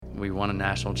we won a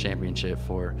national championship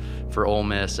for Ole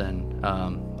Miss and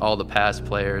all the past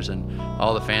players and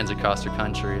all the fans across the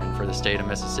country, and for the state of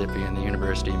Mississippi and the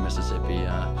University of Mississippi.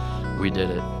 We did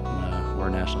it. We're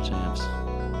national champs.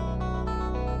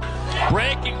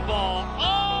 Breaking ball.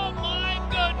 Oh my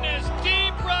goodness!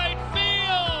 Deep right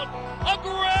field. A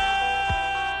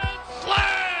grand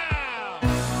slam.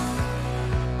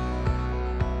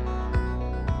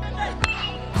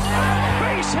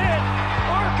 Base hit.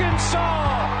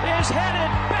 Arkansas is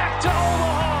headed back to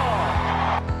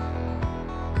Omaha.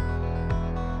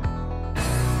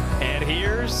 And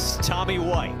here's Tommy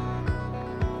White.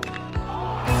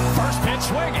 First pitch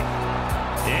swinging.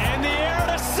 In the air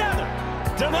to center.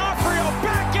 D'Onofrio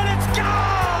back and it's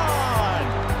gone!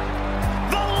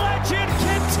 The legend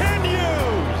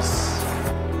continues!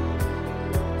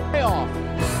 Payoff.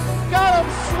 Got him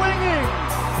swinging!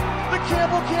 The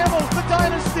Campbells, the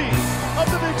dynasty of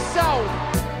the Big South.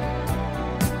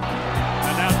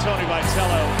 And now Tony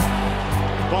Vitello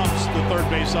bumps the third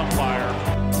base umpire.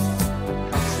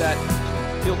 Set.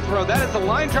 He'll throw. That is a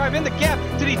line drive in the gap.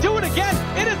 Did he do it again?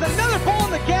 It is another ball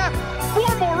in the gap for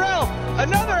Morrell.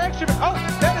 Another extra. Oh,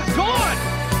 that is gone.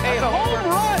 A home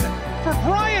run for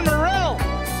Brian Morrell.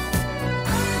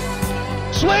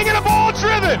 Swinging a ball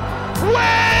driven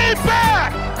way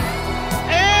back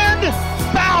and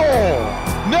foul.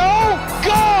 No,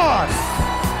 gone.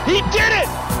 He did it.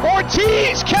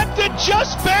 Ortiz kept it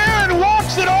just fair and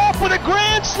walks it off with a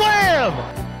grand slam.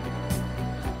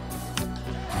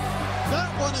 That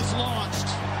one is launched.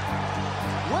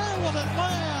 Where will it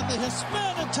land? The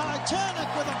Hispanic Titanic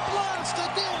with a blast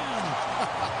again.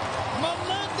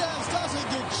 Melendez doesn't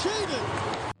get cheated.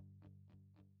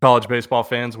 College baseball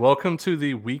fans, welcome to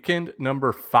the weekend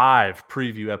number 5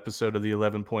 preview episode of the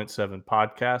 11.7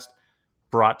 podcast,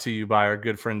 brought to you by our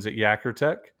good friends at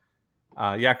YakkerTech.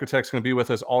 YakkerTech's going to be with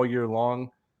us all year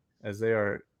long, as they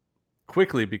are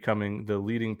quickly becoming the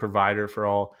leading provider for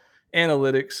all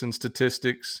analytics and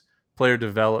statistics, player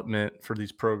development for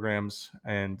these programs,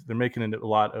 and they're making it a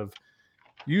lot of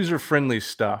user-friendly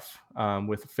stuff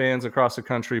with fans across the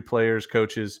country, players,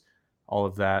 coaches, all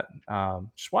of that.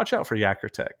 Just watch out for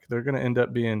YakkerTech. They're going to end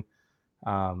up being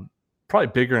probably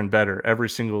bigger and better every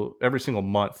single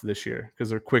month this year, because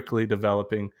they're quickly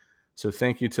developing. So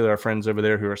thank you to our friends over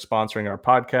there who are sponsoring our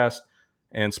podcast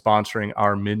and sponsoring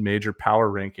our mid-major power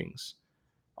rankings.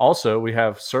 Also, we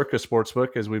have Circa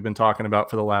Sportsbook, as we've been talking about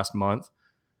for the last month.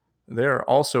 They're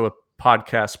also a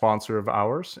podcast sponsor of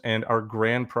ours and our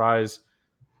grand prize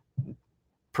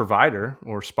provider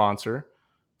or sponsor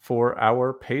for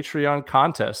our Patreon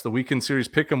contest, the Weekend Series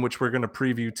Pick'em, which we're going to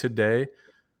preview today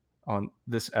on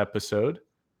this episode.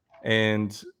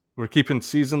 And we're keeping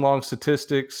season-long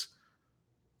statistics,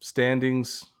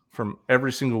 standings from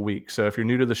every single week. So if you're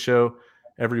new to the show,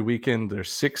 every weekend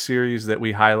there's 6 series that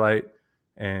we highlight,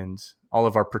 and all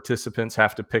of our participants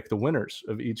have to pick the winners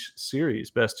of each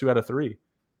series, best 2 out of 3.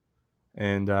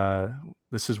 And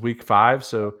this is week 5.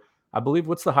 So I believe,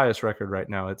 what's the highest record right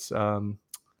now? It's can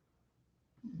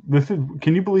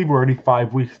you believe we're already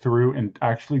 5 weeks through, and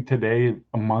actually today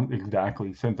a month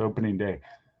exactly since opening day?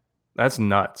 That's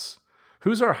nuts.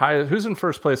 Who's in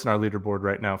first place in our leaderboard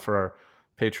right now for our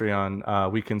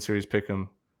Patreon Weekend Series Pick'em,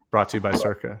 brought to you by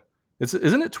Circa?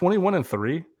 Isn't it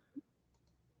 21-3?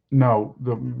 No,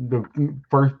 the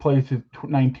first place is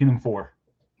 19-4.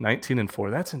 19-4.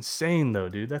 That's insane, though,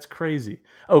 dude. That's crazy.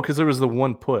 Oh, because there was the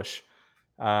one push,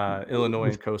 Illinois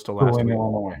and Coastal last week.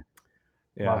 Illinois.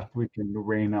 Yeah. Last weekend, the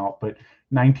rain out, but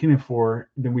 19-4.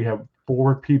 Then we have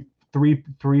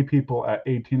three people at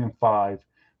 18-5.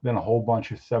 Then a whole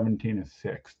bunch of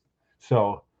 17-6.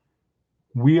 So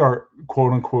we are,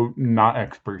 quote unquote, not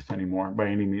experts anymore by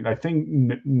any means. I think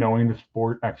knowing the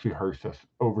sport actually hurts us,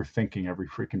 overthinking every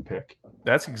freaking pick.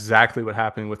 That's exactly what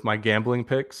happened with my gambling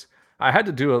picks. I had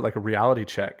to do a reality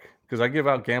check, because I give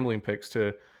out gambling picks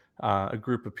to a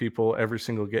group of people every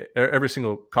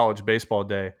single college baseball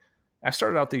day. I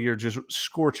started out the year just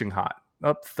scorching hot,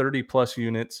 up 30 plus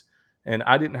units, and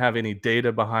I didn't have any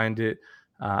data behind it.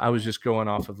 I was just going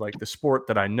off of the sport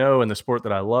that I know and the sport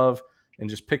that I love, and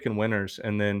just picking winners.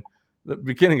 And then the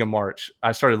beginning of March,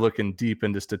 I started looking deep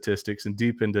into statistics and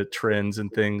deep into trends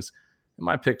and things. And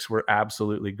my picks were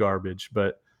absolutely garbage.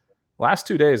 But last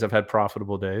 2 days, I've had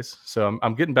profitable days. So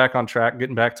I'm getting back on track,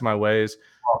 getting back to my ways.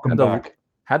 Welcome back.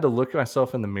 Had to look at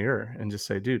myself in the mirror and just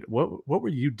say, dude, what were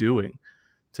you doing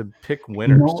to pick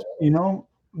winners?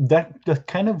 That's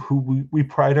kind of who we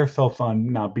pride ourselves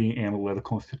on, not being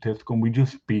analytical and statistical. And we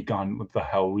just speak on what the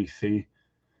hell we see.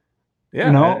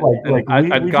 Yeah,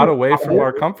 I got away from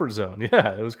our comfort zone.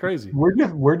 Yeah, it was crazy.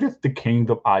 We're just the kings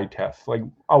of eye tests.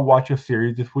 I'll watch a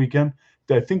series this weekend,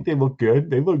 I think they look good.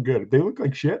 They look good. If they look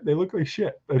like shit, they look like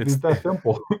shit. It's that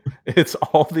simple. It's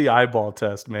all the eyeball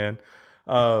test, man.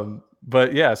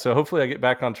 But yeah, so hopefully I get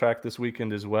back on track this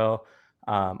weekend as well.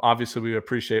 Obviously, we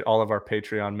appreciate all of our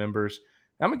Patreon members.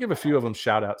 I'm going to give a few of them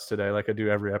shout outs today, like I do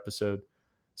every episode.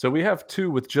 So we have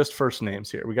two with just first names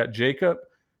here. We got Jacob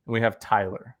and we have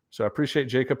Tyler. So I appreciate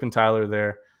Jacob and Tyler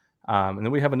there. And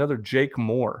then we have another Jake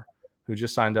Moore who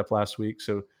just signed up last week.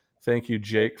 So thank you,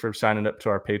 Jake, for signing up to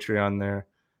our Patreon there.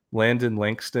 Landon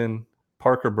Langston,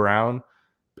 Parker Brown.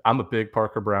 I'm a big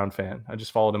Parker Brown fan. I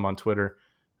just followed him on Twitter.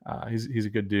 He's a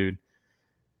good dude.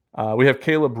 We have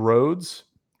Caleb Rhodes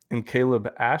and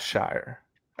Caleb Abshire.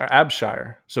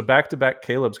 So back-to-back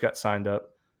Caleb's got signed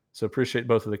up. So appreciate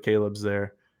both of the Caleb's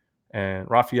there. And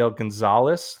Rafael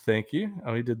Gonzalez, thank you.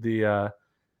 Oh, he did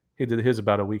his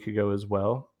about a week ago as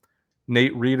well.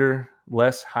 Nate Reeder,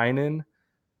 Les Heinen,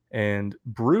 and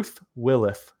Bruce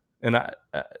Willith. And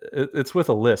it's with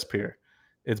a lisp here.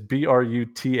 It's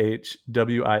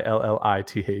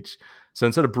BRUTHWILLITH. So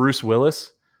instead of Bruce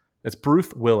Willis, it's Bruce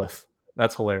Willith.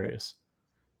 That's hilarious.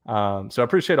 So I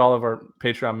appreciate all of our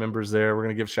Patreon members there. We're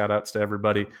going to give shout outs to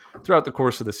everybody throughout the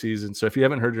course of the season. So if you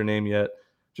haven't heard your name yet,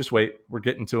 just wait. We're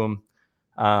getting to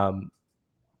them.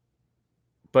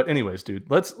 But anyways, dude,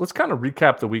 let's kind of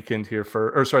recap the weekend here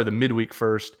the midweek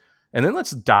first. And then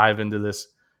let's dive into this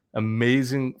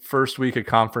amazing first week of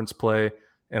conference play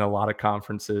in a lot of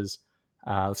conferences.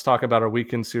 Let's talk about our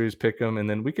weekend series pick'em, and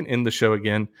then we can end the show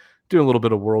again, do a little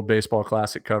bit of World Baseball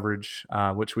Classic coverage,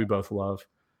 which we both love.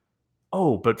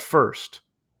 Oh, but first,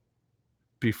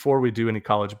 before we do any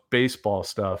college baseball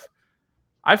stuff,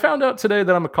 I found out today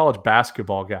that I'm a college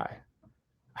basketball guy.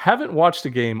 I haven't watched a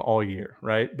game all year,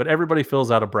 right? But everybody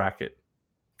fills out a bracket.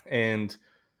 And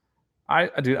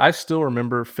I still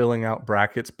remember filling out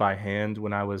brackets by hand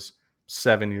when I was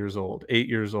 7 years old, 8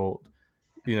 years old.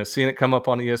 You know, seeing it come up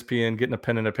on ESPN, getting a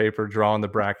pen and a paper, drawing the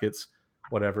brackets,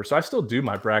 whatever. So I still do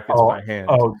my brackets by hand.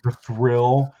 Oh, the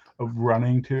thrill of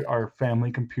running to our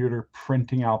family computer,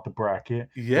 printing out the bracket.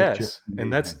 Yes,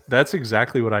 and that's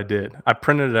exactly what I did. I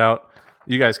printed it out.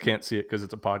 You guys can't see it because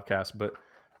it's a podcast, but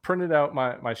printed out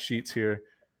my sheets here.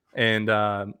 And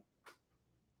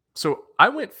so I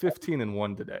went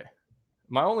 15-1 today.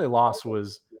 My only loss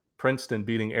was Princeton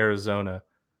beating Arizona.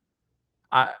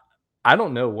 I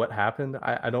don't know what happened.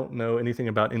 I don't know anything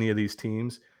about any of these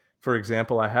teams. For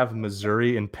example, I have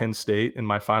Missouri and Penn State in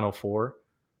my Final Four.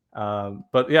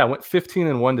 But yeah, I went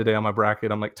 15-1 today on my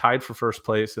bracket. I'm like tied for first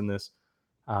place in this.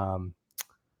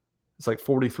 It's like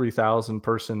 43,000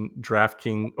 person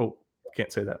DraftKings. Oh,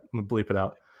 can't say that. I'm gonna bleep it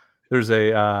out. There's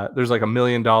like $1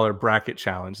 million bracket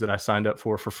challenge that I signed up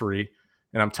for free,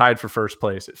 and I'm tied for first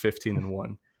place at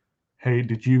 15-1. Hey,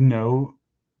 did you know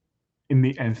in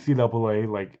the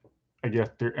NCAA, like I guess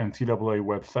their NCAA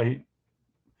website,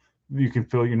 you can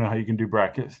fill, you know how you can do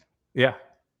brackets? Yeah.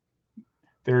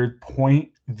 There's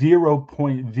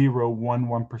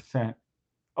 0.011%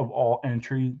 of all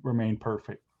entries remain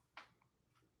perfect.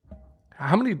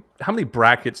 How many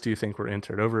brackets do you think were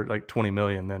entered? Over like 20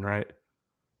 million then, right?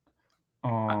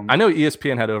 I know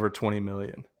ESPN had over 20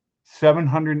 million.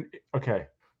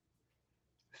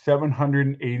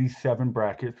 787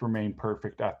 brackets remain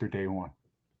perfect after day one.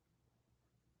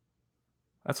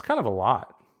 That's kind of a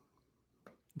lot.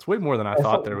 It's way more than I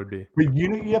thought there would be. But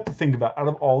you have to think about, out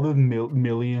of all the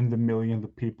millions and millions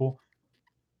of people,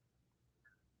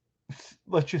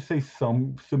 let's just say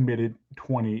some submitted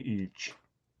 20 each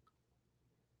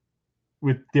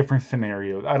with different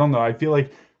scenarios. I don't know. I feel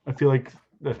like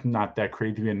that's not that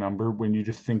crazy a number when you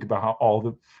just think about how all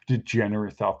the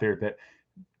degenerates out there that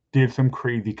did some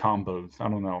crazy combos. I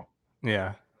don't know.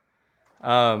 Yeah.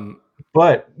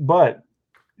 But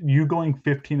you going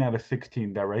 15 out of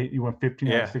 16, that right? You went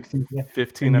 15 out of 16. 15 out of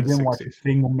 16. You didn't watch a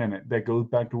single minute. That goes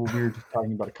back to what we were just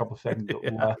talking about a couple seconds ago.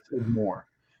 Less is more.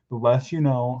 The less you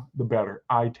know, the better.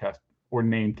 Eye test or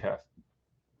name test.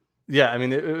 Yeah, I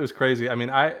mean, it was crazy. I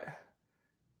mean, I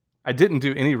didn't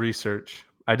do any research.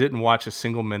 I didn't watch a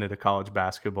single minute of college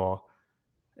basketball.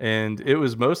 And it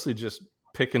was mostly just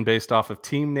picking based off of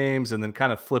team names and then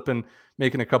kind of flipping,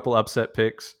 making a couple upset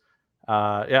picks.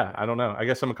 Yeah, I don't know. I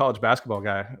guess I'm a college basketball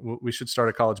guy. We should start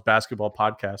a college basketball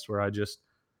podcast where I just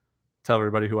tell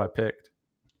everybody who I picked.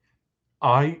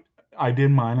 I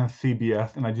did mine on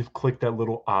CBS, and I just clicked that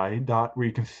little I dot where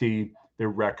you can see their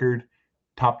record,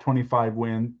 top 25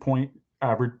 win,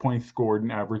 average points scored,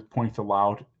 and average points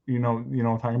allowed. You know what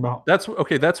I'm talking about? That's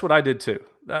okay. That's what I did too.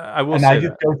 I will. And say I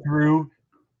just go through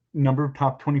number of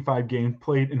top 25 games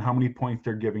played and how many points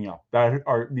they're giving up. That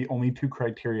are the only two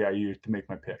criteria I use to make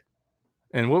my pick.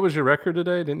 And what was your record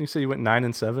today? Didn't you say you went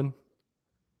 9-7?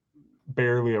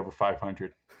 barely over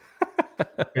 500.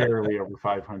 Barely over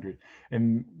 500.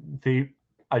 And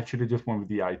I should have just went with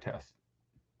the eye test.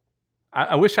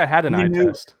 I wish I had an eye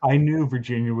test. I knew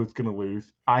Virginia was going to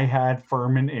lose. I had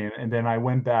Furman in, and then I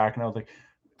went back and I was like,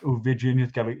 oh,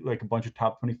 Virginia's got a bunch of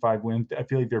top 25 wins. I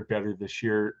feel like they're better this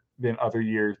year than other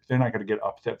years. They're not going to get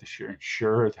upset this year. And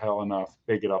sure as hell enough,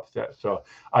 they get upset. So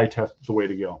eye test is the way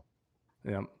to go.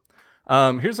 Yeah.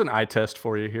 Here's an eye test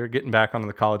for you here, getting back on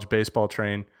the college baseball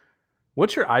train.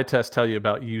 What's your eye test tell you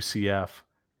about UCF?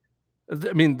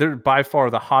 I mean, they're by far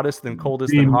the hottest then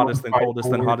coldest then hottest then coldest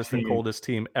then hottest then coldest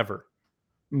team ever.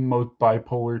 Most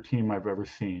bipolar team I've ever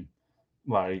seen.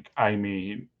 Like, I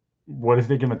mean, what is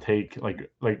they going to take? Like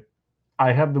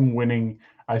I have them winning.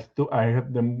 I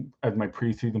have them as my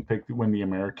preseason pick to win the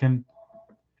American.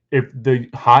 If the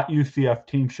hot UCF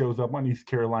team shows up on East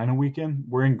Carolina weekend,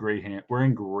 we're in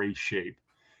great shape.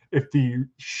 If the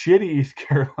shitty East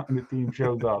Carolina team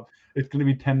shows up, it's going to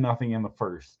be 10-0 in the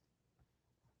first.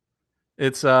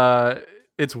 It's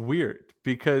weird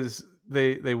because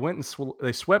they went and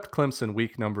they swept Clemson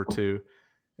week number 2,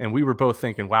 and we were both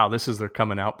thinking, wow, this is their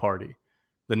coming out party.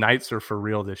 The Knights are for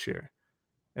real this year.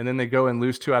 And then they go and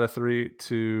lose 2 out of 3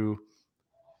 to,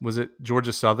 was it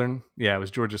Georgia Southern? Yeah, it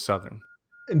was Georgia Southern.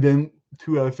 And then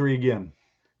 2 out of 3 again.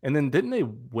 And then did they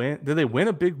win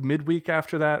a big midweek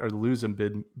after that, or lose a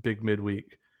big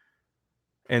midweek?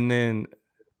 And then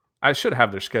I should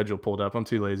have their schedule pulled up. I'm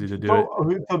too lazy to do it.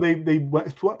 So they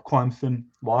swept Clemson,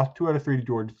 lost 2 out of 3 to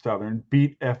Georgia Southern,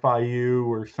 beat FIU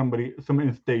or somebody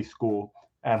in state school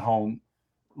at home,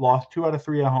 lost 2 out of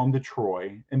 3 at home to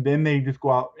Troy, and then they just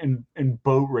go out and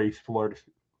boat race Florida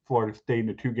State in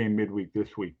a 2-game midweek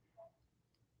this week.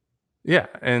 Yeah,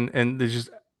 and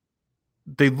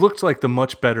they looked like the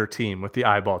much better team with the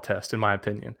eyeball test, in my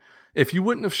opinion. If you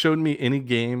wouldn't have showed me any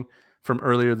game from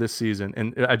earlier this season,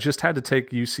 and I just had to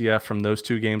take UCF from those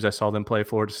 2 games I saw them play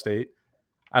Florida State,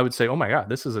 I would say, oh my God,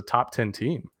 this is a top 10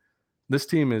 team. This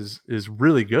team is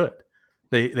really good.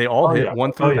 They all hit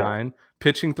 1 through 9,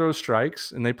 pitching throws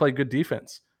strikes, and they play good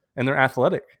defense, and they're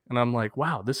athletic. And I'm like,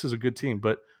 wow, this is a good team.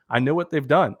 But I know what they've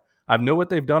done. I know what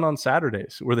they've done on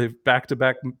Saturdays, where they've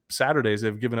back-to-back Saturdays,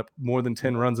 they've given up more than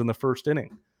 10 runs in the first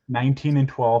inning. 19 and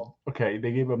 12. Okay,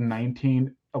 they gave up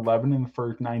 11 in the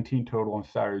first, 19 total on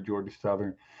Saturday, Georgia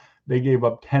Southern. They gave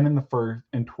up 10 in the first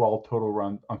and 12 total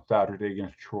runs on Saturday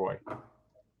against Troy.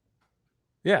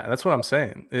 Yeah, that's what I'm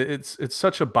saying. It's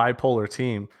such a bipolar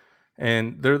team,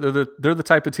 and they're the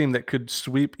type of team that could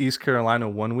sweep East Carolina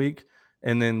one week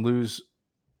and then lose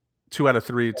 2 out of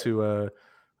 3 to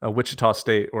a Wichita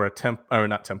State or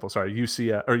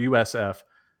UCF or USF,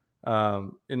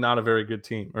 and not a very good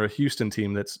team, or a Houston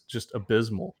team that's just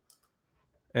abysmal.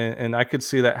 And I could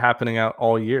see that happening out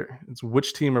all year. It's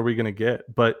which team are we going to get?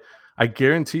 But I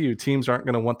guarantee you, teams aren't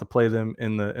going to want to play them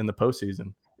in the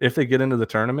postseason. If they get into the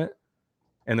tournament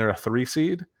and they're a 3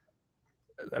 seed,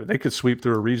 they could sweep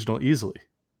through a regional easily.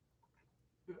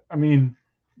 I mean,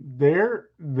 the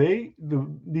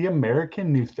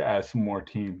American needs to add some more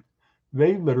teams.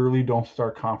 They literally don't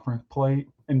start conference play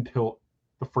until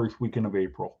the first weekend of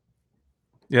April.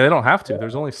 Yeah, they don't have to.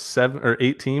 There's only 7 or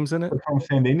 8 teams in it. That's what I'm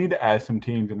saying. They need to add some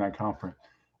teams in that conference,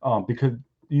 because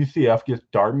UCF gets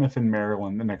Dartmouth and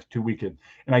Maryland the next 2 weekends,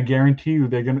 and I guarantee you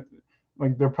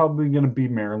they're probably gonna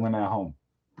beat Maryland at home.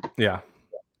 Yeah,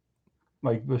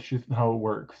 that's just how it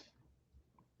works.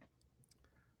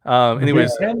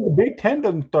 Anyways, the Big Ten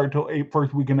doesn't start till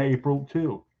first weekend of April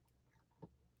too.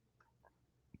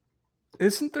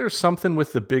 Isn't there something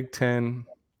with the Big Ten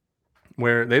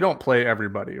where they don't play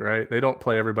everybody, right? They don't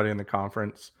play everybody in the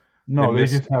conference. No,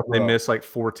 they miss like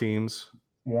 4 teams.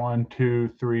 1, 2,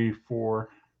 3, 4,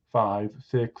 5,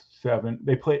 6, 7.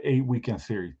 They play 8 weekend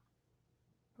series.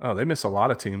 Oh, they miss a lot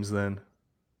of teams then.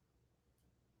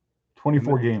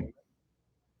 24 games.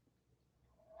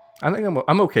 I think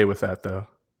I'm okay with that though.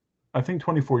 I think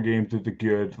 24 games is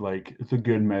it's a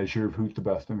good measure of who's the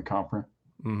best in the conference.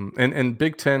 Mm-hmm. And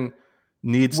Big Ten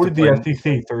needs what to did the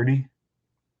SEC 30?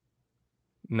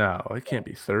 No, it can't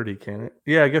be 30, can it?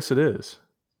 Yeah, I guess it is.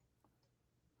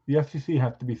 The SEC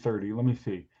has to be 30. Let me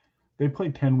see. They play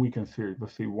 10 weekend series.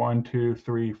 Let's see. 1, 2,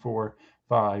 3, 4,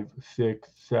 5, 6,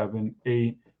 7,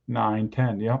 8, 9,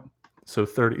 10. Yep. So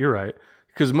 30. You're right.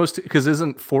 Because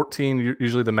isn't 14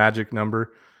 usually the magic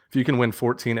number? If you can win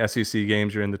 14 SEC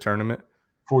games, you're in the tournament.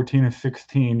 14 and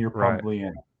 16, you're probably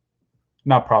in.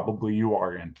 Not probably, you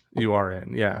are in. You are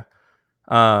in, yeah.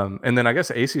 And then I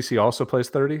guess ACC also plays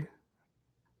 30.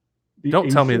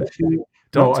 Don't tell me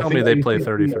they play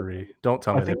 33. Don't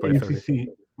tell me they play 33.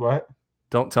 What?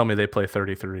 Don't tell me they play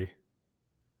 33.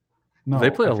 No,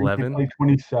 they play I think 11. They play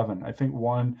 27. I think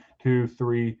 1, 2,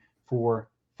 3, 4,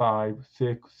 5,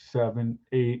 6, 7,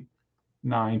 8,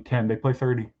 9, 10. They play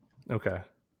 30. Okay.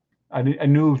 I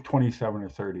knew it was 27 or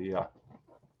 30. Yeah.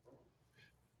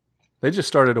 They just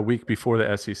started a week before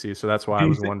the SEC, so that's why I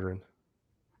was wondering.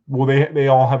 Well, they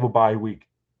all have a bye week.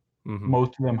 Mm-hmm.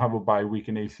 Most of them have a bye week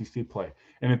in ACC play.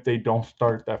 And if they don't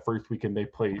start that first weekend, they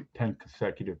play 10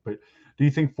 consecutive. But do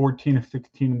you think 14 or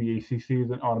 16 in the ACC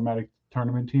is an automatic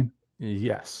tournament team?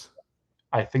 Yes.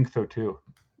 I think so too.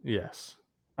 Yes.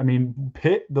 I mean,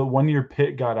 Pitt, the 1 year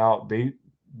Pitt got out, they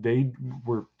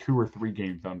were 2 or 3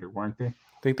 games under, weren't they?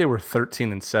 I think they were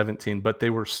 13 and 17, but they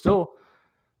were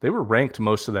ranked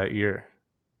most of that year.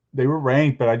 They were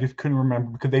ranked, but I just couldn't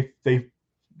remember because they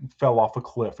fell off a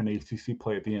cliff in ACC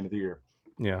play at the end of the year.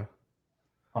 Yeah.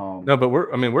 No, but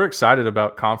we're excited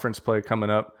about conference play coming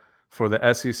up for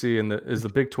the SEC and is the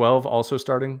Big 12 also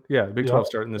starting? Yeah, the Big 12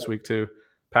 starting this week too.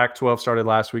 Pac-12 started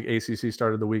last week. ACC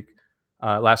started the week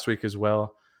last week as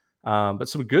well. But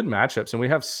some good matchups, and we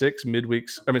have 6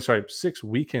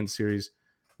 weekend series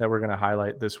that we're going to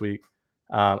highlight this week.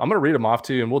 I'm going to read them off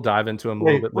to you, and we'll dive into them a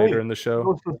little bit later in the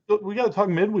show. We got to talk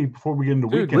midweek before we get into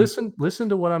Dude, weekend. listen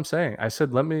to what I'm saying. I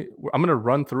said I'm going to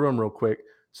run through them real quick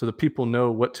so the people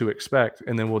know what to expect,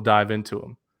 and then we'll dive into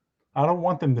them. I don't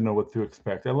want them to know what to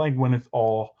expect. I like when it's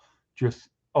all just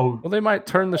well, they might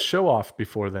turn the show off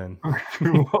before then.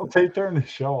 Well, they turn the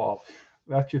show off.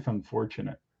 That's just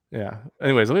unfortunate. Yeah.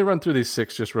 Anyways, let me run through these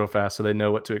 6 just real fast so they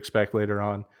know what to expect later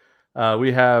on.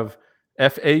 We have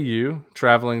FAU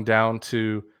traveling down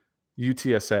to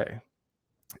UTSA,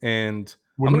 and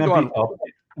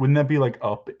wouldn't that be like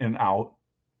up and out?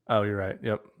 Oh, you're right.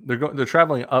 Yep, they're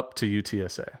traveling up to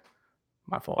UTSA.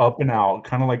 My fault. Up and out,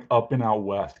 kind of like up and out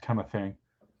west kind of thing.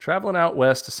 Traveling out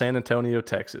west to San Antonio,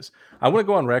 Texas. I want to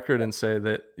go on record and say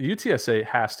that UTSA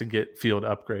has to get field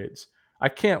upgrades. I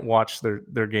can't watch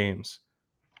their games.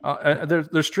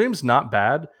 Their stream's not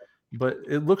bad, but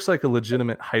it looks like a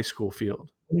legitimate high school field.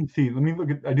 Let me see. Let me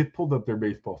look at. I just pulled up their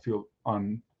baseball field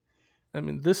on. I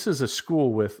mean, this is a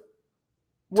school with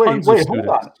tons of students. Hold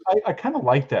on. I kind of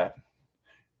like that.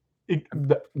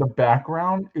 The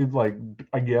background is like,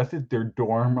 I guess it's their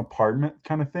dorm apartment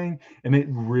kind of thing, and it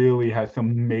really has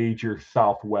some major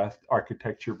Southwest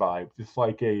architecture vibes. It's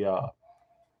like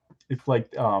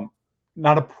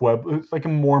not a pueblo. It's like a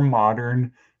more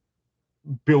modern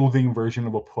building version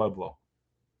of a pueblo.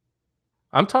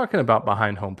 I'm talking about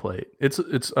behind home plate. It's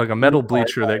like a metal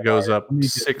bleacher that goes up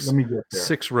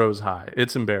 6 rows high.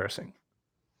 It's embarrassing.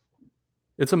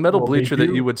 It's a metal bleacher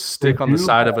that you would stick on the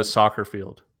side of a soccer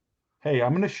field. Hey,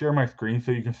 I'm going to share my screen so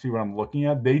you can see what I'm looking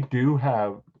at. They do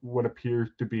have what appears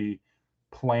to be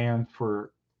plans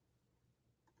for.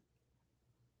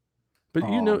 But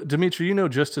Dimitri, you know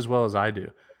just as well as I do.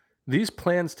 These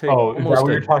plans take almost is that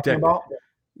what you're talking about?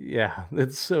 Yeah,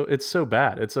 it's so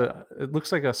bad. It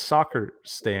looks like a soccer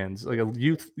stands, like a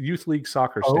youth league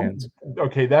soccer stands.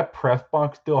 Okay, that press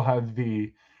box still has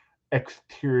the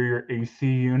exterior AC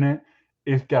unit.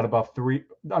 It's got about 3.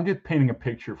 I'm just painting a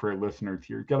picture for our listeners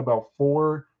here. It's got about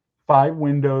 4, 5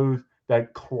 windows.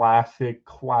 That classic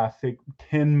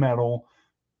tin metal,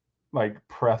 like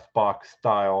press box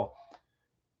style.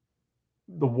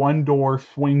 The one door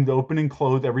swings open and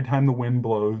closed every time the wind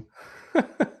blows.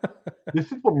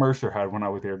 This is what Mercer had when I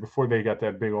was there before they got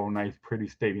that big old nice pretty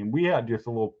stadium. We had just a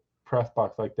little press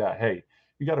box like that. Hey,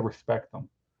 you got to respect them.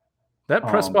 That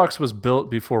press box was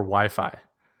built before Wi-Fi.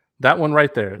 That one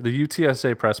right there, the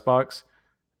UTSA press box,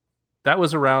 that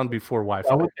was around before Wi-Fi.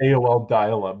 That was AOL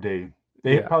dial-up days.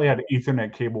 They probably had an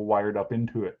Ethernet cable wired up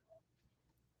into it.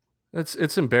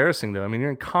 It's embarrassing though. I mean,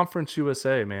 you're in Conference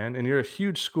USA, man, and you're a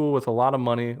huge school with a lot of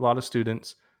money, a lot of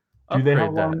students. Do they have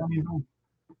a lot of money though?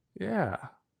 Yeah.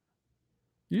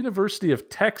 University of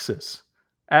Texas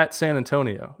at San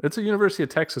Antonio. It's a University of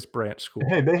Texas branch school.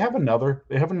 Hey, they have another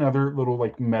little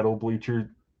like metal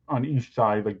bleacher on each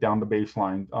side, like down the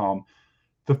baseline.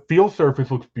 The field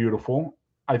surface looks beautiful.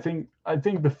 I think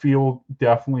the field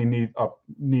definitely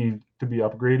needs to be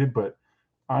upgraded, but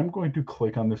I'm going to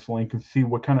click on this link and see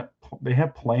what kind of they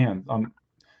have plans on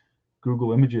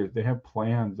Google Images. They have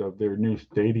plans of their new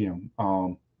stadium.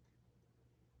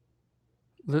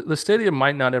 The stadium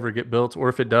might not ever get built, or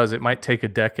if it does, it might take a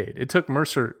decade. It took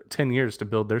Mercer 10 years to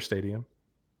build their stadium.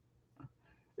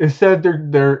 It said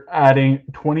they're adding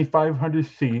 2,500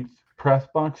 seats, press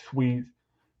box suites,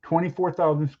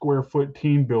 24,000 square foot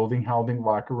team building, housing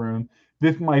locker room.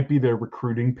 This might be their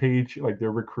recruiting page, like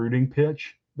their recruiting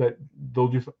pitch that they'll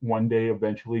just one day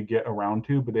eventually get around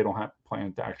to, but they don't have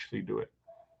plans to actually do it.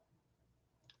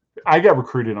 I got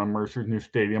recruited on Mercer's new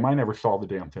stadium. I never saw the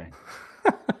damn thing.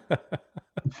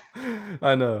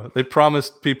 I know. They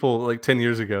promised people like 10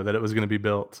 years ago that it was going to be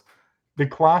built. the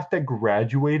class that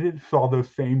graduated saw those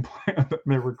same plans on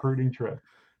their recruiting trip.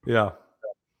 Yeah.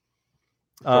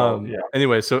 So, yeah.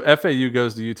 Anyway, so FAU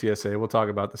goes to UTSA. We'll talk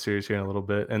about the series here in a little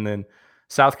bit. And then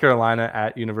South Carolina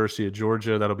at University of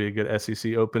Georgia. That'll be a good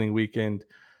SEC opening weekend.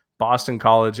 Boston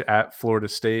College at Florida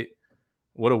State.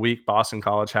 What a week Boston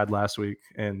College had last week.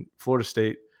 And Florida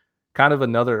State, kind of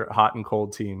another hot and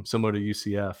cold team, similar to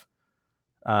UCF.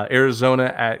 Arizona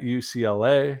at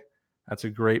UCLA. That's a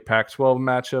great Pac-12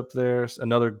 matchup there.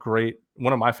 Another great,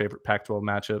 one of my favorite Pac-12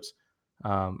 matchups,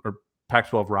 or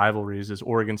Pac-12 rivalries, is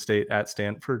Oregon State at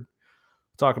Stanford.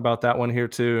 We'll talk about that one here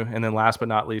too. And then last but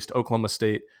not least, Oklahoma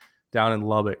State down in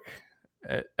Lubbock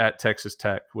at Texas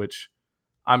Tech, which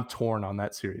I'm torn on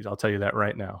that series. I'll tell you that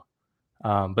right now.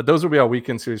 But those will be our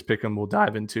weekend series pick 'em we'll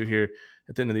dive into here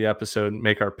at the end of the episode and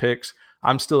make our picks.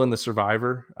 I'm still in the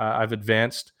Survivor. I've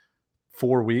advanced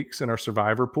 4 weeks in our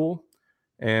Survivor pool,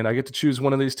 and I get to choose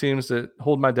one of these teams that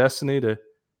hold my destiny to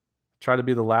try to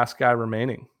be the last guy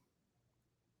remaining.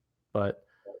 But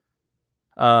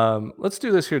let's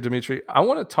do this here, Dimitri. I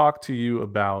want to talk to you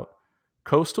about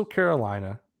Coastal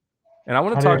Carolina, and I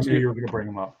want to talk to you. You were going to bring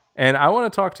them up. And I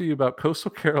want to talk to you about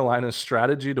Coastal Carolina's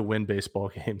strategy to win baseball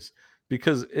games,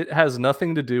 because it has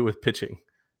nothing to do with pitching.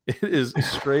 It is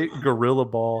straight guerrilla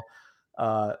ball.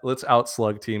 Let's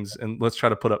outslug teams and let's try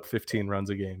to put up 15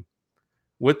 runs a game.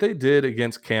 What they did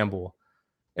against Campbell,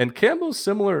 and Campbell's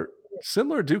similar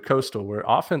to Coastal, where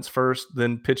offense first,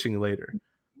 then pitching later.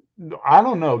 I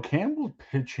don't know. Campbell's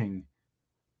pitching,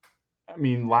 I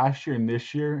mean, last year and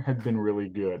this year had been really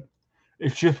good.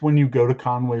 It's just when you go to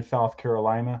Conway, South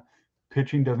Carolina,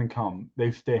 pitching doesn't come.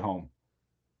 They stay home.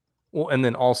 Well, and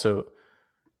then also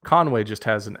Conway just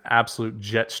has an absolute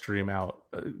jet stream out,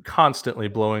 constantly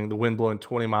blowing, the wind blowing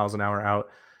 20 miles an hour out.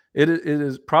 It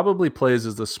is probably plays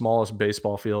as the smallest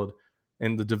baseball field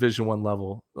in the Division I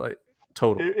level, like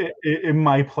total. It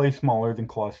might play smaller than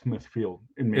Claude Smith Field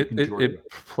in Macon, Georgia. It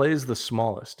plays the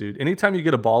smallest, dude. Anytime you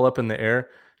get a ball up in the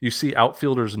air, you see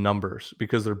outfielders' numbers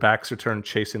because their backs are turned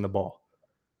chasing the ball.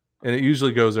 And it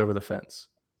usually goes over the fence.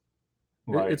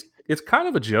 Right. It's kind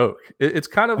of a joke. It's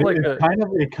kind of like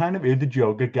it kind of is a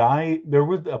joke. There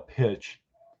was a pitch,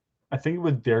 I think it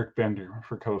was Derek Bender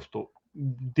for Coastal,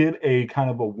 did a kind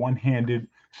of a one-handed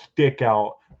stick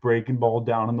out, breaking ball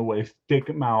down in the way, stick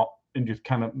him out, and just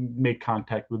kind of make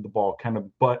contact with the ball, kind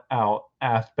of butt out,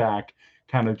 ass back,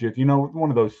 kind of just, one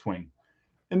of those swings.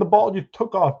 And the ball just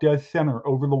took off dead center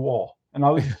over the wall. And I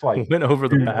was just like, went over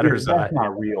the batter's eye. That's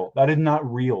not real. That is not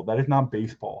real. That is not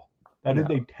baseball. That is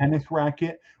a tennis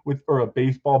racket or a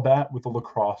baseball bat with a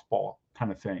lacrosse ball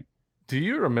kind of thing. Do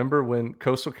you remember when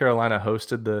Coastal Carolina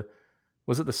hosted it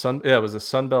was the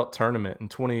Sun Belt tournament in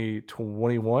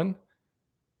 2021? I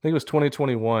think it was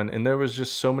 2021. And there was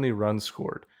just so many runs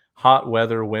scored. Hot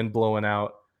weather, wind blowing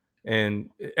out, and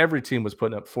every team was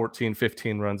putting up 14,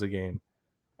 15 runs a game.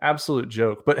 Absolute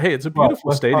joke. But hey, it's a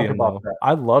beautiful stadium, though.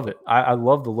 I love it. I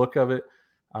love the look of it.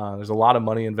 There's a lot of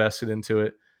money invested into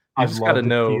it. You just got to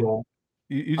know.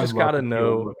 You just got to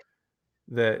know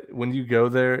that when you go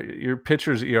there, your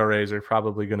pitchers' ERAs are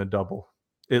probably going to double,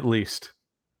 at least.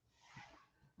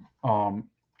 I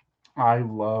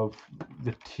love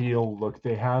the teal look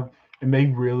they have, and they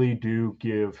really do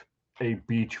give a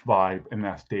beach vibe in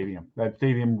that stadium. That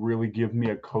stadium really gives me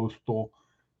a coastal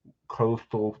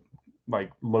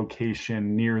like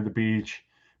location near the beach,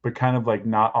 but kind of like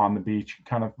not on the beach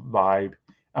kind of vibe.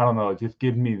 I don't know. It just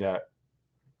gives me that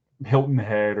Hilton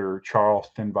Head or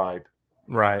Charleston vibe.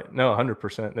 Right. No,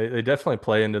 100%. They definitely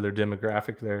play into their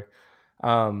demographic there.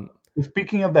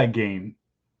 Speaking of that game,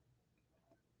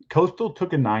 Coastal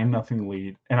took a 9-0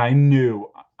 lead, and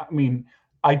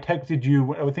I texted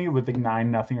you, I think it was like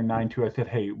 9-0 or 9-2. I said,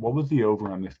 hey, what was the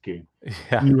over on this game?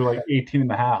 Yeah. And you were like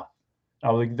 18.5. I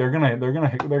was like, they're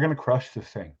gonna crush this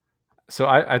thing. So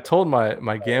I told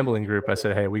my gambling group, I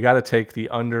said, hey, we got to take the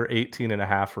under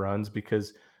 18.5 runs,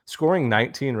 because scoring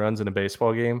 19 runs in a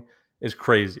baseball game is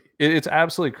crazy. It's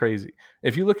absolutely crazy.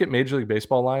 If you look at Major League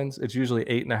Baseball lines, it's usually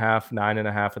 8.5,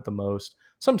 9.5 at the most,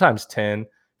 sometimes 10 if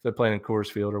they're playing in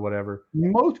Coors Field or whatever.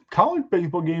 Most college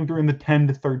baseball games are in the 10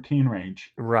 to 13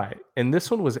 range. Right. And this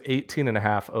one was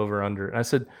 18.5 over under. And I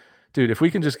said, dude, if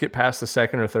we can just get past the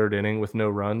second or third inning with no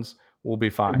runs, we'll be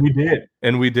fine. And we did.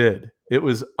 And we did. It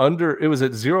was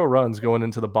at 0 runs going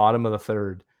into the bottom of the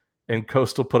third, and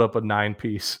Coastal put up a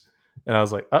 9-piece. And I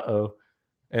was like, uh-oh.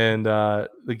 And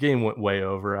the game went way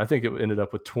over. I think it ended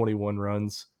up with 21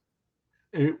 runs.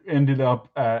 It ended up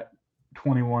at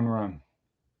 21 runs.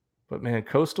 But man,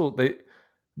 Coastal,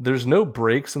 there's no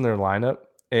breaks in their lineup,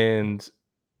 and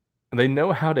they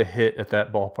know how to hit at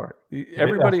that ballpark.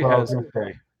 Everybody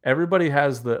everybody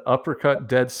has the uppercut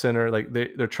dead center. Like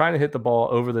they're trying to hit the ball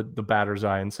over the batter's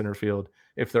eye in center field.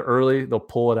 If they're early, they'll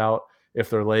pull it out. If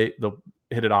they're late, they'll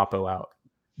hit it oppo out.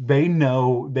 They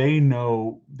know they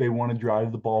want to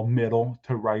drive the ball middle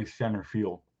to right center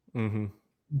field. Mm-hmm.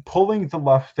 Pulling to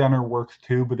left center works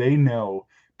too, but they know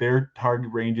their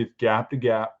target range is gap to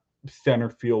gap center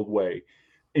field way.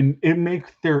 And it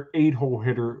makes their 8-hole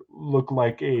hitter look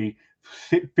like a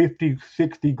 50,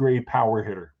 60 grade power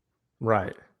hitter.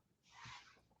 Right.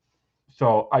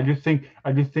 So I just think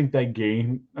that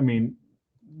game, I mean,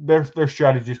 their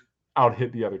strategy just out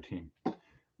hit the other team.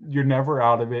 You're never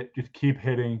out of it. Just keep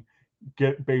hitting,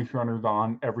 get base runners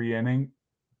on every inning.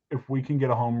 If we can get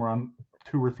a home run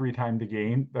 2 or 3 times a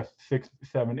game, that's 6,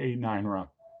 7, 8, 9 run.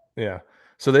 Yeah.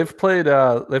 So they've played 3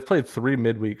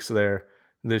 midweeks there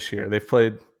this year. They've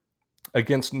played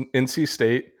against NC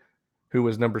State, who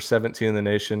was number 17 in the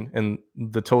nation, and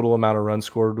the total amount of runs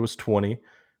scored was 20.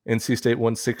 NC State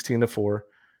won 16-4.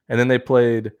 And then they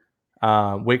played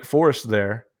Wake Forest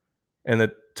there, and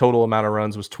the total amount of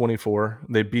runs was 24.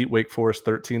 They beat Wake Forest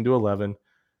 13-11.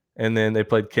 And then they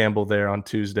played Campbell there on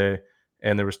Tuesday,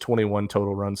 and there was 21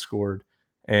 total runs scored,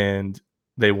 and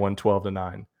they won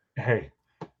 12-9. Hey,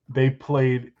 they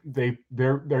played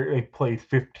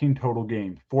 15 total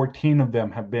games. 14 of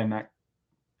them have been at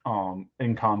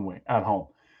in Conway at home.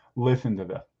 Listen to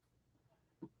this.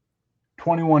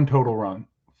 21 total runs,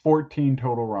 14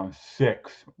 total runs,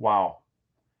 6. Wow.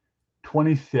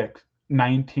 26,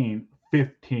 19,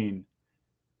 15,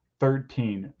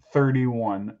 13,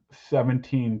 31,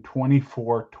 17,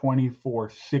 24, 24,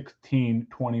 16,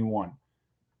 21.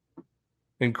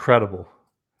 Incredible.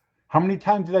 How many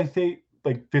times did I say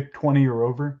like 20 or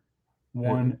over?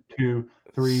 1, 2,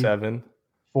 3, 7,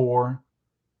 4,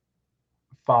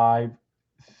 5,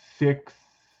 6.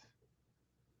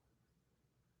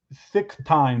 6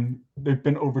 times there's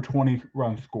been over 20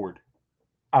 runs scored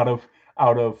out of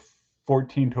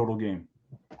 14 total games.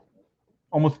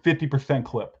 Almost 50%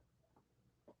 clip.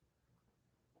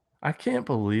 I can't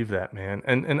believe that, man.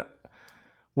 And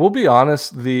we'll be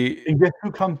honest, And guess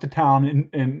who comes to town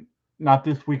in not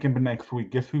this weekend but next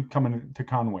week? Guess who's coming to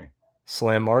Conway?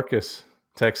 Slam Marcus,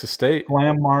 Texas State.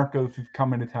 Slam Marcos is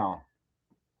coming to town.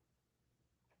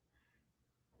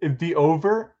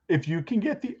 If you can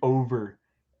get the over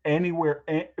anywhere,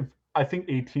 I think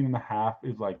 18.5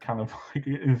 is like kind of like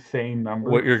an insane number.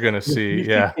 What you're going to see, If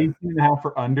you yeah. 18.5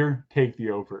 or under, take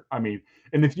the over. I mean,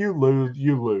 and if you lose,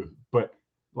 you lose. But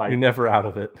like You're never out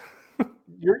of it.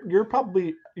 you're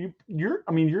probably you're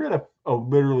at a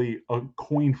literally a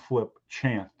coin flip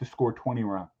chance to score 20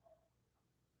 runs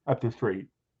at this rate.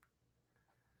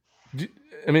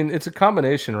 I mean, it's a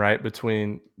combination, right,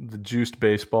 between the juiced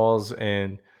baseballs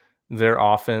and their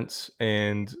offense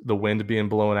and the wind being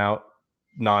blown out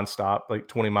nonstop, like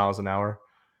 20 miles an hour.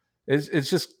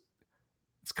 It's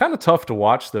kind of tough to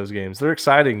watch those games. They're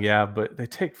exciting, yeah, but they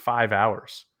take 5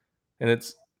 hours. And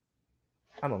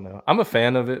I don't know. I'm a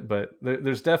fan of it, but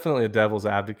there's definitely a devil's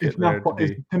advocate there.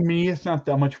 To me, it's not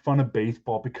that much fun of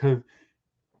baseball because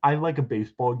I like a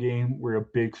baseball game where a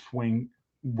big swing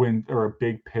wins or a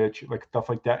big pitch, like stuff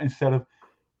like that, instead of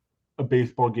a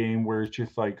baseball game where it's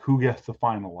just like who gets the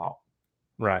final out.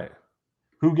 Right.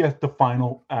 Who gets the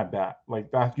final at bat.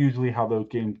 Like that's usually how those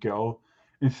games go.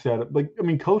 Instead of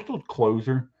Coastal's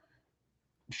closer,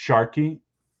 Sharkey,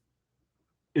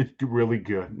 it's really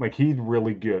good. Like he's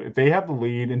really good. If they have the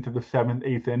lead into the 7th,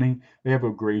 8th inning, they have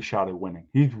a great shot at winning.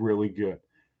 He's really good.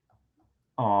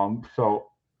 So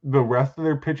the rest of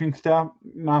their pitching staff,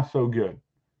 not so good.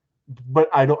 But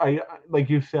I like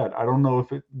you said, I don't know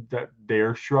if it's that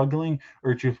they're struggling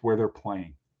or it's just where they're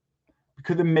playing.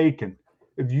 Because in Macon,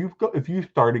 if you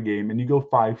start a game and you go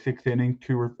 5, 6 innings,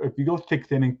 if you go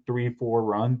 6 innings, 3, 4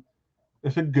 runs,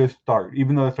 that's a good start.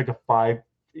 Even though it's like a 5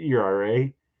 ERA,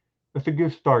 that's a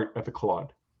good start at the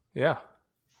Claude. Yeah.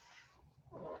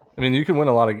 I mean, you can win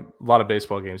a lot of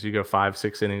baseball games. You go 5,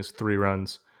 6 innings, 3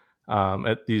 runs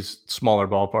at these smaller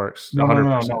ballparks. No,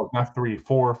 not 3,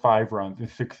 4 or 5 runs in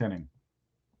 6 innings.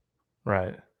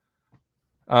 Right.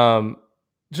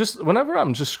 Just whenever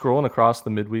I'm just scrolling across the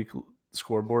midweek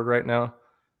scoreboard right now,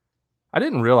 I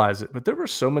didn't realize it, but there were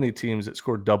so many teams that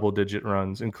scored double-digit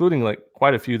runs, including like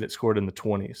quite a few that scored in the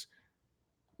 20s.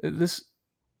 It's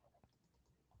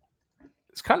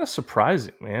kind of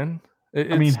surprising, man.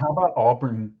 How about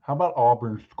Auburn? How about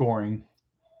Auburn scoring?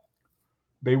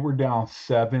 They were down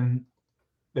 7.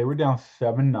 They were down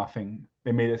 7-0.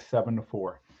 They made it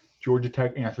 7-4. Georgia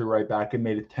Tech answered right back and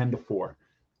made it 10-4.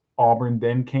 Auburn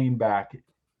then came back.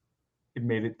 It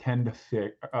made it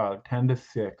 10-6.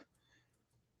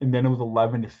 and then it was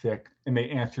 11-6, and they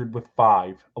answered with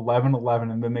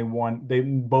 11-11, and then they won.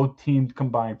 Both teams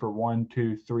combined for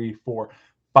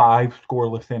 5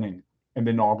 scoreless innings, and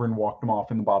then Auburn walked them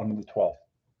off in the bottom of the 12th.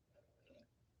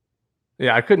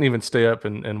 Yeah, I couldn't even stay up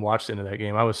and watch the end of that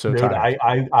game. I was so Dude, tired.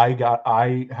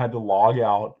 I had to log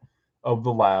out of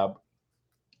the lab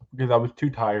because I was too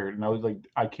tired, and I was like,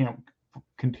 I can't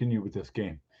continue with this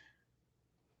game.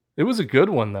 It was a good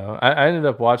one though. I ended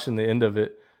up watching the end of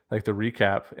it, like the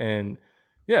recap, and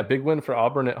yeah, big win for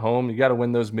Auburn at home. You got to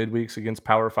win those midweeks against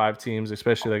Power 5 teams,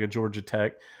 especially like a Georgia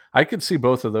Tech. I could see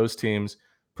both of those teams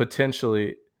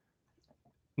potentially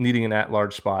needing an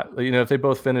at-large spot. You know, if they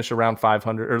both finish around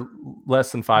 500 or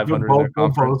less than 500 in their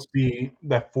conference, both be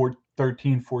that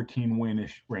 13-14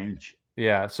 win-ish range.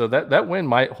 Yeah, so that win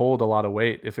might hold a lot of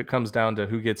weight if it comes down to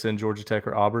who gets in, Georgia Tech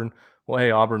or Auburn. Well,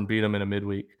 hey, Auburn beat them in a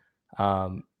midweek.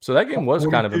 So that game was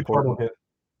kind of important.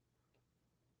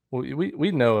 Well,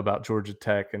 we know about Georgia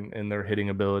Tech and their hitting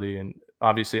ability, and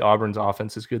obviously Auburn's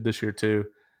offense is good this year too.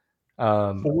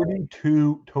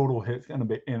 42 total hits in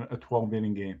a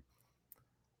 12-inning game.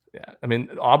 Yeah, I mean,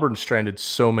 Auburn stranded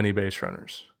so many base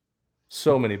runners.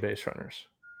 So many base runners.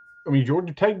 I mean,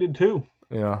 Georgia Tech did too.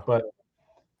 Yeah. But,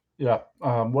 yeah.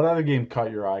 What other game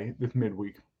caught your eye this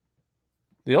midweek?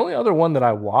 The only other one that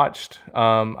I watched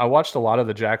a lot of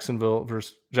the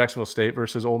Jacksonville State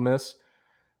versus Ole Miss.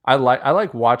 I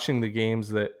like watching the games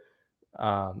that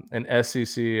an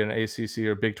SEC and ACC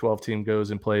or Big 12 team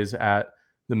goes and plays at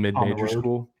the mid-major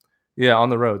school. Yeah, on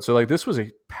the road. So, like, this was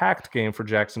a packed game for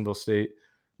Jacksonville State.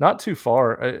 Not too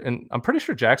far, and I'm pretty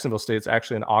sure Jacksonville State's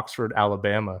actually in Oxford,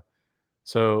 Alabama.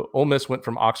 So Ole Miss went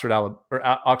from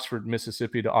Oxford,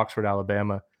 Mississippi to Oxford,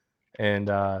 Alabama, and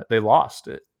they lost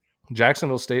it.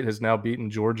 Jacksonville State has now beaten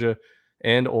Georgia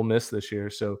and Ole Miss this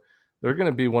year, so they're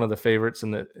going to be one of the favorites,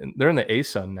 and they're in the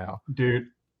ASUN now. Dude,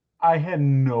 I had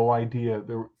no idea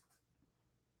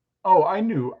I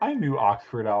knew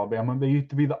Oxford, Alabama.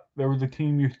 There was a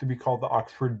team used to be called the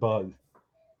Oxford Buzz.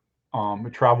 A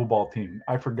travel ball team.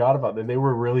 I forgot about that. They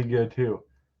were really good too.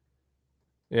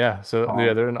 Yeah, so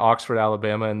they're in Oxford,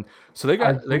 Alabama, and so they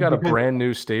got a brand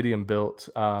new stadium built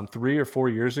 3 or 4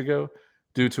 years ago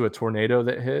due to a tornado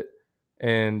that hit,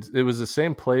 and it was the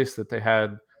same place that they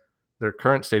had their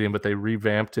current stadium, but they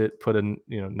revamped it, put in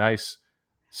nice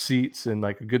seats and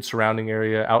like a good surrounding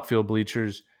area, outfield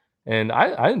bleachers, and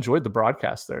I enjoyed the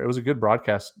broadcast there. It was a good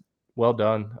broadcast, well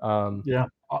done. Yeah.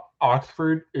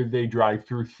 Oxford is a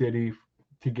drive-through city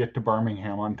to get to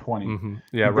Birmingham on 20. Mm-hmm.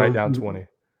 Yeah, right down 20.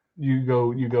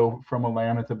 You go from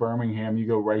Atlanta to Birmingham. You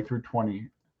go right through 20.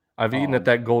 I've eaten at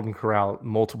that Golden Corral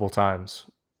multiple times.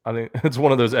 I think it's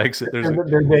one of those exits. There's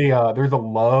a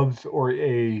Love's or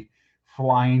a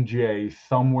Flying J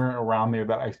somewhere around there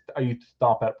that I used to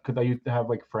stop at because I used to have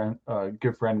like a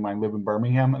good friend of mine live in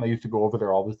Birmingham, and I used to go over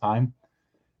there all the time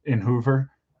in Hoover.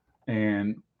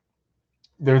 And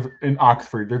there's in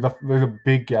Oxford, there's a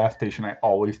big gas station I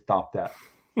always stopped at.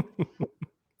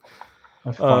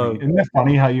 That's funny. Isn't it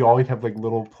funny how you always have like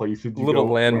little places, little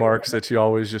landmarks that you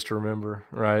always just remember,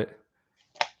 right?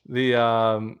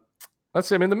 Let's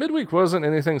see. I mean, the midweek wasn't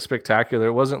anything spectacular.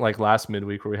 It wasn't like last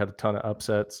midweek where we had a ton of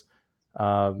upsets.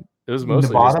 It was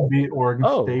mostly Nevada beat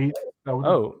Oregon State.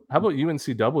 How about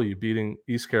UNCW beating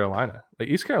East Carolina? Like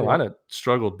East Carolina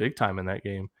struggled big time in that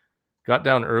game. Got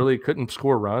down early, couldn't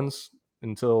score runs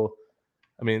until,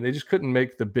 they just couldn't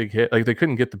make the big hit. Like they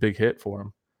couldn't get the big hit for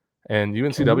them. And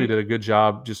UNCW did a good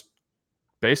job just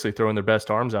basically throwing their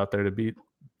best arms out there to beat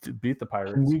the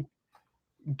Pirates.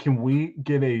 Can we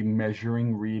get a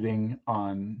measuring reading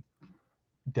on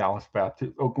Dallas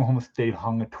Baptist? Oklahoma State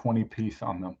hung a 20-piece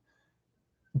on them.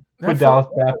 But Dallas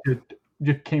Baptist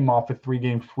just came off a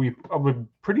 3-game sweep of a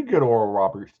pretty good Oral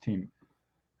Roberts team.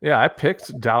 Yeah, I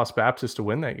picked Dallas Baptist to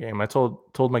win that game. I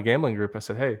told my gambling group, I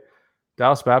said, hey,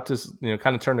 Dallas Baptist,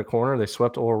 kind of turned a corner. They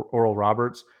swept Oral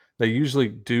Roberts. They usually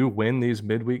do win these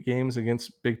midweek games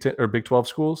against Big 10 or Big 12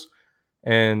 schools.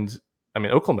 And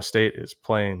Oklahoma State is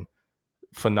playing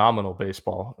phenomenal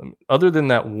baseball. Other than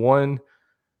that one,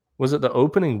 was it the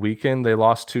opening weekend? They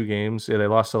lost 2 games. Yeah, they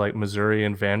lost to like Missouri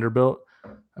and Vanderbilt.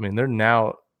 They're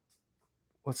now,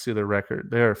 let's see their record.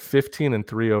 They are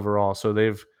 15-3 overall. So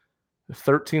they've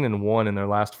 13-1 in their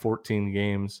last 14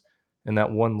 games. And that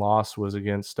one loss was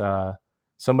against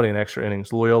somebody in extra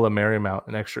innings, Loyola Marymount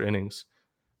in extra innings.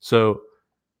 So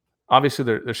obviously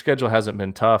their schedule hasn't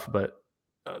been tough, but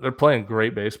they're playing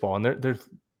great baseball, and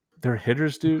their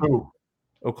hitters, dude.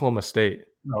 Oklahoma State.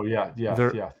 Oh yeah.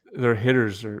 Their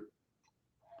hitters are,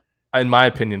 in my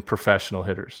opinion, professional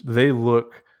hitters. They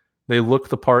look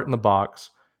the part in the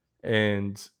box,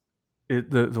 and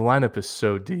the lineup is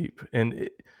so deep. And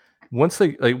once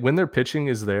they when their pitching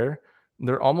is there,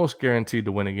 they're almost guaranteed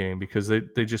to win a game because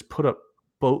they just put up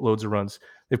boatloads of runs.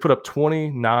 They put up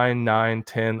 20, 9, 9,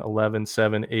 10, 11,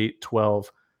 7, 8,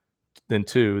 12, then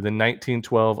 2, then 19,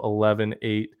 12, 11,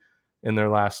 8 in their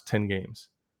last 10 games.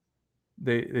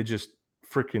 They just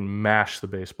freaking mash the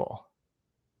baseball.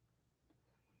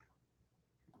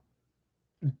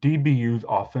 DBU's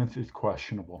offense is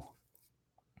questionable.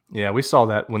 Yeah, we saw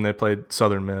that when they played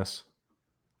Southern Miss.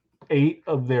 8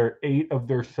 of their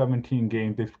 17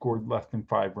 games, they scored less than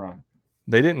 5 runs.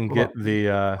 They didn't get they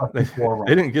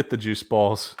didn't get the juice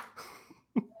balls.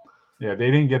 Yeah,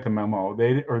 they didn't get the memo.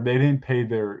 They didn't pay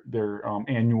their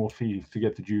annual fees to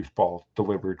get the juice balls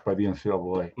delivered by the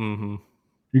NCAA. Mm-hmm.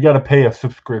 You got to pay a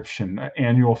subscription, an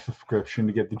annual subscription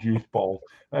to get the juice balls.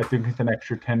 I think it's an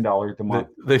extra $10 a month.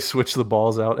 They switch the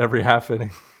balls out every half inning.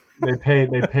 They pay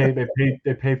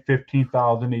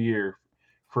 $15,000 a year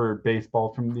for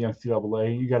baseball from the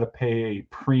NCAA. You got to pay a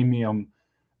premium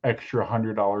extra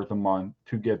 $100 a month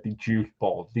to get the juice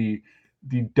balls, the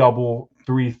double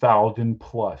 3,000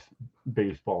 plus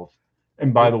baseballs.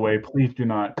 And by the way, please do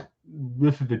not.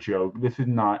 This is a joke. This is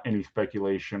not any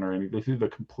speculation or any. This is a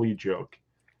complete joke.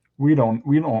 We don't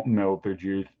know if they're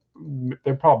juice.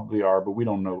 They probably are, but we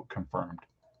don't know confirmed.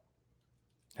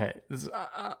 Hey,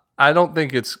 I don't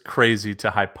think it's crazy to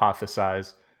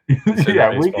hypothesize.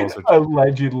 Yeah, we can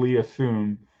allegedly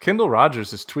assume. Kendall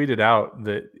Rogers has tweeted out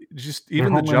that just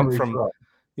even the jump from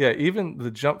even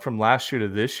the jump from last year to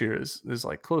this year is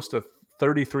like close to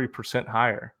 33%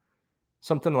 higher.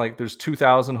 Something like there's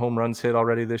 2,000 home runs hit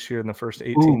already this year in the first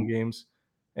 18 games,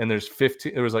 and there's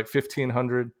 15. There was like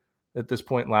 1,500 at this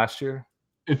point last year.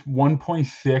 It's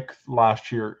 1.6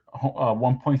 last year,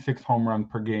 1.6 home runs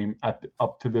per game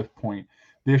up to this point.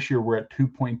 This year we're at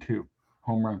 2.2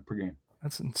 home runs per game.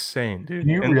 That's insane, dude.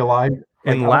 Do you realize?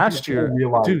 And last year,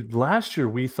 last year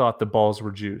we thought the balls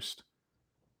were juiced.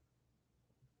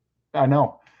 I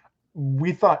know.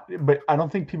 We thought, but I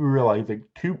don't think people realize like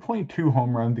 2.2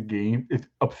 home runs a game is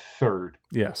absurd.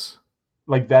 Yes.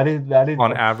 Like that is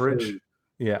on absurd. Average.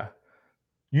 Yeah.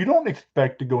 You don't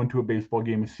expect to go into a baseball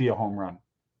game and see a home run.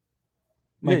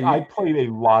 Like I played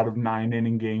a lot of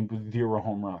 9-inning games with 0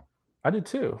 home runs. I did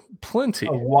too. Plenty.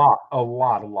 A lot.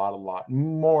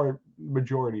 More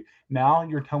majority. Now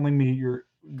you're telling me you're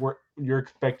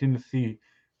expecting to see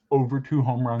over 2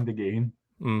 home runs a game.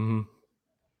 Mm-hmm.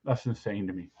 That's insane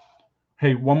to me.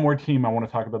 Hey, one more team I want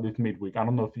to talk about this midweek. I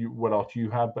don't know what else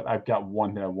you have, but I've got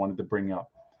one that I wanted to bring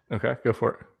up. Okay, go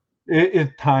for it. It is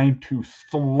time to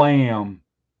slam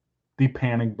the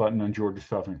panic button on Georgia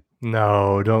Southern.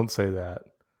 No, don't say that.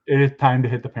 It is time to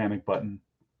hit the panic button.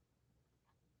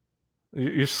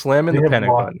 You're slamming the panic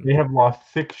button. They have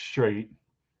lost 6 straight.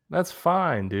 That's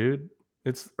fine, dude.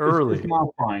 It's early. It's not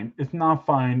fine. It's not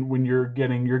fine when you're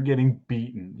getting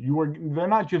beaten. They're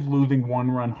not just losing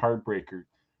 1-run heartbreakers.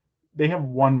 They have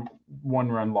one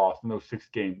run loss in those 6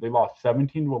 games. They lost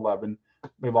 17-11.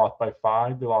 They lost by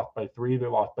 5. They lost by 3. They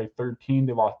lost by 13.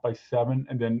 They lost by 7,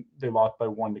 and then they lost by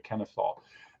 1 to Kennesaw.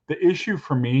 The issue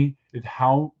for me is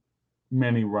how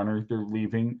many runners they're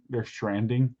leaving. They're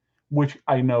stranding, which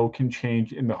I know can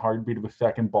change in the heartbeat of a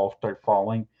second. Balls start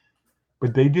falling,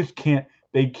 but they just can't.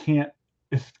 They can't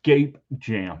escape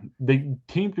jam.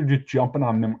 Teams are just jumping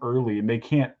on them early, and they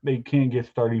can't get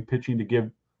starting pitching to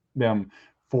give them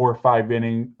 4 or 5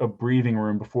 innings of breathing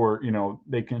room before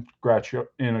they can scratch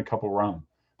in a couple runs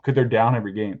because they're down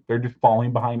every game. They're just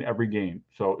falling behind every game,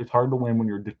 so it's hard to win when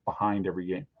you're just behind every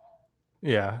game.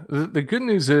 Yeah, the good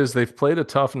news is they've played a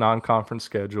tough non-conference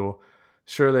schedule.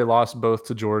 Sure, they lost both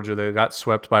to Georgia. They got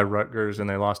swept by Rutgers, and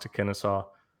they lost to Kennesaw. I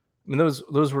mean, those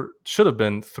should have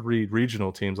been 3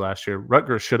 regional teams last year.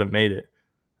 Rutgers should have made it.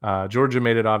 Georgia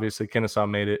made it, obviously. Kennesaw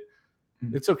made it.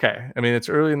 It's okay. I mean, it's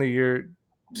early in the year.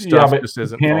 Stuff just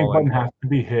isn't the panic falling. button has to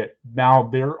be hit. Now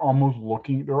they're almost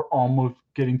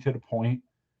getting to the point.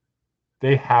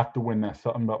 They have to win that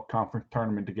Sun Belt Conference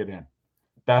tournament to get in.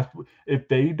 If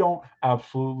they don't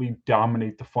absolutely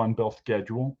dominate the Fun Belt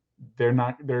schedule, they're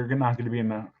not going to be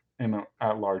in an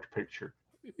at-large picture.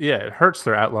 Yeah, it hurts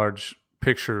their at-large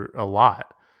picture a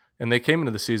lot. And they came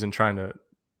into the season trying to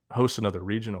host another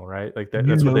regional, right? Like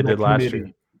that's what they did last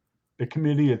year. The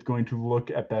committee is going to look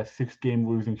at that 6-game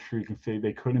losing streak and say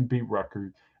they couldn't beat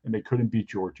Rutgers and they couldn't beat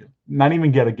Georgia. Not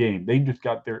even get a game. They just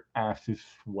got their asses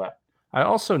swept. I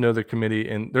also know the committee,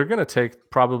 and they're going to take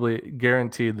probably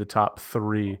guaranteed the top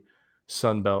 3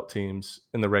 Sun Belt teams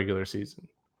in the regular season.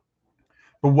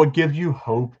 But what gives you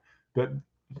hope that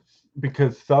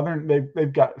because Southern,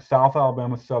 they've got South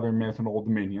Alabama, Southern Miss, and Old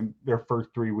Dominion, their first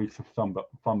 3 weeks of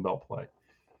Fun Belt play.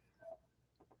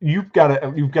 You got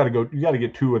to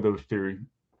get 2 of those 3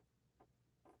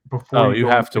 before you go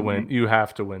have to into win. You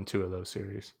have to win 2 of those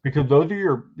series. because those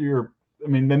are your. I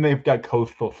mean, then they've got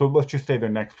Coastal. So let's just say their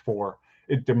next 4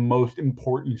 is the most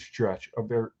important stretch of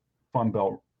their Fun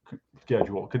Belt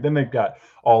schedule. Because then they've got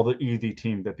all the easy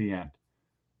teams at the end.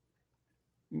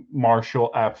 Marshall,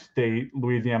 App State,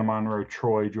 Louisiana Monroe,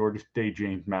 Troy, Georgia State,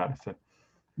 James Madison.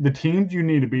 The teams you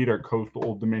need to beat are Coastal,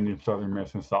 Old Dominion, Southern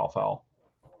Miss, and South Al.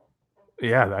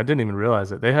 Yeah, I didn't even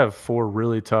realize it. They have 4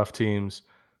 really tough teams.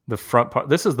 The front part.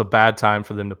 This is the bad time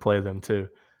for them to play them too.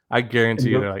 I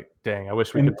guarantee you, they're like, dang, I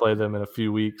wish we could play them in a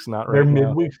few weeks. Not right now. Their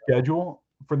midweek schedule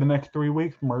for the next 3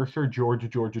 weeks: Mercer, Georgia,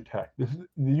 Georgia Tech.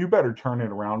 You better turn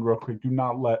it around real quick. Do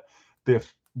not let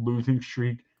this losing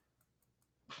streak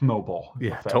snowball.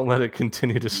 Yeah, don't let it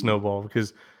continue to snowball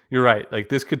because you're right. Like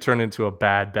this could turn into a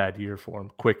bad year for them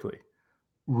quickly.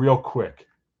 Real quick.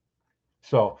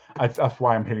 So that's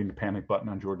why I'm hitting the panic button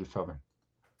on Georgia Southern.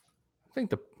 I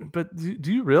think but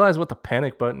do you realize what the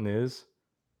panic button is?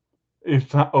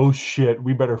 It's not, oh shit,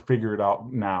 we better figure it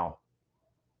out now.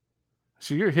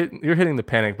 So you're hitting the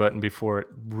panic button before it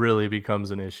really becomes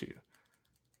an issue.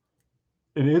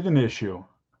 It is an issue.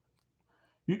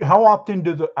 How often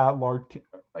does the at-large team,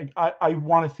 like I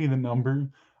want to see the number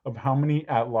of how many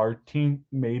at-large teams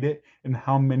made it and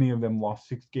how many of them lost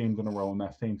 6 games in a row in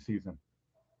that same season.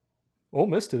 Ole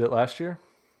Miss did it last year.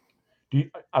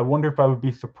 I wonder if I would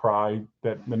be surprised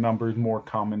that the number is more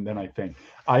common than I think.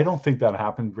 I don't think that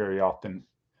happens very often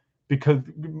because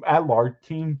at-large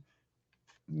team,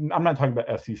 I'm not talking about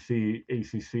SEC,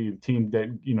 ACC, teams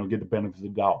that, get the benefit of the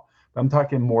doubt. I'm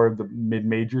talking more of the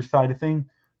mid-major side of things.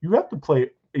 You have to play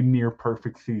a near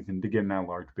perfect season to get an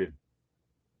at-large bid.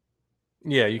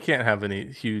 Yeah, you can't have any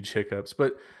huge hiccups.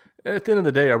 But at the end of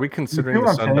the day, are we considering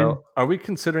the Sun Belt? Are we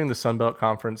considering the Sun Belt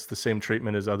Conference the same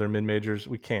treatment as other mid-majors?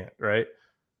 We can't, right?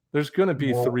 There's going to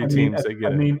be 3 teams that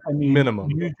get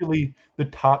minimum. Usually the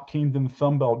top teams in the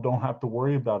Sun Belt don't have to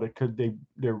worry about it because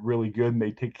they're really good and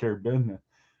they take care of business.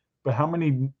 But how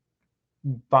many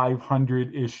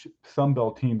 500-ish Sun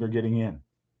Belt teams are getting in?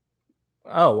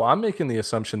 Oh, well, I'm making the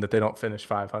assumption that they don't finish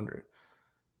 500.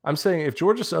 I'm saying if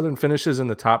Georgia Southern finishes in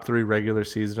the top 3 regular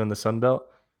season in the Sun Belt,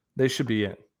 they should be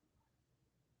in.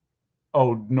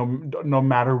 Oh, no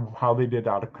matter how they did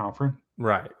out of conference?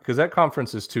 Right, because that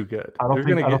conference is too good. I don't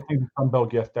think the Sun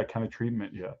Belt gets that kind of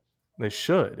treatment yet. They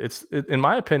should. It's in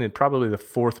my opinion, probably the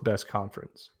 4th best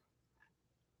conference.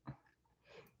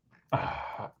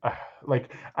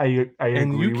 Like I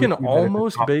and agree you can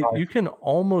you can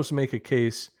almost make a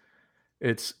case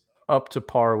it's up to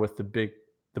par with the Big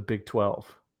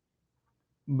 12.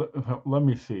 Let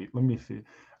me see.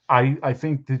 I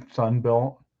think the Sun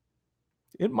Belt,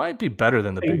 it might be better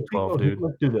than the Big 12, dude.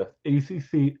 Let's do this.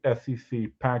 ACC, SEC,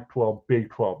 Pac-12, Big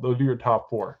 12. Those are your top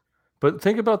 4. But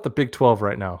think about the Big 12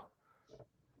 right now.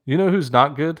 You know who's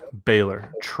not good?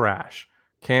 Baylor, trash.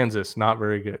 Kansas, not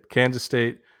very good. Kansas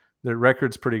State, their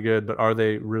record's pretty good, but are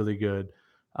they really good?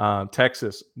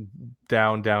 Texas,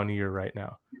 down year right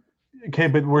now. Okay,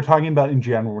 but we're talking about in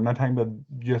general. We're not talking about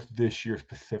just this year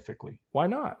specifically. Why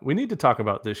not? We need to talk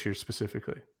about this year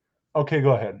specifically. Okay,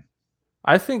 go ahead.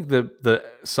 I think the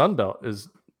Sun Belt is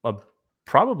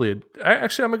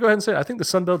actually, I'm going to go ahead and say it. I think the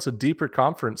Sun Belt's a deeper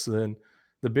conference than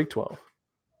the Big 12.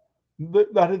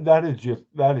 That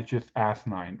is just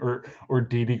asinine or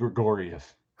Didi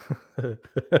Gregorius. That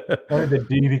is a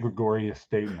Didi Gregorius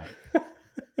statement.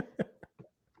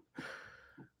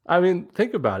 I mean,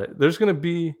 think about it. There's going to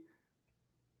be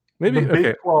maybe the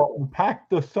Big 12.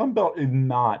 The Sun Belt is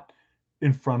not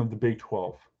in front of the Big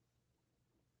 12.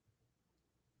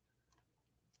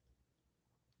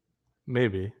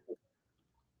 Maybe.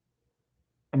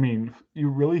 I mean, you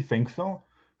really think so?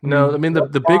 No, I mean the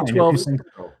Big 12's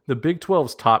the Big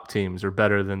 12's top teams are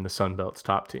better than the Sun Belt's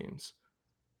top teams.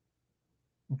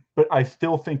 But I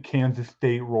still think Kansas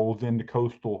State rolls into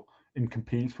Coastal and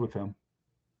competes with them.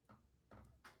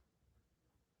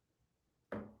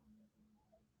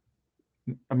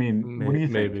 I mean, what do you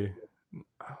think? Maybe.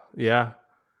 Yeah.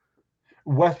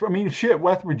 West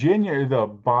Virginia is the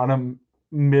bottom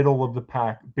middle of the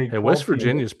pack. Big 12 West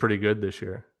Virginia is pretty good this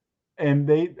year. And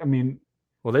they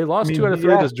lost 2 out of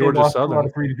 3 to Georgia Southern. 2 out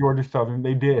of 3 to Georgia Southern.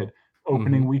 They did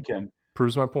opening weekend.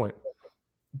 Proves my point.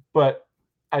 But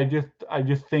I just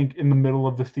think in the middle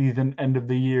of the season, end of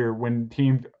the year, when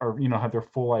teams are have their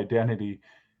full identity,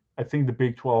 I think the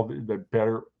Big 12 is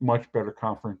a much better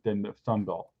conference than the Sun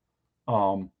Belt.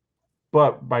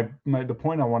 But the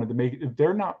point I wanted to make, if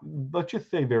they're not, let's just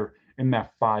say they're in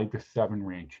that 5 to 7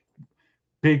 range.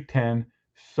 Big 10,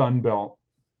 Sun Belt,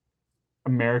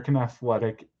 American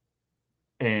Athletic,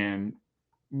 and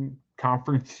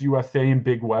Conference USA and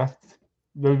Big West.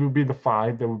 Those would be the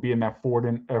 5 that would be in that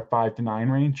 5 to 9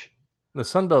 range. The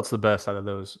Sun Belt's the best out of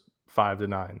those 5 to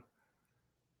 9.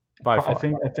 By far. I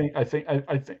think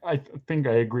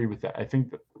I agree with that. I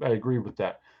agree with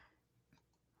that.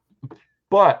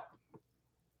 But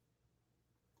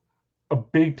a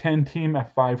Big Ten team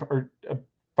at 5 or a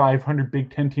 500 Big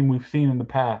Ten team we've seen in the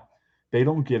past, they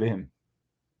don't get in.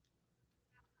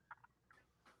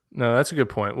 No, that's a good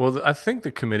point. Well, I think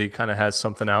the committee kind of has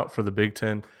something out for the Big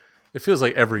Ten. It feels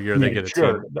like every year they get a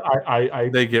team.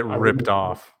 They get ripped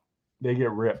off. They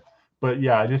get ripped. But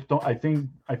yeah, I just don't. I think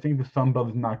the Sun Belt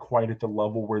is not quite at the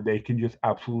level where they can just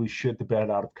absolutely shit the bed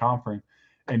out of conference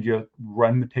and just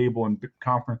run the table in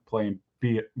conference play and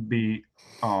be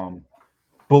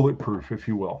bulletproof, if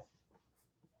you will.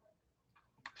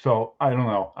 So I don't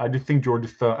know. I just think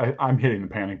Georgia's. I'm hitting the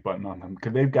panic button on them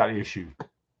because they've got issues.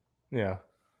 Yeah.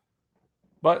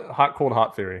 But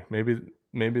hot theory.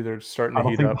 Maybe they're starting to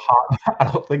heat up.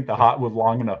 I don't think the hot was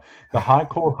long enough. The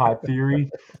hot theory,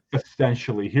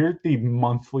 essentially, here's the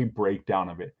monthly breakdown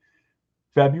of it.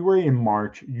 February and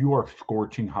March, you are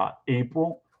scorching hot.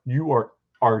 April, you are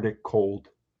Arctic cold.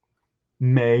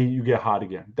 May, you get hot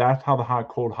again. That's how the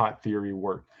hot theory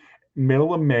works.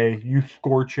 Middle of May, you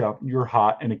scorch up, you're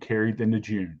hot, and it carries into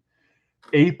June.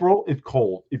 April is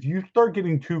cold. If you start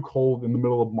getting too cold in the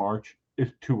middle of March,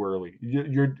 it's too early.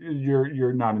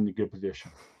 You're not in a good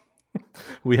position.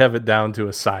 We have it down to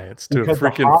a science, to a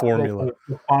freaking formula.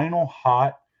 The final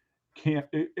hot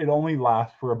it only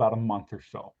lasts for about a month or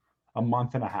so, a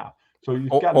month and a half. So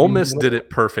Ole Miss did it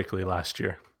perfectly last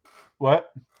year.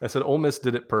 What? I said Ole Miss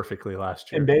did it perfectly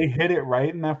last year. And they hit it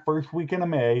right in that first weekend of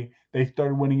May. They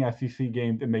started winning SEC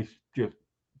games, and they just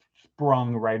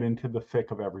sprung right into the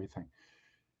thick of everything.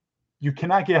 You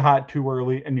cannot get hot too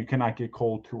early, and you cannot get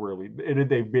cold too early. It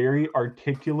is a very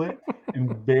articulate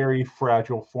and very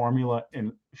fragile formula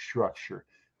and structure.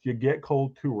 If you get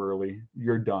cold too early,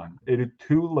 you're done. It is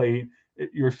too late.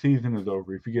 Your season is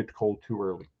over if you get cold too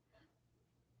early.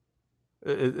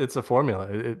 It's a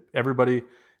formula. Everybody's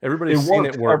seen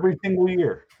it work every single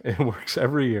year. It works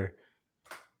every year.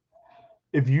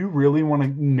 If you really want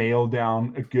to nail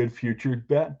down a good futures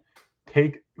bet,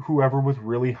 take whoever was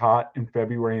really hot in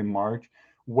February and March,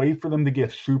 wait for them to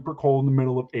get super cold in the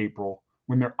middle of April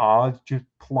when their odds just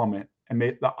plummet and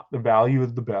the value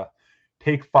is the best.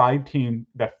 Take 5 teams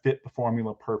that fit the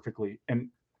formula perfectly, and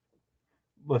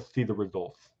let's see the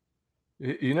results.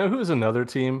 You know who's another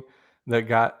team that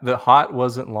got the hot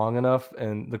wasn't long enough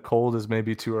and the cold is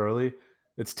maybe too early?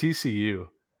 It's TCU.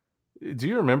 Do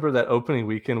you remember that opening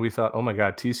weekend we thought, oh my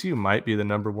God, TCU might be the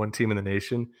number 1 team in the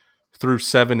nation? Through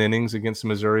 7 innings against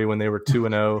Missouri when they were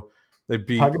 2-0. They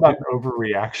beat. Talk about an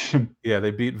overreaction. Yeah,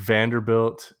 they beat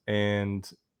Vanderbilt and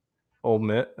Ole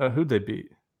Miss. Who'd they beat?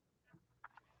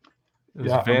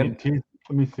 Let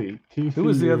me see. TCU. Who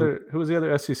was the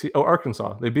other SEC? Oh,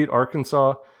 Arkansas. They beat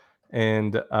Arkansas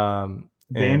and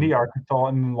Vandy, Arkansas,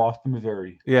 and then lost to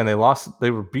Missouri. Yeah, and they lost.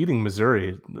 They were beating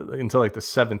Missouri until like the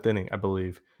 7th inning, I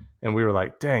believe. And we were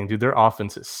like, dang, dude, their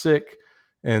offense is sick.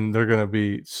 And they're going to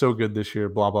be so good this year,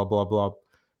 blah, blah, blah, blah.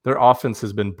 Their offense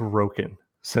has been broken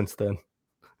since then.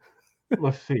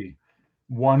 Let's see.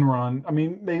 1 run. I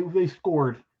mean, they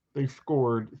scored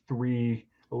 3-11.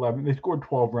 They scored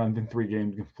 12 runs in 3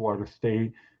 games against Florida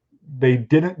State. They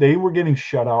were getting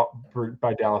shut out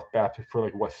by Dallas Baptist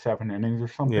for 7 innings or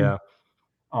something. Yeah.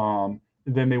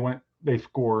 Then they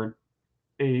scored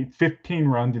 15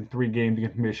 runs in 3 games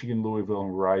against Michigan, Louisville,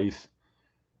 and Rice.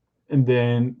 And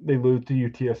then they lose to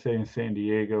UTSA and San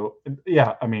Diego.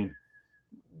 Yeah, I mean,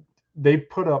 they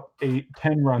put up 10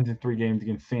 runs in 3 games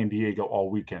against San Diego all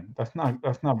weekend. That's not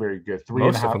very good.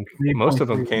 Most of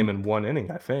them came in 1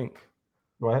 inning, I think.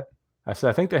 What? I said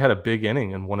I think they had a big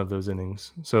inning in one of those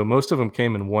innings. So most of them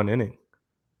came in 1 inning.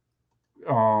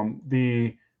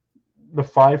 The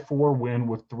 5-4 win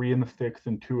was 3 in the 6th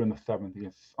and 2 in the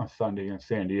 7th on Sunday against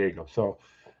San Diego. So,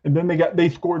 and then they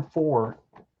scored 4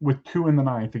 with 2 in the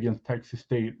 9th against Texas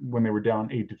State when they were down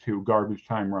 8-2, garbage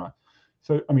time run.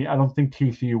 So, I mean, I don't think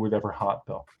TCU was ever hot,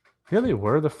 though. Yeah, they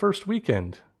were the first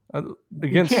weekend.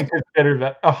 You can't consider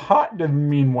that. A hot doesn't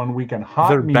mean 1 weekend.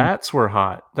 Their bats were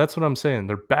hot. That's what I'm saying.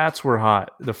 Their bats were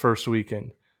hot the first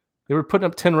weekend. They were putting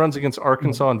up 10 runs against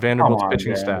Arkansas and Vanderbilt's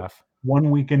pitching staff.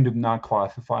 1 weekend did not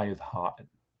classify as hot.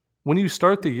 When you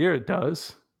start the year, it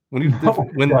does.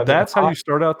 That's how you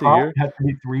start out the year. It has to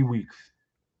be 3 weeks.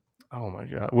 Oh my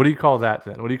God! What do you call that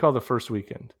then? What do you call the first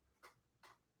weekend?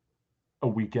 A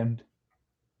weekend.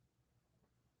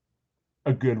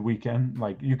 A good weekend.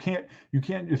 You can't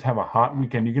just have a hot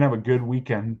weekend. You can have a good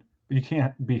weekend, but you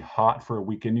can't be hot for a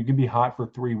weekend. You can be hot for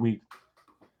 3 weeks.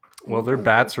 Well, their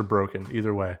bats are broken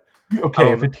either way.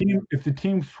 Okay, if the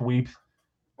team sweeps,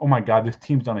 oh my God, this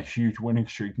team's on a huge winning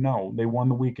streak. No, they won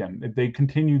the weekend. If they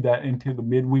continued that into the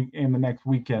midweek and the next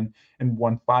weekend and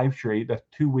won 5 straight, that's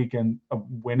 2 weekends of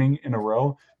winning in a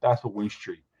row. That's a win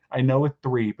streak. I know it's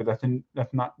 3, but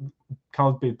that's not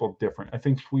college baseball different. I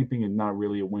think sweeping is not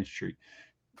really a win streak.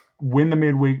 Win the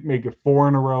midweek, make it 4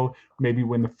 in a row, maybe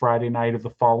win the Friday night of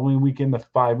the following weekend. That's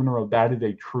 5 in a row. That is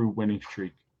a true winning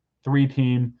streak. 3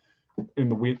 team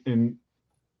in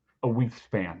a week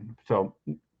span. So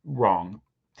wrong.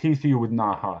 TCU was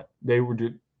not hot. They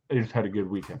just had a good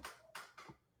weekend.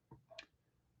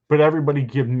 But everybody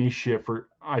give me shit for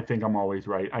I think I'm always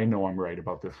right. I know I'm right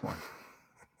about this one.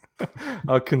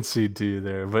 I'll concede to you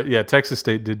there. But yeah, Texas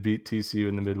State did beat TCU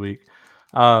in the midweek.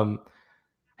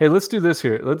 Hey, let's do this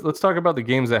here. Let's talk about the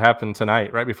games that happened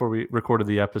tonight, right before we recorded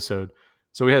the episode.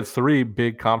 So we had 3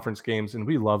 big conference games, and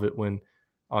we love it when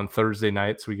on Thursday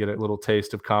nights we get a little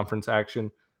taste of conference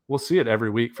action. We'll see it every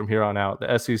week from here on out.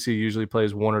 The SEC usually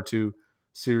plays 1 or 2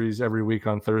 series every week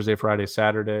on Thursday, Friday,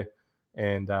 Saturday,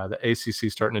 and the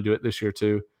ACC starting to do it this year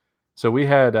too. So we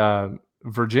had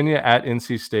Virginia at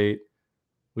NC State.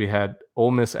 We had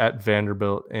Ole Miss at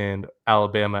Vanderbilt and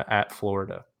Alabama at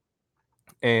Florida.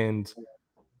 And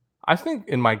I think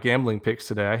in my gambling picks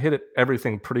today, I hit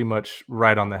everything pretty much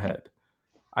right on the head.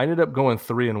 I ended up going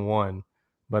 3-1,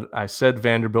 but I said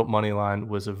Vanderbilt money line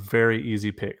was a very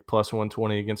easy pick, plus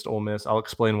 120 against Ole Miss. I'll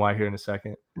explain why here in a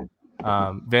second.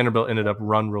 Vanderbilt ended up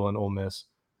run ruling Ole Miss,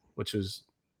 which is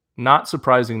not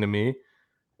surprising to me.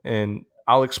 And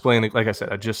I'll explain it. Like I said,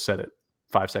 I just said it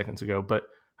 5 seconds ago, but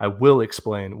I will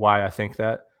explain why I think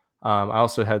that. I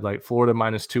also had like Florida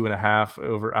minus 2.5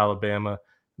 over Alabama.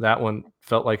 That one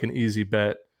felt like an easy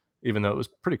bet, even though it was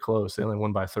pretty close. They only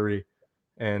won by 3.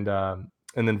 And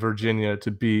then Virginia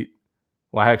to beat.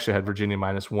 Well, I actually had Virginia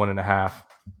minus 1.5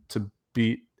 to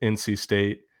beat NC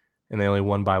State, and they only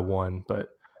won by 1. But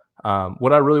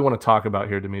what I really want to talk about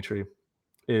here, Dimitri,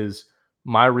 is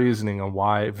my reasoning on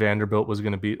why Vanderbilt was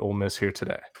going to beat Ole Miss here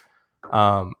today.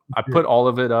 I put all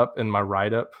of it up in my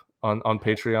write-up on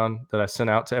Patreon that I sent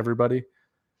out to everybody.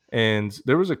 And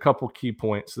there was a couple key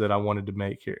points that I wanted to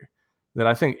make here that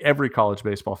I think every college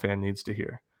baseball fan needs to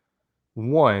hear.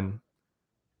 One,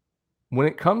 when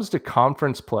it comes to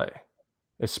conference play,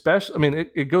 especially, I mean,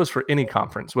 it goes for any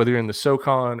conference, whether you're in the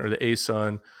SoCon or the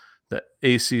ASUN, the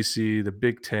ACC, the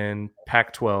Big Ten,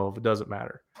 Pac-12, it doesn't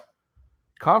matter.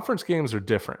 Conference games are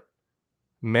different.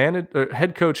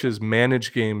 Head coaches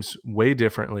manage games way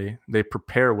differently. They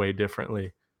prepare way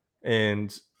differently.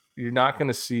 And you're not going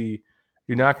to see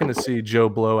Joe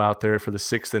Blow out there for the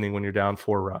 6th inning when you're down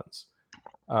 4 runs.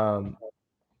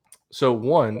 So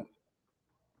one,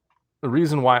 the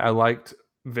reason why I liked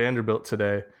Vanderbilt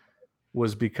today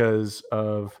was because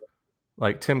of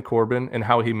like Tim Corbin and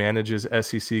how he manages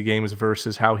SEC games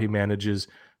versus how he manages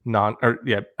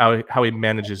how he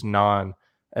manages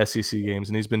non-SEC games,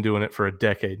 and he's been doing it for a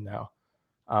decade now.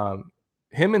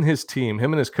 Him and his team,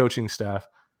 him and his coaching staff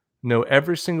know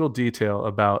every single detail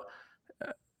about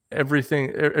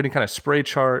everything, any kind of spray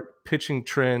chart, pitching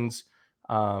trends.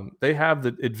 They have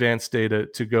the advanced data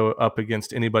to go up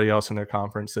against anybody else in their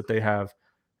conference that they have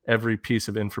every piece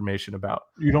of information about.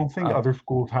 You don't think other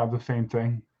schools have the same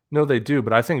thing? No, they do,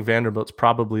 but I think Vanderbilt's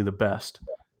probably the best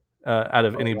out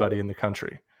of anybody in the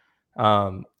country.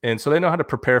 And so they know how to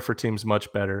prepare for teams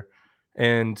much better.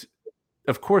 And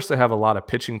of course they have a lot of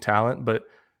pitching talent, but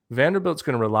Vanderbilt's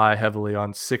going to rely heavily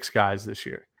on 6 guys this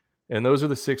year. And those are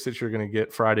the 6 that you're going to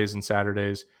get Fridays and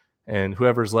Saturdays. And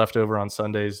whoever's left over on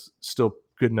Sundays, still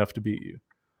good enough to beat you.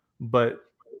 But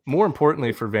more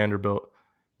importantly for Vanderbilt,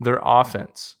 their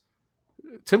offense.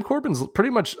 Tim Corbin's pretty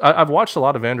much, I've watched a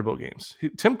lot of Vanderbilt games.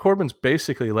 Tim Corbin's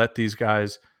basically let these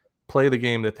guys play the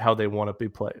game how they want to be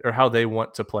played, or how they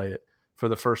want to play it for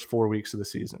the first 4 weeks of the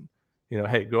season.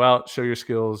 Hey, go out, show your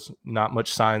skills, not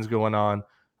much signs going on.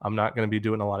 I'm not going to be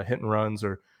doing a lot of hit and runs,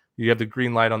 or you have the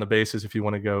green light on the bases. If you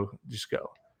want to go, just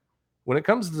go. When it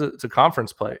comes to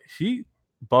conference play, he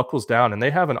buckles down, and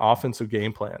they have an offensive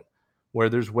game plan where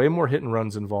there's way more hit and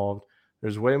runs involved.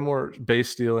 There's way more base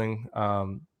stealing.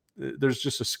 There's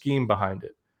just a scheme behind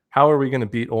it. How are we going to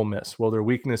beat Ole Miss? Well, their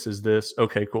weakness is this.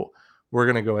 Okay, cool. We're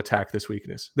going to go attack this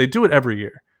weakness. They do it every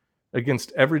year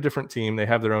against every different team. They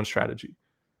have their own strategy.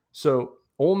 So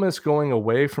Ole Miss going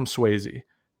away from Swayze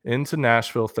into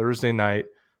Nashville Thursday night.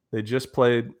 They just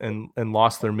played and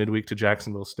lost their midweek to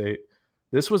Jacksonville State.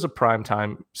 This was a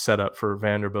primetime setup for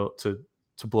Vanderbilt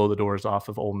to blow the doors off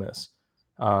of Ole Miss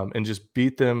and just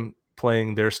beat them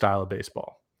playing their style of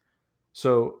baseball.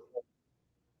 So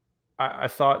I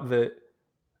thought that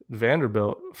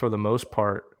Vanderbilt, for the most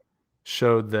part,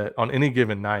 showed that on any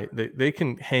given night, they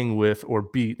can hang with or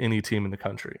beat any team in the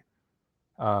country.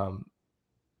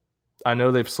 I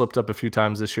know they've slipped up a few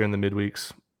times this year in the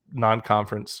midweeks,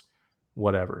 non-conference,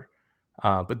 whatever.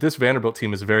 But this Vanderbilt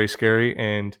team is very scary,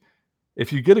 and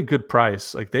if you get a good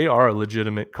price, like they are a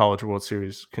legitimate College World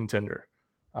Series contender,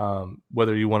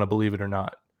 whether you want to believe it or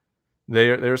not.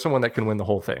 They're someone that can win the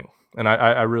whole thing, and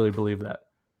I really believe that.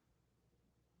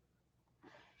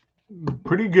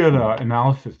 Pretty good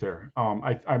analysis there.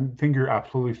 I think you're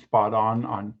absolutely spot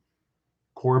on.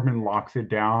 Corbin locks it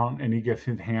down, and he gets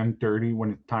his hand dirty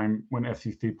when it's time when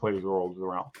SEC players rolls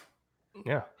around.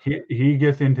 Yeah, he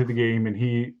gets into the game, and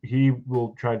he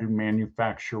will try to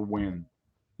manufacture win.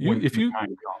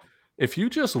 If you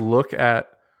just look at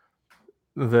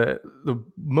the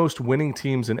most winning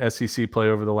teams in SEC play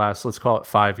over the last, let's call it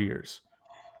 5 years,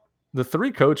 the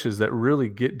three coaches that really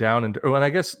get down and I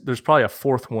guess there's probably a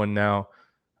fourth one now.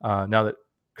 Now that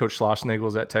Coach Schlossnagle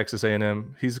is at Texas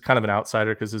A&M, he's kind of an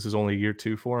outsider because this is only year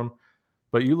 2 for him.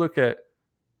 But you look at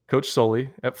Coach Sully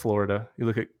at Florida, you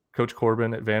look at Coach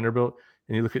Corbin at Vanderbilt,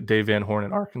 and you look at Dave Van Horn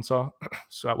at Arkansas.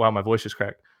 So, wow, my voice is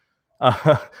cracked.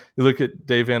 You look at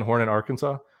Dave Van Horn at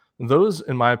Arkansas. Those,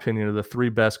 in my opinion, are the 3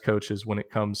 best coaches when it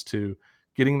comes to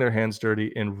getting their hands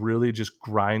dirty and really just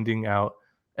grinding out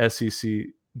SEC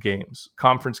games,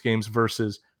 conference games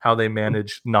versus how they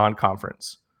manage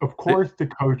non-conference. Of course, the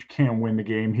coach can't win the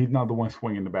game. He's not the one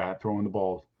swinging the bat, throwing the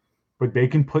balls. But they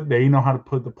know how to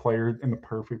put the players in the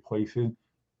perfect places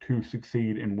to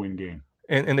succeed and win games.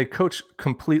 And they coach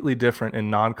completely different in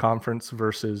non-conference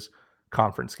versus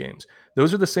conference games.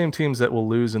 Those are the same teams that will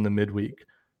lose in the midweek,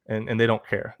 and they don't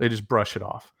care. They just brush it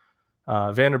off.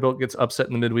 Vanderbilt gets upset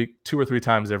in the midweek 2 or 3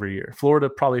 times every year. Florida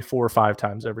probably 4 or 5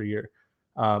 times every year.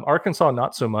 Arkansas,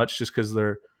 not so much, just because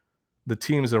the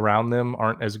teams around them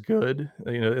aren't as good.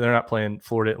 You know, they're not playing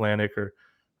Florida Atlantic or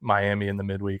Miami in the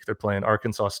midweek. They're playing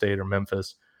Arkansas State or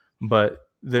Memphis. But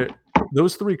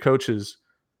those 3 coaches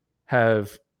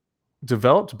have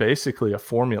developed basically a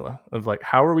formula of like,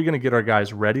 how are we going to get our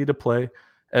guys ready to play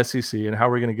SEC, and how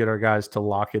are we going to get our guys to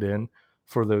lock it in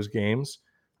for those games?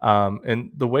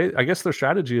 And the way, I guess their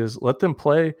strategy is let them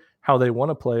play how they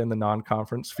want to play in the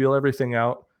non-conference, feel everything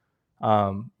out.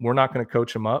 We're not going to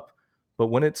coach them up, but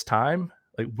when it's time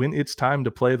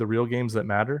to play the real games that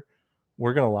matter,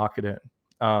 we're going to lock it in.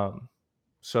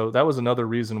 So that was another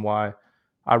reason why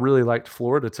I really liked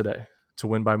Florida today to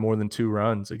win by more than 2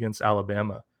 runs against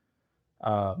Alabama.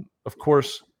 Of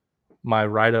course, my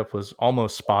write-up was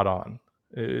almost spot on.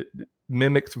 It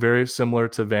mimicked very similar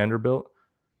to Vanderbilt.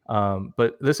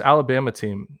 But this Alabama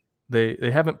team, they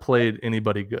haven't played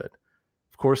anybody good.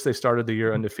 Of course, they started the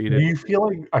year undefeated. Do you feel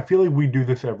like I feel like we do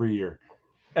this every year?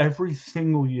 Every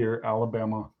single year,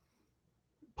 Alabama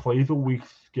plays a weak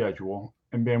schedule,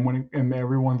 and then and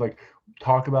everyone's like,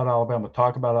 talk about Alabama,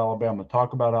 talk about Alabama,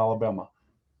 talk about Alabama.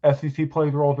 SEC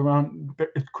plays rolls around,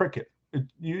 it's cricket.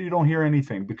 You don't hear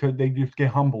anything because they just get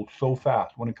humbled so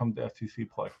fast when it comes to SEC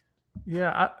play.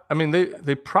 Yeah, I mean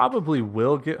they probably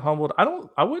will get humbled.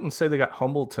 I wouldn't say they got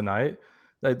humbled tonight.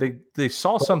 They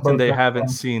saw something they haven't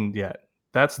seen yet.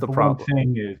 That's the problem. What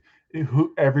I'm saying is,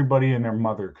 everybody and their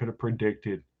mother could have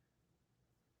predicted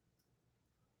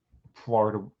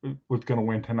Florida was going to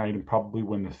win tonight and probably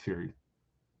win the series.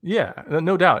 Yeah,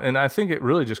 no doubt. And I think it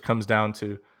really just comes down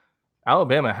to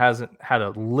Alabama hasn't had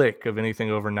a lick of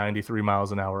anything over 93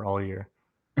 miles an hour all year.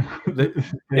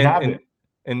 And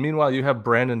meanwhile, you have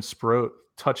Brandon Sproat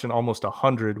touching almost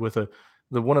 100 with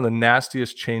one of the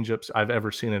nastiest changeups I've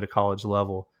ever seen at a college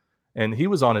level. And he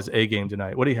was on his A game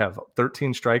tonight. What do you have?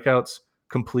 13 strikeouts,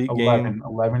 complete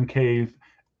 11 Ks,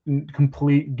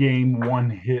 complete game, 1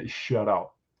 hit shutout.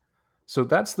 So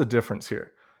that's the difference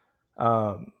here.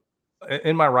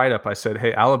 In my write-up, I said,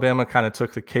 hey, Alabama kind of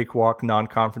took the cakewalk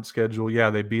non-conference schedule. Yeah,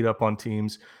 they beat up on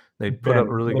teams. They put up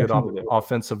really good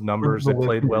offensive numbers. They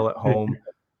played well at home.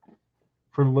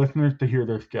 For listeners to hear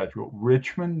their schedule: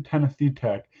 Richmond, Tennessee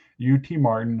Tech, UT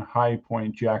Martin, High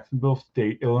Point, Jacksonville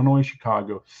State, Illinois,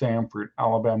 Chicago, Samford,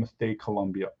 Alabama State,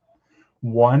 Columbia.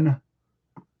 One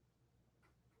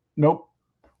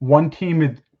team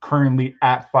is currently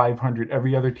at 500.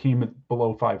 Every other team is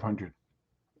below 500.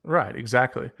 Right,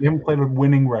 exactly. They haven't played a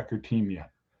winning record team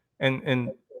yet.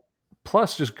 And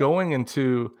plus, just going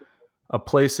into a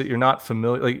place that you're not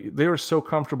familiar, like they were so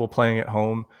comfortable playing at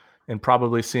home and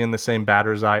probably seeing the same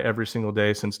batter's eye every single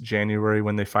day since January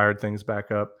when they fired things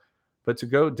back up. But to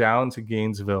go down to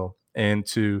Gainesville and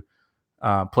to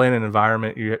play in an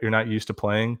environment you're not used to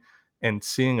playing and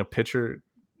seeing a pitcher,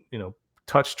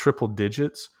 touch triple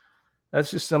digits, that's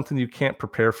just something you can't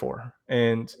prepare for.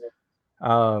 And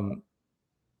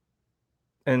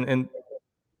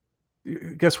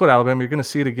guess what, Alabama? You're going to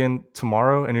see it again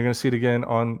tomorrow, and you're going to see it again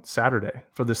on Saturday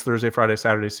for this Thursday, Friday,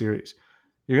 Saturday series.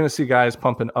 You're going to see guys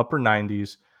pumping upper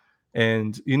 90s.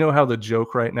 And you know how the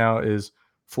joke right now is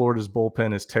Florida's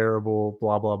bullpen is terrible,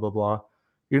 blah, blah, blah, blah.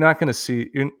 You're not going to see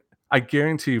 – I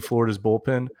guarantee you Florida's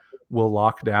bullpen will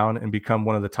lock down and become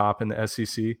one of the top in the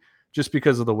SEC just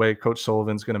because of the way Coach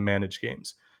Sullivan's going to manage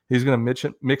games. He's going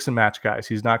to mix and match guys.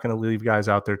 He's not going to leave guys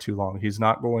out there too long. He's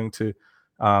not going to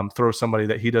throw somebody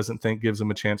that he doesn't think gives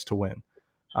him a chance to win.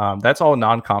 That's all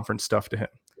non-conference stuff to him.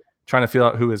 Trying to feel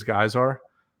out who his guys are.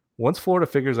 Once Florida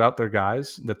figures out their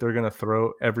guys that they're going to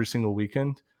throw every single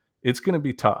weekend, it's going to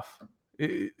be tough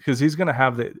because he's going to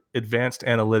have the advanced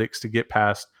analytics to get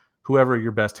past whoever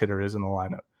your best hitter is in the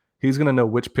lineup. He's going to know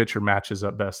which pitcher matches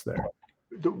up best there.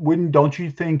 Don't you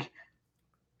think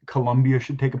Columbia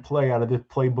should take a play out of this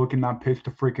playbook and not pitch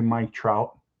to freaking Mike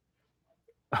Trout?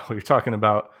 Oh, you're talking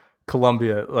about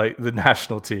Columbia, like the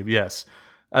national team. Yes.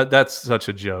 That's such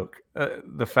a joke.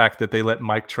 The fact that they let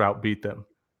Mike Trout beat them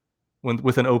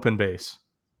with an open base.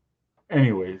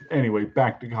 Anyway,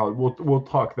 back to college. We'll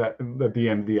talk that at the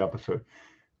end of the episode.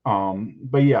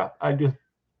 But yeah,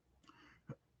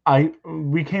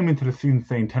 we came into the season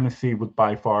saying Tennessee was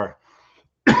by far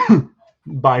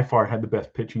had the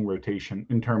best pitching rotation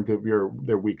in terms of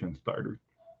their weekend starters.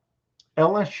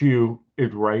 LSU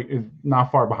is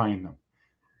not far behind them.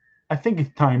 I think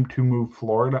it's time to move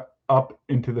Florida up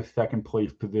into the second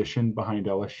place position behind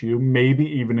LSU, maybe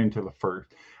even into the first.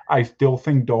 I still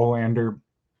think Dollander,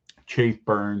 Chase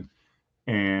Burns,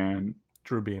 and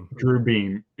Drew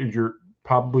Beam is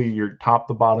probably your top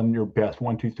to bottom, your best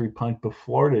 1-2-3 punch, but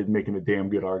Florida is making a damn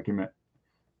good argument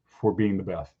for being the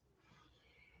best.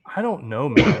 I don't know,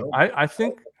 man. I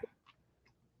think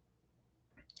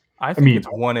it's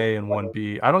 1A and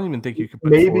 1B. I don't even think you could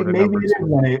put Florida maybe number 2.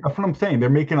 1A. That's what I'm saying. They're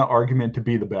making an argument to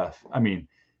be the best. I mean,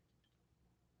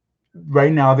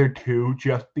 right now they're 2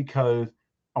 just because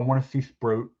I want to see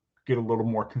Sproat get a little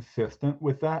more consistent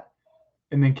with that.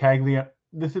 And then Caglianone,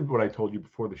 this is what I told you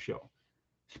before the show.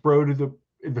 Sproat is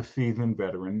a seasoned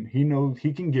veteran. He knows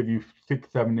he can give you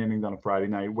 6-7 innings on a Friday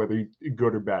night, whether he's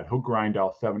good or bad. He'll grind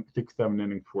out 6-7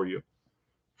 innings for you.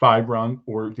 5 run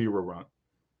or 0 run.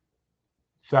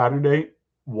 Saturday,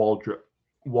 Waldrop.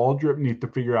 Waldrop needs to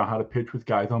figure out how to pitch with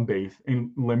guys on base and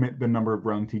limit the number of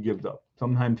runs he gives up.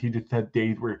 Sometimes he just has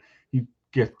days where he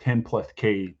gets 10 plus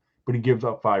K, but he gives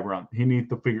up 5 runs. He needs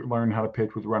to learn how to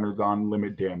pitch with runners on,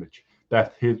 limit damage.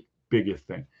 That's his biggest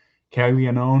thing.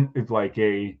 Caglianone is like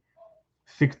a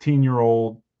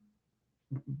 16-year-old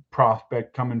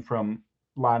prospect coming from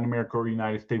Latin America or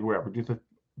United States, wherever, just a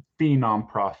phenom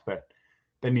prospect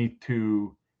that needs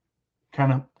to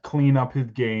kind of clean up his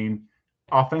game.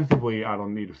 Offensively, I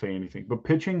don't need to say anything, but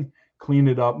pitching, clean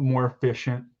it up, more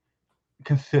efficient,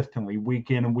 consistently,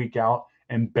 week in and week out,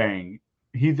 and bang.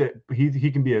 He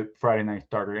can be a Friday night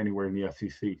starter anywhere in the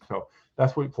SEC. So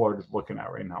that's what Florida's looking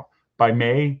at right now. By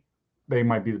May, they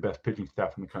might be the best pitching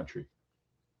staff in the country.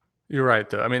 You're right,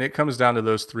 though. I mean, it comes down to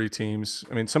those 3 teams.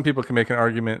 I mean, some people can make an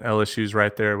argument LSU's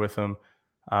right there with them.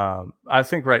 I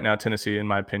think right now Tennessee, in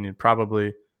my opinion,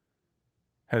 probably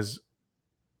is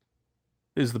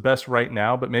the best right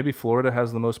now, but maybe Florida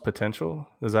has the most potential.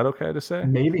 Is that okay to say?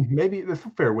 Maybe that's a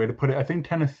fair way to put it. I think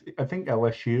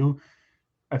LSU,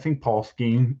 I think Paul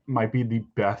Skeen might be the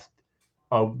best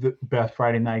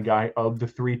Friday night guy of the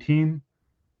 3 teams.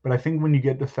 But I think when you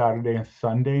get to Saturday and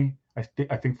Sunday, I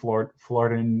think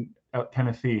Florida and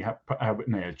Tennessee have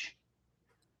an edge.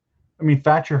 I mean,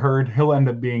 Thatcher Hurd, he'll end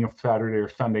up being a Saturday or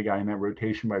Sunday guy in that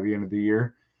rotation by the end of the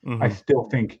year. Mm-hmm. I still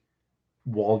think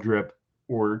Waldrop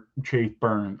or Chase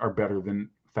Burns are better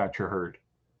than Thatcher Hurd.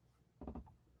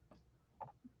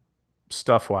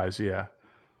 Stuff-wise, yeah.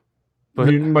 But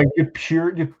I mean, like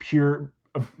pure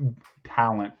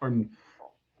talent or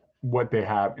what they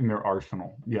have in their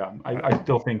arsenal. Yeah, I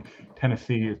still think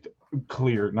Tennessee is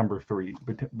clear number 3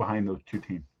 behind those 2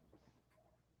 teams.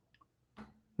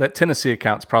 That Tennessee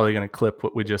account's probably going to clip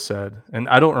what we just said, and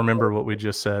I don't remember what we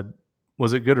just said.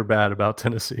 Was it good or bad about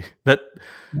Tennessee?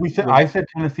 I said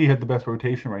Tennessee had the best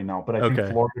rotation right now, but I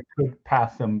think Florida could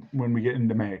pass them when we get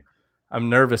into May. I'm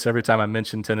nervous every time I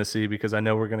mention Tennessee because I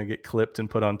know we're going to get clipped and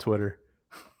put on Twitter.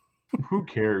 Who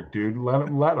cares, dude?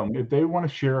 Let them. If they want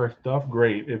to share our stuff,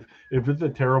 great. If it's a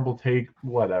terrible take,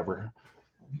 whatever.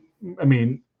 I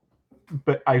mean,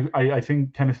 but I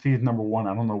think Tennessee is number 1.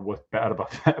 I don't know what's bad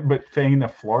about that, but saying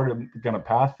that Florida is going to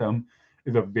pass them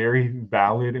is a very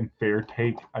valid and fair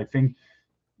take. I think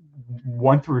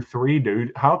 1 through 3,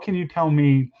 dude. How can you tell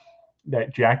me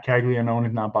that Jack Caglianone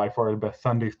is not by far the best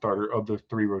Sunday starter of those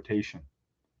 3 rotation?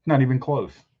 Not even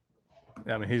close.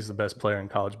 I mean, he's the best player in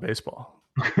college baseball.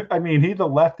 I mean, he's a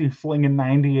lefty slinging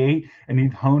 98, and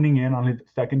he's honing in on his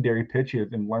secondary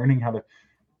pitches and learning how to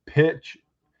pitch.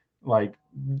 Like,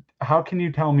 how can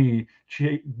you tell me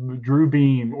Drew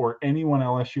Beam or anyone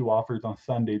LSU offers on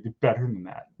Sunday is better than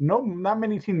that? No, not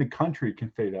many teams in the country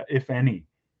can say that, if any.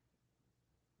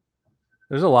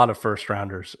 There's a lot of first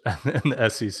rounders in the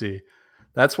SEC.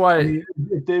 That's why I mean,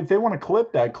 if they want to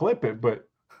clip that, clip it. But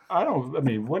I don't. I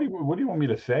mean, what do you want me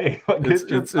to say? Like,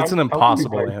 it's an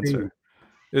impossible answer.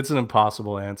 It's an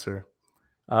impossible answer.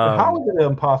 How is it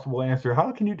an impossible answer?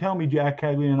 How can you tell me Jack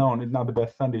Caglianone is not the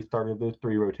best Sunday starter of those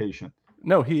three rotations?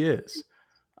 No, he is.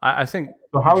 I think.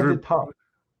 So how is it tough?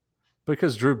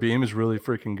 Because Drew Beam is really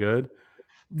freaking good.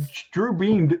 Drew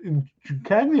Beam,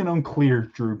 Caglianone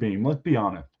cleared Drew Beam. Let's be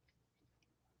honest.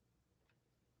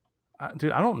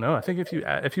 Dude, I don't know. I think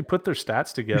if you put their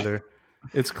stats together,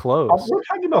 it's close. We're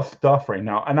talking about stuff right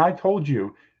now, and I told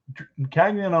you,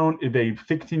 Caglianone is a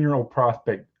 16-year-old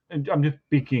prospect. And I'm just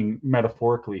speaking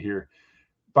metaphorically here.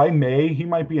 By May, he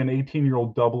might be an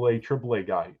 18-year-old AA, AAA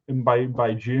guy, and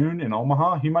by June in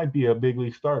Omaha, he might be a big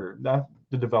league starter. That's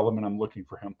the development I'm looking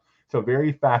for him. So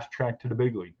very fast track to the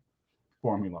big league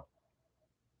formula.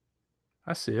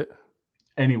 I see it.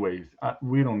 Anyways,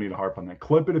 we don't need to harp on that.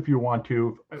 Clip it if you want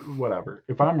to, whatever.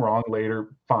 If I'm wrong later,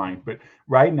 fine. But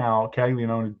right now,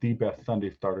 Caglianone is the best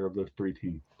Sunday starter of those three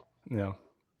teams. Yeah.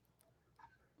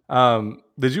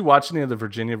 Did you watch any of the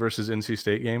Virginia versus NC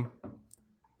State game?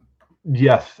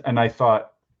 Yes, and I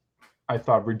thought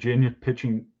Virginia's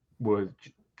pitching was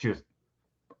just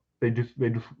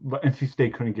NC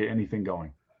State couldn't get anything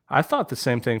going. I thought the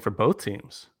same thing for both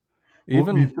teams.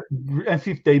 Even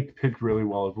NC State pitched really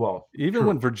well as well. Even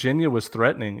when Virginia was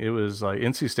threatening, it was like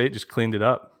NC State just cleaned it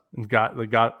up and got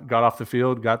off the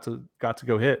field, got to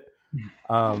go hit.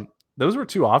 Those were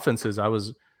two offenses I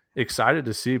was excited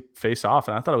to see face off,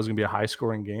 and I thought it was going to be a high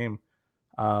scoring game.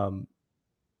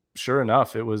 Sure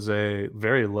enough, it was a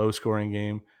very low scoring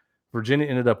game. Virginia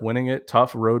ended up winning it.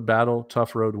 Tough road battle,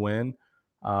 tough road win.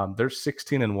 They're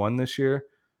 16-1 this year,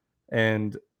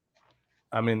 and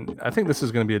I mean, I think this is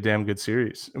going to be a damn good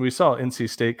series. And we saw NC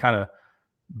State kind of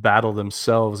battle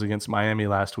themselves against Miami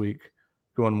last week,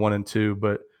 going 1-2.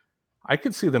 But I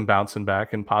could see them bouncing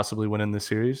back and possibly winning the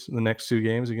series in the next two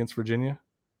games against Virginia.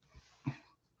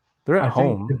 They're at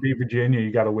home. To beat Virginia,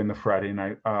 you got to win the Friday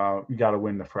night. You got to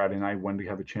win the Friday night when we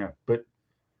have a chance. But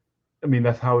I mean,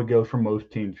 that's how it goes for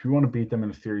most teams. If you want to beat them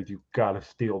in a series, you've got to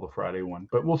steal the Friday one.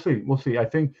 But we'll see. We'll see. I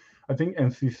think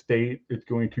NC State is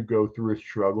going to go through its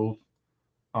struggles.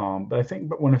 But I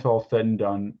think when it's all said and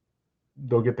done,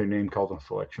 they'll get their name called on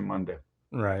Selection Monday.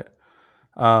 Right.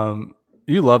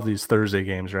 You love these Thursday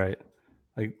games, right?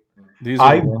 Like these.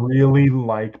 I really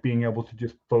like being able to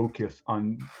just focus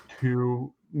on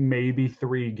 2, maybe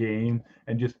 3 games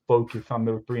and just focus on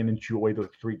those 3 and enjoy those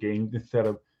 3 games instead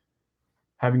of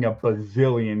having a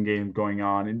bazillion games going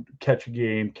on and catch a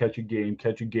game,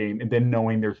 and then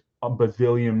knowing there's a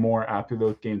bazillion more after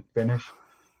those games finish.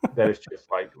 That is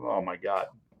just like, oh my God.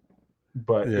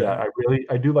 But yeah,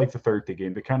 I do like the Thursday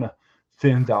game. It kind of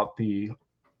thins out the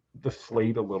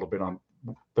slate a little bit on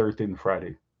Thursday and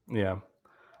Friday. Yeah.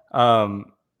 So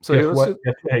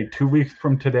hey, 2 weeks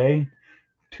from today,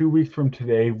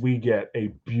 we get a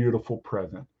beautiful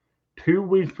present. 2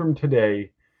 weeks from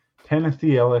today,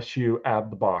 Tennessee LSU at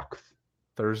the box.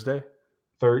 Thursday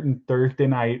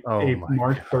night,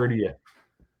 March 30th.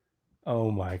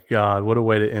 Oh my God. What a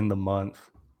way to end the month.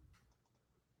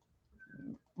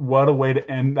 What a way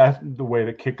to end. That's the way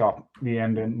to kick off the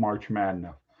end in March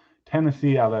Madness.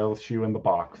 Tennessee at LSU in the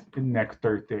box next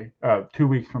Thursday, 2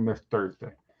 weeks from this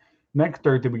Thursday. Next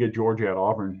Thursday, we get Georgia at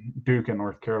Auburn, Duke and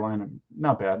North Carolina.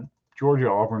 Not bad.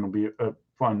 Georgia-Auburn will be a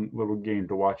fun little game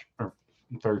to watch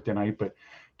Thursday night. But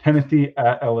Tennessee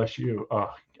at LSU,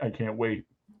 I can't wait.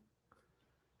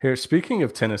 Here, speaking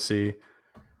of Tennessee,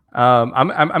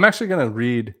 I'm actually going to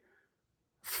read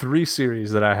 3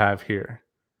 series that I have here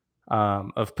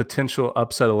of potential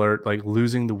upset alert, like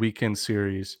losing the weekend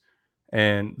series.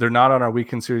 And they're not on our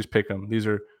weekend series pick'em. These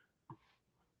are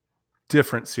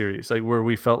different series, like where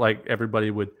we felt like everybody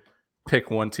would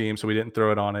pick one team, so we didn't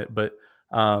throw it on it. But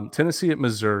Tennessee at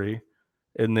Missouri,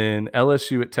 and then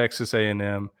LSU at Texas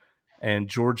A&M, and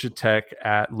Georgia Tech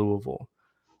at Louisville.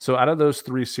 So out of those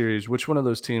 3 series, which one of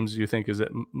those teams do you think is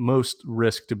at most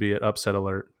risk to be at upset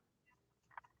alert?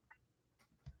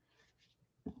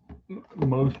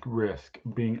 Most risk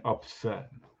being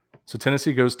upset. So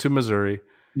Tennessee goes to Missouri.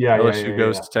 Yeah, LSU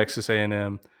goes to Texas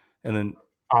A&M, and then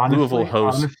Louisville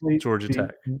hosts Georgia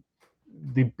Tech.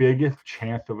 The biggest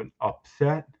chance of an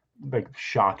upset, like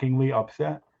shockingly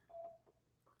upset,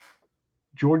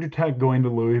 Georgia Tech going to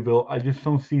Louisville. I just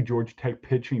don't see Georgia Tech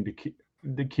pitching to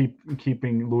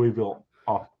keeping Louisville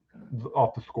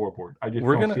off the scoreboard. I just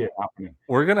don't see it happening.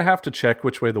 We're gonna have to check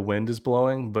which way the wind is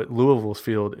blowing, but Louisville's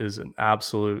field is an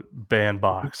absolute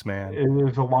bandbox, man. It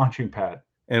is a launching pad.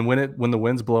 And when the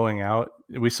wind's blowing out,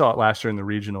 we saw it last year in the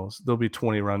regionals. There'll be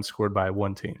 20 runs scored by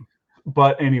one team.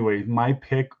 But anyways, my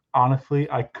pick, honestly,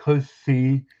 I could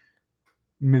see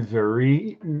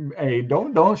Missouri. Hey,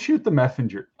 don't shoot the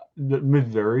messenger.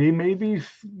 Missouri maybe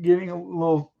getting a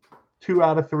little 2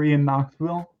 out of 3 in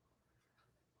Knoxville.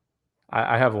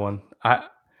 I have one. I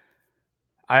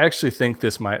actually think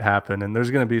this might happen, and there's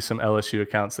going to be some LSU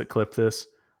accounts that clip this.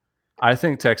 I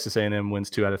think Texas A&M wins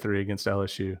 2 out of 3 against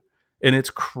LSU, and it's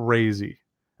crazy,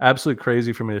 absolutely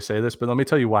crazy for me to say this, but let me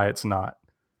tell you why it's not.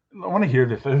 I want to hear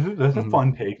this. That's a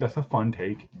fun take. That's a fun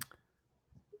take.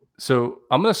 So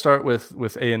I'm going to start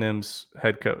with A&M's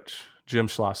head coach, Jim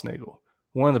Schlossnagle,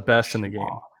 one of the best in the game.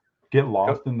 Get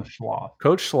lost in the Schloss.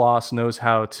 Coach Schloss knows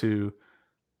how to,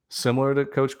 similar to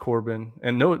Coach Corbin,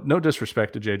 and no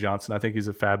disrespect to Jay Johnson. I think he's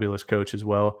a fabulous coach as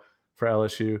well for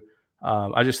LSU.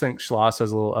 I just think Schloss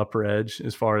has a little upper edge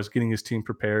as far as getting his team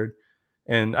prepared.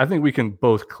 And I think we can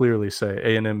both clearly say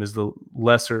A&M is the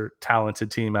lesser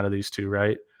talented team out of these two,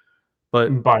 right?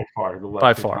 But by far,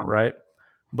 right?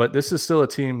 But this is still a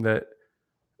team that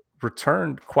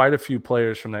returned quite a few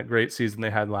players from that great season they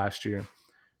had last year.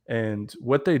 And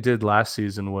what they did last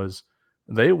season was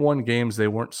they won games they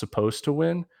weren't supposed to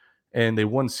win, and they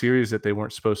won series that they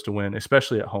weren't supposed to win,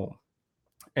 especially at home.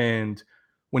 And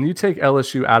when you take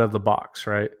LSU out of the box,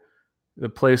 right, the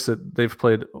place that they've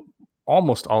played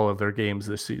almost all of their games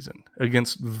this season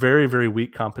against very, very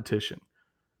weak competition.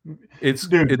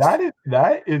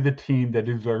 That is a team that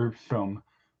deserves some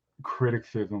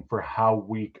criticism for how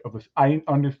weak of a. I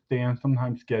understand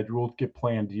sometimes schedules get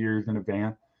planned years in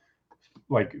advance,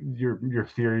 like your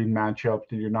series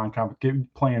matchups and your non-conference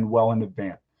get planned well in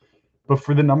advance. But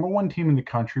for the number one team in the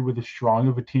country with as strong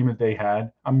of a team as they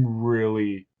had, I'm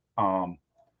really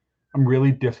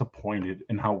disappointed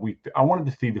in how weak. I wanted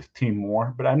to see this team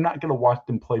more, but I'm not going to watch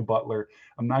them play Butler.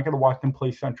 I'm not going to watch them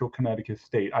play Central Connecticut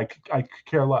State. I could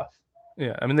care less.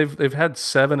 Yeah, I mean they've had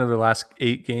 7 of their last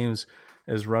 8 games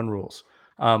as run rules.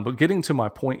 But getting to my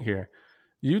point here,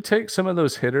 you take some of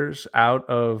those hitters out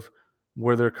of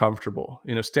where they're comfortable.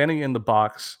 Standing in the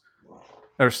box,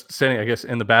 or standing, I guess,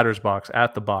 in the batter's box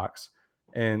at the box,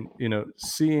 and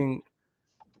seeing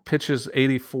pitches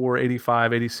 84,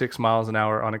 85, 86 miles an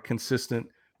hour on a consistent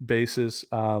basis.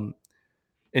 And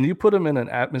you put them in an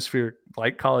atmosphere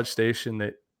like College Station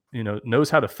that, knows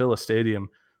how to fill a stadium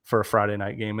for a Friday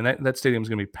night game. And that stadium is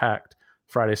going to be packed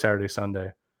Friday, Saturday,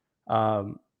 Sunday.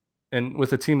 And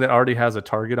with a team that already has a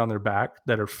target on their back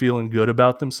that are feeling good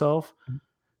about themselves,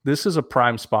 this is a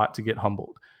prime spot to get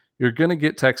humbled. You're going to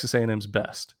get Texas A&M's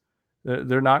best.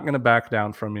 They're not going to back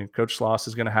down from you. Coach Schloss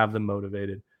is going to have them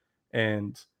motivated.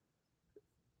 And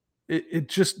it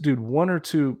just, dude, 1 or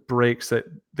 2 breaks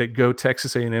that go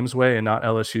Texas A&M's way and not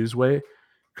LSU's way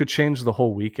could change the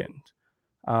whole weekend.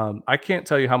 I can't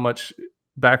tell you how much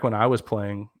back when I was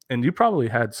playing, and you probably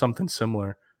had something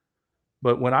similar,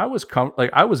 but when I was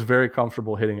I was very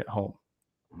comfortable hitting at home.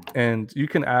 And you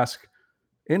can ask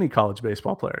any college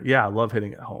baseball player, yeah, I love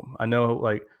hitting at home. I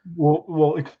know,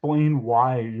 Well, explain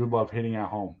why you love hitting at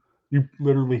home. You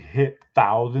literally hit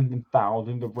thousands and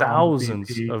thousands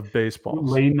of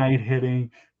baseballs, late night hitting,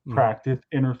 practice,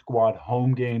 inter squad,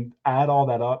 home game. Add all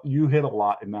that up, you hit a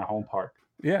lot in that home park.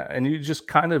 Yeah, and you just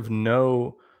kind of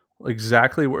know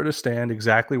exactly where to stand,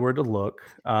 exactly where to look,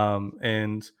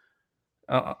 and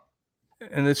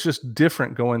it's just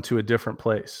different going to a different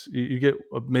place. You get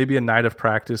maybe a night of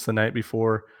practice the night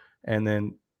before, and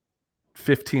then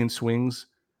 15 swings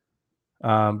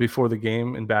before the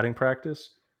game in batting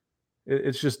practice.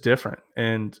 It's just different.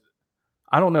 And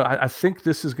I don't know. I think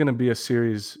this is going to be a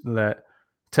series that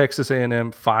Texas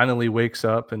A&M finally wakes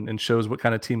up and shows what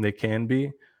kind of team they can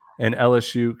be. And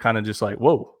LSU kind of just like,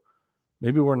 whoa,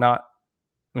 maybe we're not.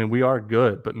 I mean, we are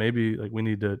good, but maybe we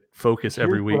need to focus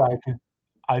every week.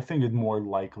 I think it's more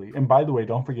likely. And by the way,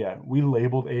 don't forget, we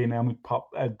labeled A&M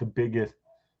as the biggest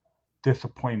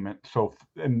disappointment so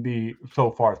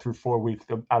far through 4 weeks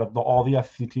out of all the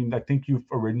SEC teams. I think you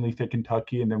originally said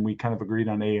Kentucky, and then we kind of agreed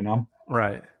on A&M.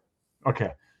 Right.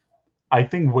 Okay. I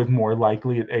think what's more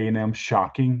likely is A&M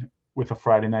shocking with a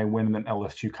Friday night win, and then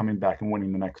LSU coming back and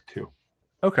winning the next 2.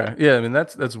 Okay. Yeah, I mean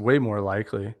that's way more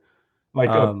likely. They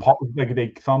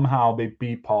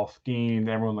beat Paul Skeens, and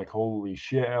everyone's like, holy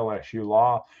shit, LSU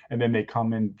lost, and then they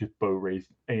come in just boat race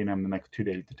A&M the next 2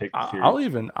 days to take the series.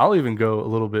 I'll even go a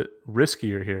little bit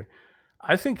riskier here.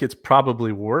 I think it's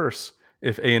probably worse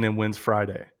if A&M wins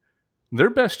Friday. Their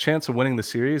best chance of winning the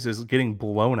series is getting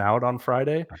blown out on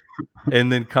Friday and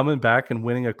then coming back and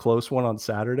winning a close one on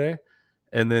Saturday.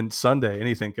 And then Sunday,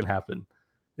 anything can happen.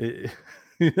 You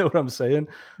know what I'm saying?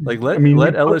 Like, let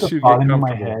LSU get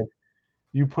comfortable.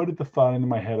 You put the thought into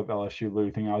my head of LSU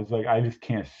losing. I was like, I just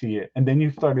can't see it. And then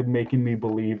you started making me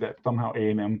believe that somehow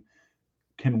A&M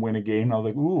can win a game. I was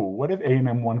like, ooh, what if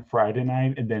A&M won Friday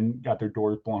night and then got their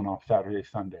doors blown off Saturday,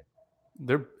 Sunday?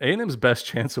 Their A&M's best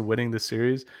chance of winning the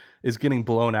series is getting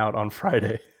blown out on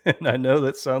Friday. And I know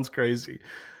that sounds crazy,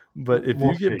 but if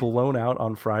you get blown out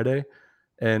on Friday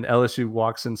and LSU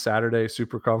walks in Saturday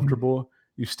super comfortable,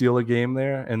 you steal a game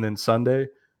there, and then Sunday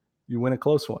you win a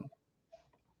close one.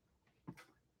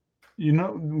 You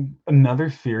know, another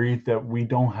series that we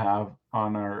don't have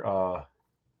on our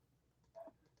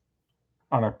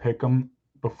pick'em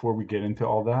before we get into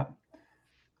all that.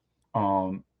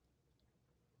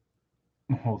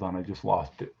 Hold on, I just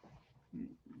lost it.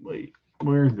 Wait,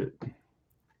 where is it?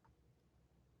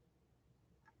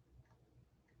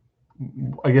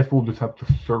 I guess we'll just have to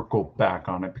circle back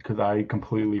on it because I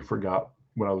completely forgot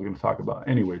what I was going to talk about.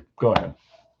 Anyway, go ahead.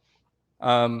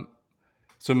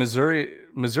 So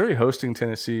Missouri hosting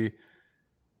Tennessee.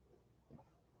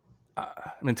 I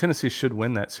mean, Tennessee should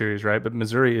win that series, right? But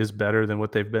Missouri is better than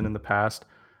what they've been in the past.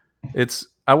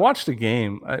 I watched a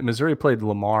game. Missouri played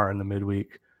Lamar in the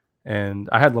midweek, and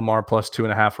I had Lamar plus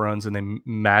 2.5 runs, and they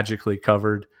magically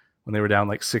covered when they were down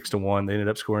like 6-1. They ended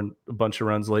up scoring a bunch of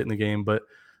runs late in the game, but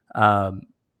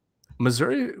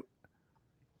Missouri,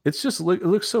 it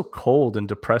looks so cold and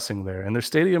depressing there, and their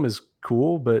stadium is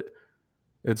cool, but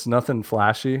it's nothing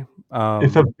flashy.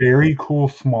 It's a very cool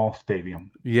small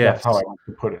stadium. Yes. That's how I want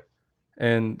to put it.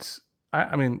 And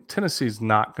I mean, Tennessee's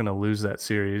not going to lose that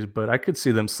series, but I could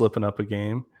see them slipping up a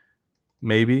game,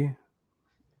 maybe.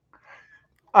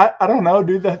 I don't know,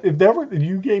 dude. If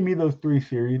you gave me those 3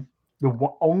 series,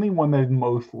 the only one that is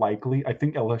most likely, I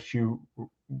think LSU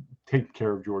takes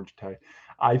care of Georgia Tech.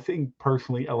 I think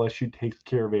personally LSU takes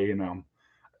care of A&M.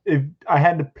 If I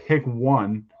had to pick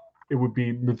one, it would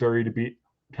be Missouri to beat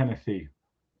Tennessee.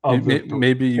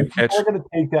 Maybe you catch. People are going to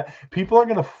take that. People are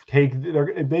going to take.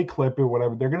 If they clip it or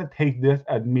whatever, they're going to take this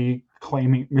as me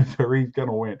claiming Missouri's going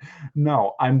to win.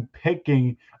 No, I'm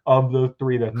picking of those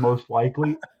 3 that's most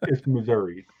likely it's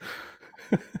Missouri.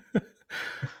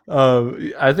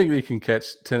 I think they can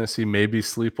catch Tennessee maybe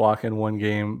sleepwalking one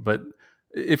game, but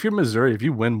if you're Missouri, if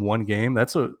you win one game,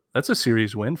 that's a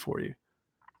series win for you.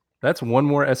 That's one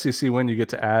more SEC win you get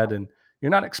to add, and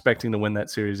you're not expecting to win that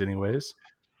series anyways.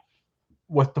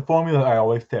 What's the formula I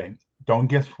always say? Don't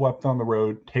get swept on the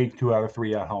road. Take 2 out of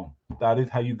 3 at home. That is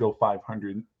how you go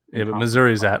 500. Yeah, but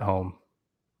Missouri's at home.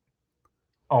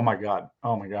 Oh my God.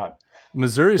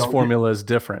 Missouri's formula is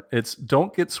different. It's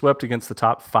don't get swept against the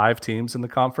top 5 teams in the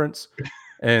conference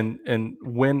and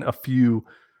win a few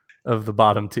of the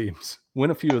bottom teams.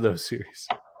 Win a few of those series.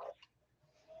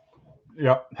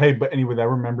 Yeah. Hey, but anyways, I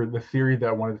remember the series that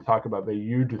I wanted to talk about that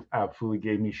you just absolutely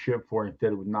gave me shit for and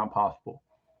said it was not possible.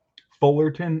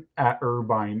 Fullerton at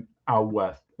Irvine out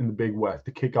west in the Big West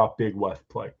to kick off Big West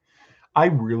play. I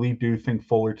really do think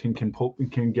Fullerton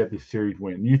can get the series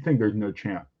win. You think there's no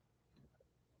chance?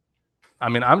 I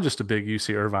mean, I'm just a big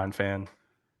UC Irvine fan.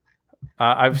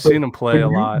 I've seen him play a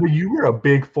lot. But you were a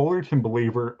big Fullerton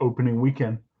believer opening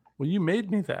weekend. Well, you made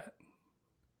me that.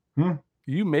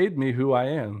 You made me who I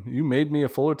am. You made me a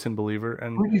Fullerton believer.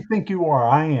 And who do you think you are?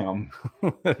 I am.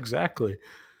 Exactly.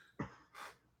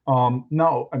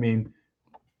 No, I mean,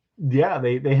 yeah,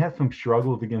 they had some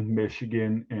struggles against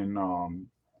Michigan and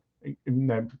in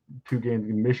that 2 games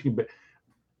in Michigan, but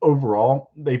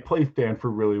overall they played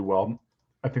Stanford really well.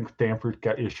 I think Stanford's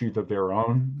got issues of their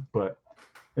own,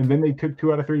 and then they took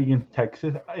 2 out of 3 against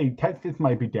Texas. Texas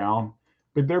might be down,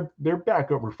 but they're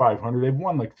back over 500. They've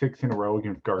won like 6 in a row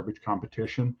against garbage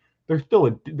competition. They're still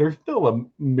a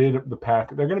mid of the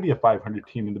pack. They're going to be a 500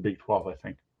 team in the Big 12, I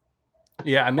think.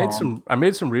 Yeah, I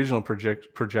made some regional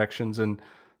projections, and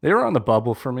they were on the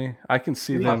bubble for me. I can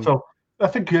see them. So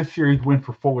that's a good series win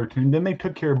for Fullerton. Then they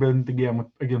took care of business again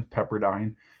against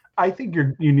Pepperdine. I think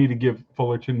you need to give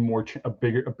Fullerton a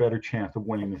better chance of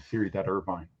winning the series at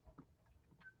Irvine.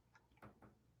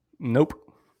 Nope.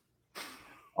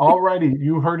 Alrighty,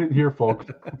 you heard it here, folks.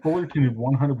 Fullerton is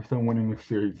 100% winning the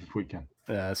series this weekend.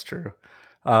 Yeah, that's true.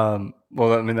 Well,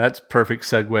 I mean, that's perfect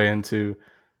segue into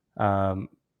my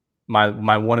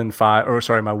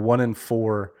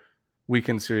 1-4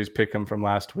 weekend series pick'em from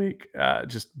last week.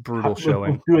 Just brutal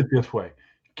showing. Let's do it this way.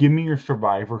 Give me your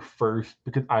survivor first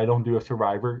because I don't do a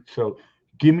survivor. So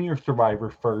give me your survivor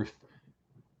first.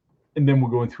 and then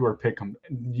we'll go into our pick 'em.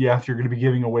 Yes, you're going to be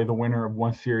giving away the winner of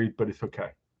one series, but it's okay.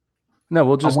 No,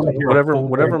 we'll just wanna hear a whatever full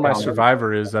my breakdown.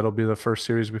 survivor is, that'll be the first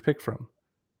series we pick from.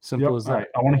 Simple as that. All right.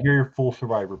 I want to hear your full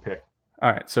survivor pick.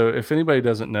 All right. So if anybody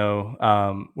doesn't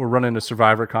know, we're running a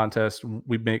survivor contest.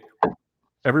 We make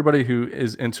everybody who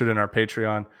is entered in our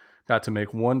Patreon got to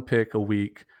make one pick a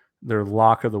week, their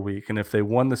lock of the week. And if they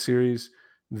won the series,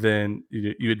 then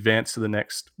you advance to the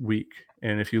next week.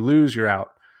 And if you lose, you're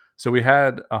out. So we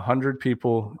had 100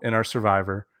 people in our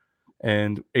survivor,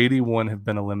 and 81 have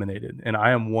been eliminated. And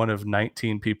I am one of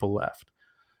 19 people left.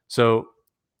 So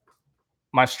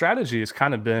my strategy has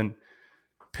kind of been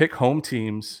pick home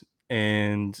teams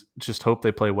and just hope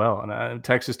they play well. And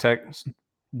Texas Tech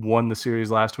won the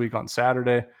series last week on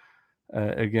Saturday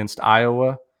against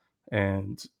Iowa,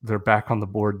 and they're back on the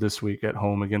board this week at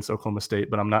home against Oklahoma State,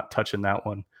 but I'm not touching that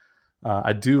one.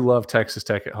 I do love Texas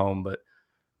Tech at home, but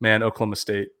man, Oklahoma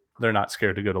State, they're not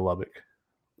scared to go to Lubbock.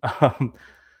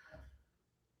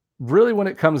 Really, when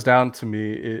it comes down to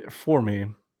me, for me,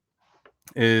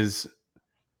 is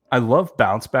I love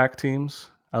bounce back teams.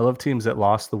 I love teams that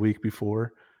lost the week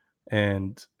before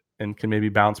and can maybe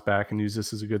bounce back and use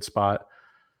this as a good spot.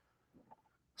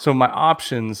 So my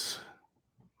options.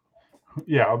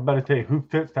 Yeah, I'm about to tell you who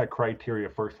fits that criteria,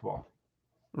 first of all.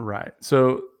 Right.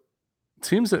 So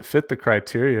teams that fit the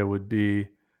criteria would be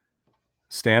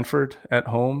Stanford at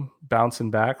home, bouncing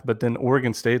back, but then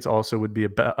Oregon State's also would be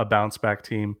a bounce back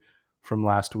team from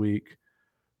last week.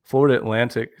 Florida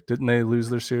Atlantic, didn't they lose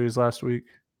their series last week?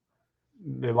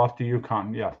 They lost to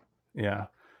UConn, yeah. Yeah.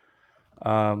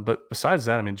 But besides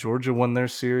that, I mean, Georgia won their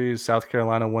series, South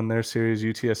Carolina won their series,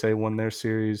 UTSA won their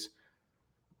series.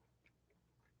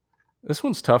 This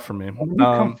one's tough for me.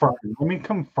 Let me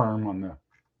confirm on the.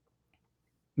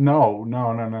 No.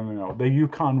 The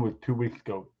UConn was 2 weeks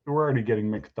ago. We're already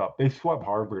getting mixed up. They swept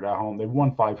Harvard at home. They've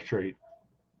won 5 straight.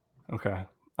 Okay.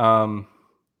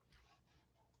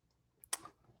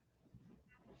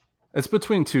 It's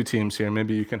between two teams here.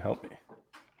 Maybe you can help me.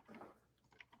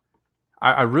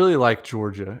 I really like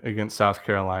Georgia against South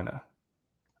Carolina.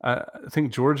 I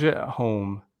think Georgia at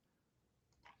home,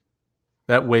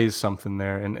 that weighs something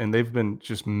there, and they've been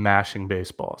just mashing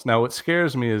baseballs. Now, what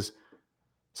scares me is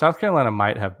South Carolina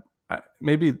might have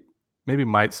maybe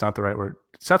might's not the right word.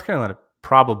 South Carolina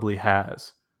probably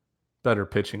has better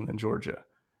pitching than Georgia,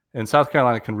 and South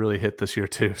Carolina can really hit this year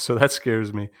too. So that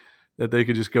scares me that they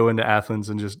could just go into Athens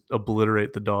and just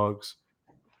obliterate the Dogs.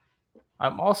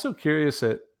 I'm also curious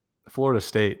at Florida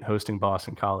State hosting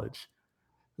Boston College.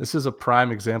 This is a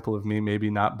prime example of me maybe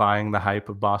not buying the hype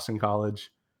of Boston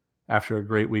College after a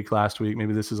great week last week.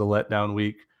 Maybe this is a letdown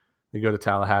week. They go to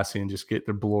Tallahassee and just get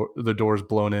their doors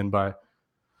blown in by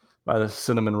the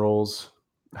cinnamon rolls.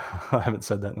 I haven't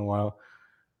said that in a while.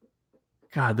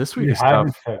 God, this week is tough. I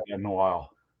haven't said that in a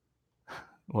while.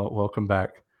 Well, welcome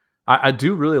back. I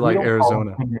do really like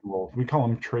Arizona. We call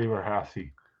them trailer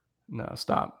Hassy. No,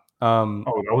 stop. That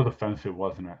was offensive,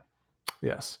 wasn't it?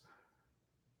 Yes.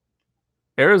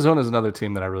 Arizona is another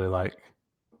team that I really like.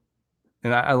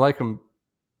 And I like them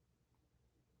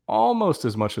almost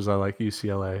as much as I like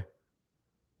UCLA.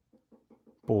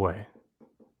 Boy.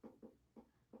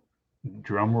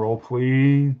 Drum roll,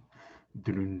 please.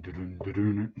 All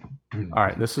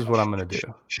right, this is what I'm going to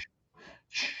do.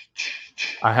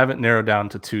 I haven't narrowed down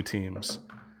to two teams.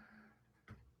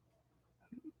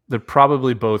 They're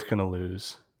probably both going to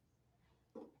lose.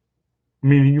 I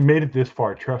mean, you made it this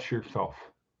far. Trust yourself.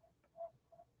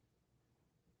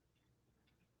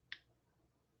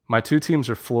 My two teams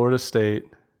are Florida State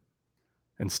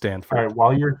and Stanford. All right,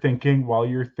 while you're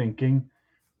thinking,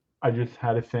 I just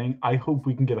had a thing. I hope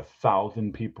we can get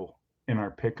 1,000 people in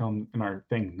our in our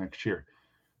thing next year.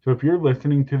 So if you're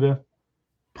listening to this,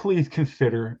 please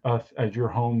consider us as your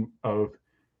home of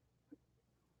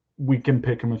Weekend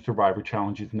Pick'em and Survivor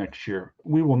Challenges next year.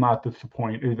 We will not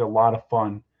disappoint. It was a lot of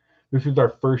fun. This is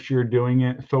our first year doing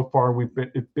it. So far,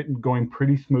 it's been going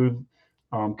pretty smooth.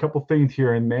 Couple things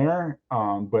here and there,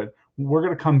 but we're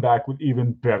going to come back with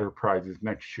even better prizes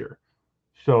next year.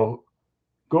 So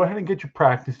go ahead and get your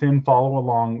practice in, follow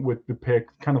along with the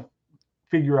picks, kind of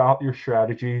figure out your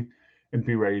strategy, and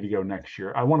be ready to go next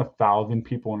year. I want 1,000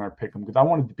 people in our pick'em because I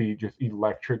want it to be just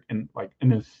electric and like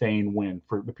an insane win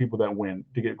for the people that win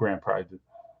to get grand prizes.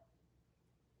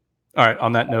 All right.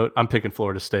 On that note, I'm picking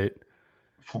Florida State.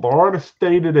 Florida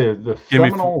State it is.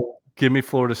 Give me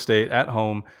Florida State at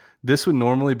home. This would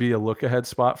normally be a look-ahead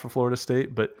spot for Florida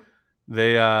State, but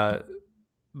they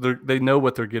know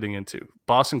what they're getting into.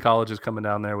 Boston College is coming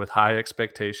down there with high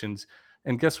expectations.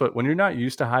 And guess what? When you're not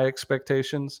used to high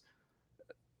expectations,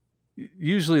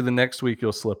 usually the next week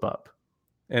you'll slip up.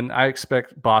 and I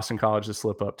expect Boston College to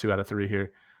slip up 2 out of 3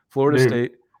 here. Florida Dude.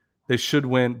 State, they should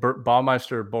win.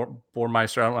 Baumeister,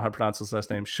 Bormeister, I don't know how to pronounce his last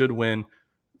name, should win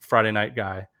Friday night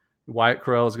guy. Wyatt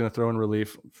Corral is going to throw in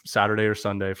relief Saturday or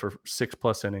Sunday for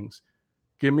 6+ innings.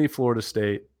 Give me Florida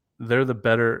State. They're the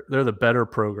better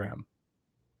program.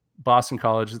 Boston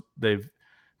College, they've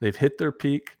hit their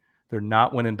peak. They're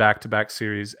not winning back-to-back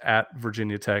series at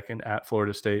Virginia Tech and at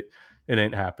Florida State. It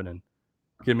ain't happening.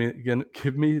 Give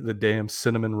me the damn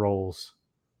cinnamon rolls.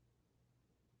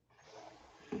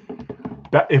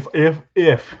 That if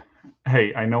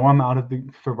hey, I know I'm out of the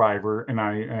Survivor and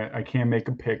I can't make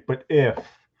a pick, but if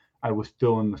I was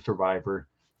still in the Survivor,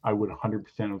 I would 100%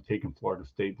 have taken Florida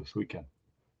State this weekend.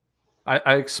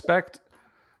 I expect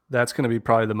that's going to be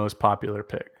probably the most popular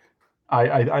pick.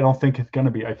 I don't think it's going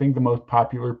to be. I think the most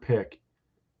popular pick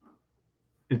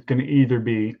is going to either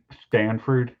be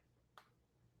Stanford.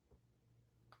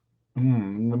 The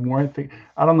more I think,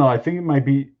 I don't know. I think it might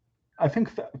be. I think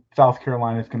South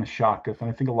Carolina is going to shock us, and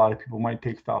I think a lot of people might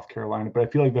take South Carolina. But I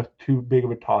feel like that's too big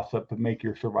of a toss-up to make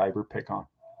your Survivor pick on.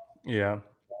 Yeah,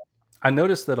 I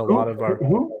noticed that a lot of our.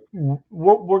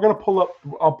 We're going to pull up.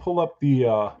 I'll pull up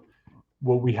the.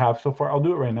 What we have so far. I'll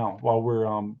do it right now while we're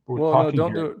talking.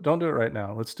 No, don't do it right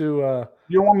now. Let's do.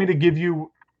 You don't want me to give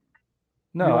you?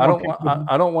 No, I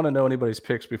don't want to know anybody's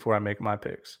picks before I make my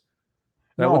picks.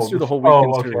 Now, let's do the whole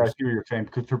weekend series. I see what you're saying,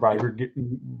 because Survivor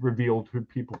getting revealed who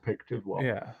people picked as well.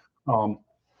 Yeah.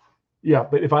 Yeah,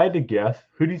 but if I had to guess,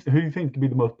 who do you think could be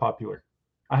the most popular?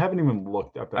 I haven't even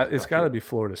looked at that. It's got to be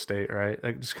Florida State, right?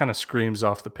 It just kind of screams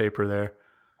off the paper there.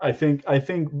 I think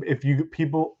if you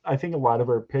people, I think a lot of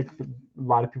our picks, a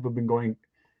lot of people have been going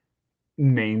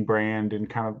name brand and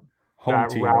kind of home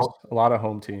teams. Route. A lot of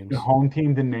home teams. Home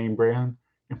teams and name brand,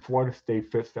 and Florida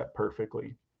State fits that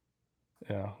perfectly.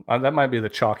 Yeah, that might be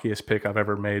the chalkiest pick I've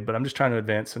ever made, but I'm just trying to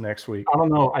advance to next week. I don't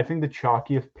know. I think the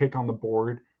chalkiest pick on the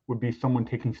board would be someone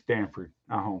taking Stanford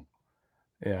at home.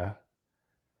 Yeah,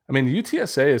 I mean, the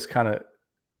UTSA is kind of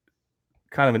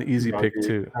an easy pick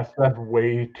too. That's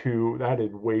way too. That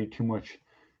is way too much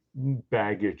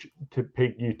baggage to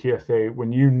pick UTSA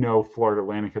when you know Florida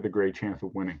Atlantic has a great chance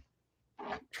of winning.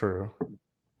 True.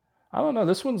 I don't know.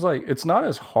 This one's like, it's not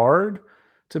as hard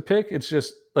to pick. It's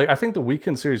just like, I think the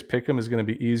weekend series pick'em is going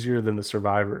to be easier than the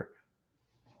Survivor.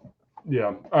 Yeah.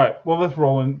 All right. Well, let's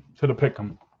roll into the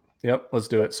pick'em. Yep. Let's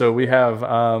do it. So we have,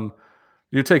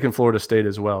 you're taking Florida State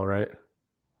as well, right?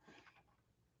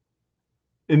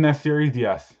 In that series,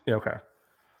 yes. Yeah, okay.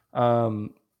 All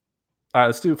right,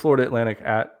 let's do Florida Atlantic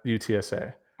at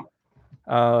UTSA.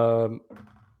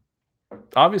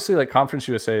 Obviously, like, Conference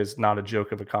USA is not a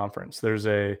joke of a conference. There's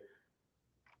a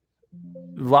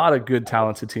lot of good,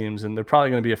 talented teams, and there are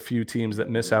probably going to be a few teams that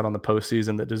miss out on the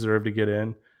postseason that deserve to get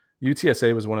in.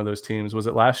 UTSA was one of those teams. Was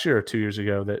it last year or 2 years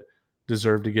ago that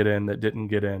deserved to get in that didn't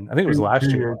get in? I think it was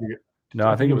last year. No,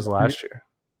 I think it was last year.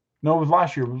 No, it was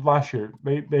last year.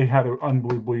 They had an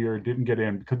unbelievable year, didn't get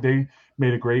in because they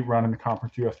made a great run in the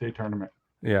Conference USA tournament.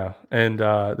 Yeah, and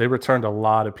they returned a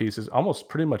lot of pieces, almost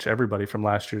pretty much everybody from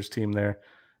last year's team there.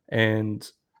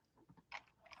 And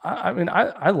I mean,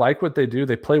 I like what they do.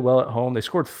 They play well at home. They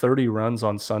scored 30 runs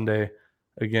on Sunday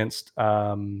against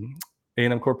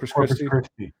A&M Corpus Christi.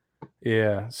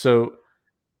 Yeah, so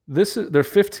they're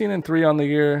 15-3 on the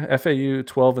year. FAU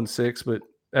 12-6,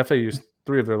 but FAU's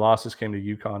 3 of their losses came to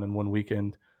UConn in one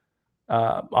weekend.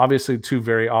 Obviously, 2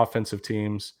 very offensive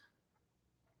teams.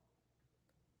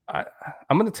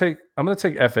 I'm going to take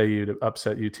FAU to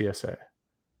upset UTSA.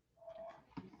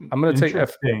 I'm going to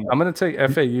take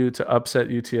FAU to upset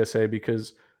UTSA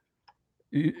because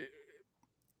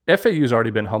FAU's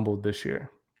already been humbled this year.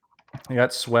 They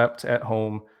got swept at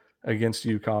home against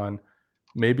UConn.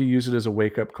 Maybe use it as a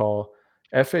wake-up call.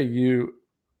 FAU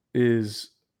is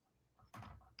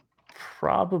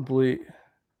probably,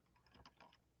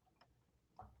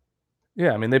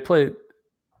 yeah, I mean, they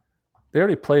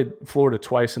already played Florida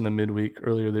twice in the midweek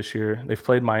earlier this year. They've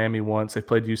played Miami once. They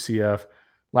played UCF.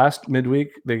 Last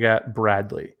midweek, they got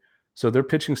Bradley. So their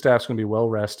pitching staff's going to be well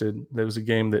rested. There was a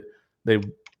game that they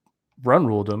run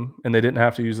ruled them, and they didn't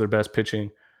have to use their best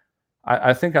pitching.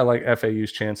 I think I like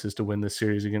FAU's chances to win this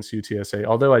series against UTSA,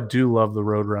 although I do love the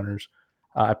Roadrunners.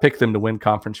 I picked them to win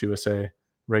Conference USA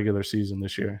regular season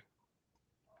this year.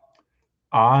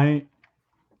 I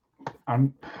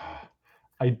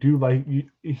do like you.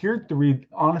 Here's the read.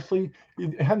 Honestly,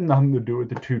 it had nothing to do with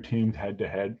the 2 teams head to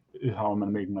head. Is how I'm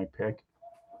going to make my pick.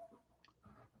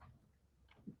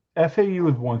 FAU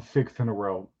has won 6 in a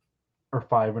row, or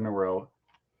 5 in a row,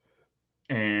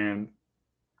 and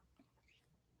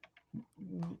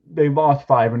They lost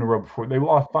 5 in a row before. They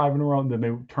lost 5 in a row, and then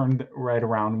they turned right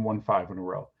around and won 5 in a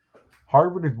row.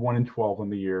 Harvard is 1-12 on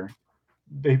the year.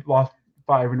 They've lost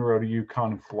 5 in a row to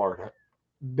UConn and Florida.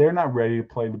 They're not ready to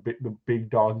play the big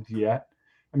dogs yet.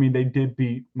 I mean, they did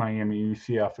beat Miami and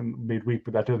UCF in midweek,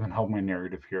 but that doesn't help my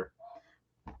narrative here.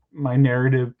 My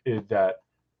narrative is that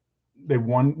they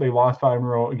lost 5 in a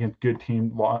row against good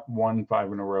teams, won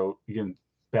 5 in a row against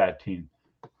bad teams.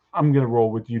 I'm going to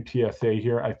roll with UTSA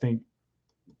here. I think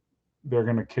they're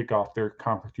going to kick off their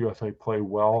Conference USA play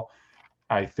well.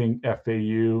 I think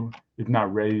FAU is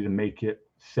not ready to make it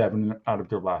 7 out of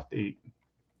their last 8.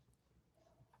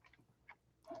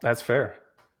 That's fair.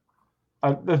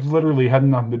 That literally had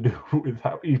nothing to do with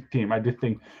how each team. I just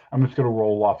think I'm just going to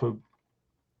roll off of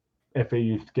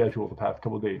FAU's schedule the past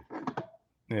couple of days,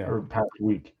 or past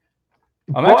week.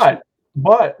 But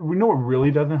we know what really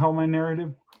doesn't help my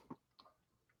narrative.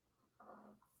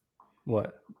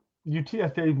 What?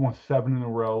 UTSA won 7 in a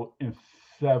row and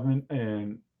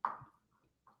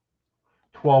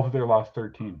 12 of their last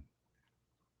 13.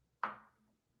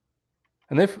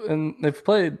 And they've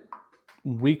played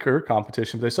weaker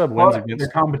competition. They still have wins against. Their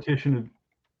competition is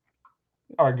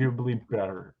arguably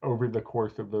better over the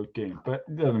course of those games, but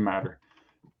it doesn't matter.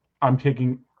 I'm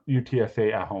taking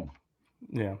UTSA at home.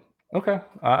 Yeah. Okay.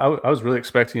 I was really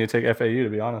expecting you to take FAU, to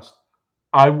be honest.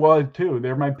 I was too.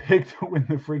 They're my pick to win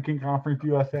the freaking Conference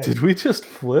USA. Did we just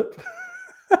flip?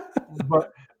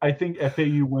 But I think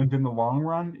FAU wins in the long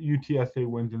run. UTSA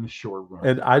wins in the short run.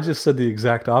 And I just said the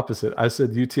exact opposite. I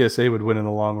said UTSA would win in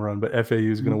the long run, but FAU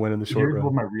is going to win in the short run. Here's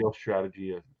what my real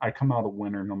strategy is. I come out a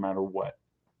winner no matter what.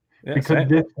 Yeah, because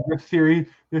this series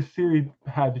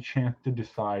had the chance to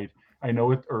decide. I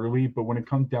know it's early, but when it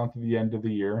comes down to the end of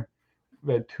the year,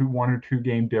 that 1 or 2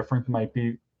 game difference might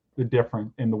be the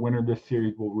difference, and the winner of this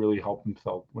series will really help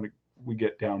themselves when we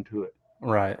get down to it.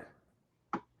 Right.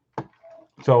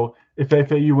 So if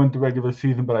FAU wins the regular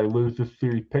season, but I lose this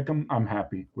series, pick them, I'm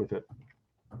happy with it.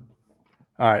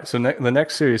 All right. So the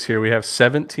next series here, we have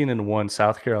 17-1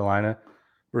 South Carolina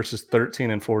versus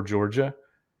 13-4 Georgia.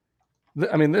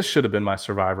 I mean, this should have been my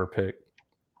survivor pick.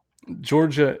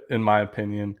 Georgia, in my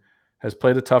opinion, has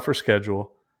played a tougher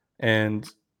schedule, and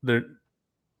their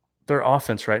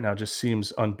offense right now just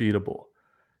seems unbeatable.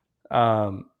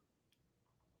 Now,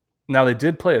 they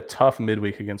did play a tough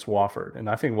midweek against Wofford, and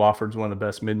I think Wofford's one of the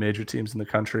best mid-major teams in the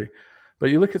country.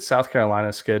 But you look at South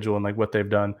Carolina's schedule and like what they've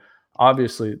done.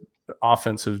 Obviously, the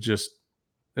offense is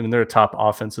they're a top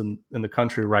offense in the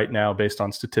country right now based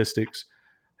on statistics,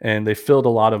 and they filled a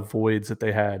lot of voids that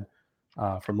they had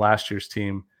from last year's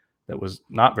team that was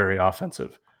not very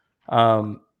offensive.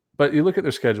 But you look at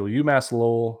their schedule: UMass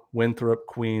Lowell, Winthrop,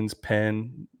 Queens,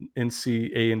 Penn,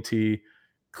 NC A&T,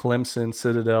 Clemson,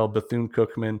 Citadel,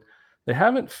 Bethune-Cookman. They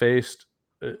haven't faced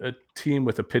a team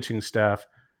with a pitching staff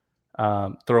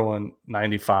throwing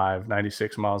 95,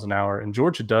 96 miles an hour. And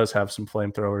Georgia does have some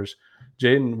flamethrowers.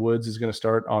 Jaden Woods is going to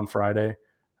start on Friday.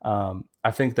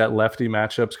 I think that lefty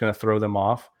matchup is going to throw them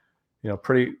off.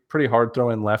 Pretty hard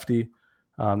throwing lefty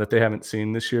that they haven't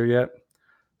seen this year yet.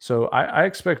 So I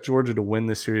expect Georgia to win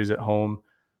this series at home,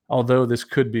 although there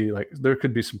could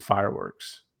be some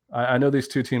fireworks. I know these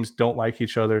two teams don't like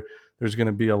each other. There's going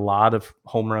to be a lot of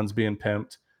home runs being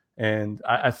pimped. And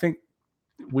I think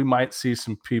we might see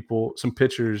some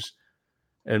pitchers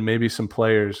and maybe some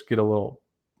players get a little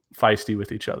feisty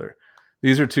with each other.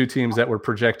 These are two teams that were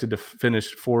projected to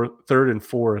finish fourth and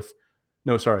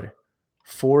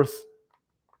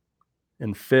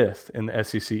fifth in the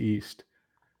SEC East.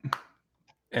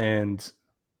 And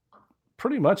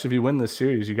pretty much if you win this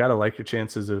series, you got to like your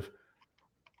chances of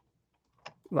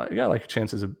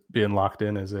being locked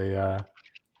in as a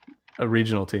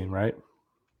regional team, right?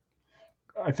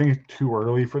 I think it's too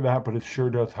early for that, but it sure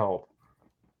does help.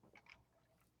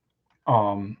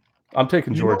 I'm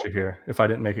taking Georgia here, if I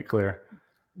didn't make it clear.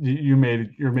 You're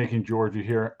making Georgia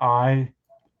here. I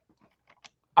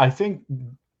think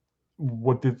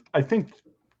what's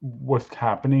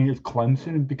happening is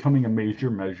Clemson is becoming a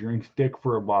major measuring stick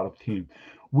for a lot of teams.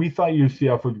 We thought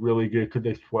UCF was really good because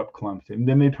they swept Clemson.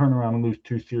 Then they turn around and lose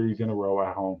 2 series in a row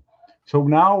at home. So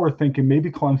now we're thinking maybe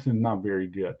Clemson's not very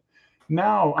good.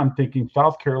 Now I'm thinking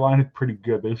South Carolina is pretty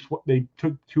good. They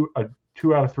took 2 out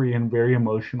of 3 in a very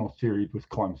emotional series with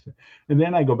Clemson. And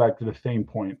then I go back to the same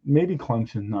point. Maybe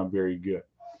Clemson's not very good.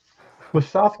 But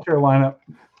South Carolina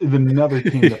is another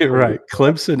team. You're right.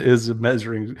 Clemson is a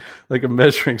measuring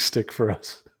stick for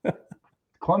us.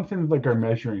 Clemson is like our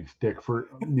measuring stick for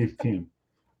these teams.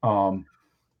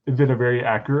 Is it a very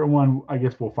accurate one? I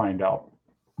guess we'll find out.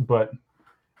 But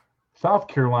South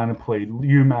Carolina played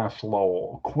UMass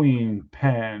Lowell, Queen,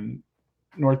 Penn,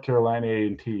 North Carolina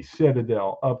A&T,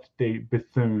 Citadel, Upstate,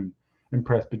 Bethune, and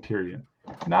Presbyterian.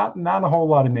 Not a whole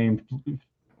lot of names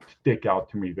stick out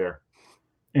to me there.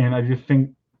 And I just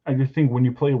think when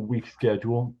you play a weak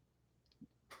schedule,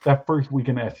 that first week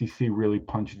in the SEC really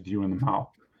punches you in the mouth.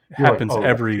 It happens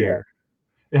every year.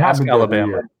 It happens Alabama.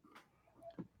 every year.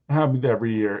 It happens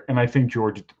every year. And I think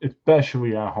Georgia,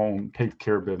 especially at home, takes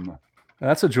care of business.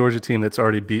 That's a Georgia team that's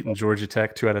already beaten Georgia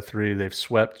Tech 2 out of 3. They've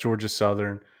swept Georgia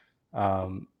Southern.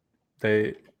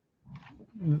 They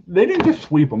didn't just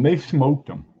sweep them; they smoked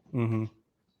them. Mm-hmm.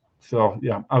 So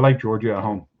yeah, I like Georgia at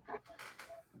home.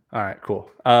 All right, cool.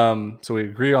 So we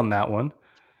agree on that one.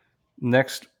 The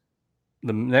next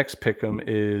pick'em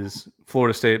is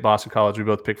Florida State, Boston College. We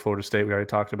both picked Florida State. We already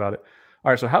talked about it.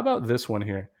 All right, so how about this one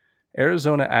here?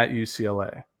 Arizona at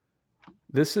UCLA.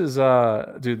 This is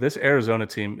this Arizona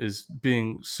team is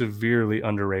being severely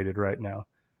underrated right now.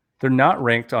 They're not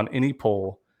ranked on any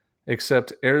poll,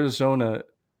 except Arizona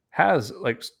has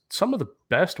like some of the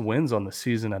best wins on the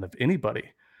season out of anybody.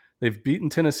 They've beaten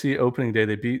Tennessee opening day.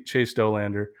 They beat Chase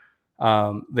Dolander.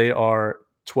 They are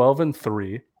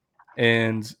 12-3,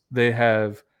 and they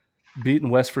have beaten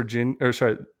West Virginia.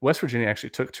 West Virginia actually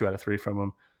took 2 out of 3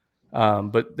 from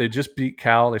them, but they just beat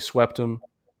Cal. They swept them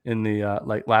in the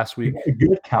last week. A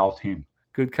good Cal team.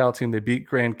 Good Cal team. They beat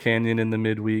Grand Canyon in the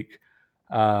midweek.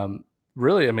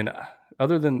 Really, I mean,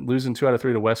 other than losing 2 out of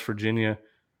 3 to West Virginia,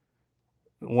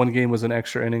 one game was an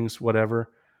extra innings,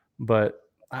 whatever. But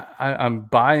I'm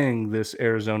buying this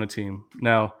Arizona team.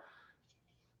 Now,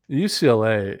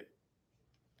 UCLA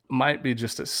might be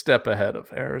just a step ahead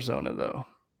of Arizona, though.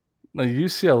 Now,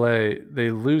 UCLA,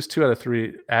 they lose 2 out of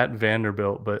 3 at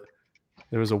Vanderbilt, but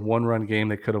there was a 1-run game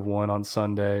they could have won on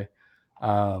Sunday.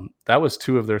 That was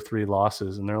 2 of their 3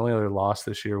 losses, and their only other loss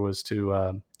this year was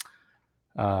to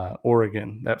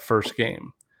Oregon, that first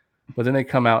game. But then they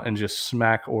come out and just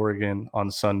smack Oregon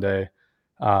on Sunday.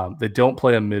 They don't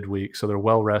play a midweek, so they're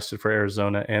well rested for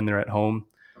Arizona, and they're at home.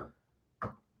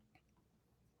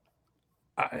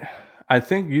 I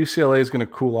think UCLA is going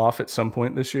to cool off at some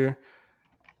point this year.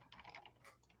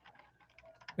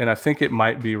 And I think it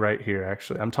might be right here,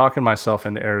 actually. I'm talking myself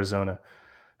into Arizona.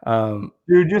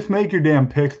 Dude, just make your damn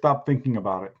pick. Stop thinking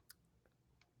about it.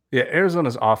 Yeah,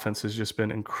 Arizona's offense has just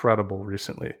been incredible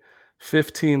recently.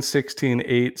 15, 16,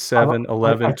 8, 7,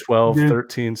 11, 12,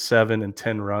 13, 7, and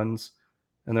 10 runs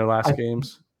in their last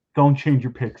games. Don't change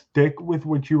your pick. Stick with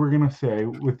what you were going to say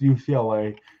with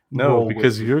UCLA. No,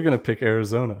 because you're going to pick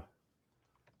Arizona.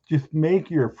 Just make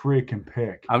your freaking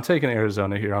pick. I'm taking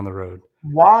Arizona here on the road.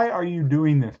 Why are you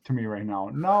doing this to me right now?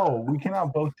 No, we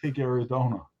cannot both take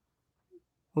Arizona.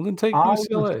 Well, then take UCLA. I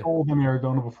was sold on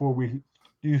Arizona before we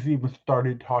even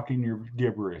started talking your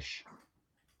gibberish.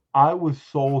 I was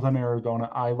sold on Arizona.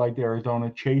 I liked Arizona.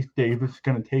 Chase Davis is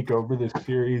going to take over this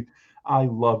series. I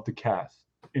love the cast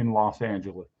in Los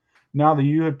Angeles. Now that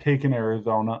you have taken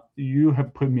Arizona, you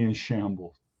have put me in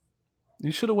shambles.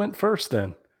 You should have went first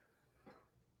then.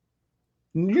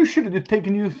 You should have just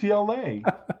taken UCLA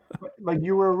like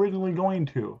you were originally going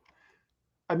to.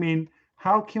 I mean,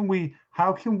 how can we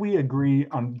agree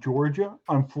on Georgia,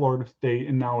 on Florida State,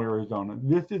 and now Arizona?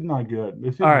 This is not good.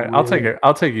 This is all right. I'll take it.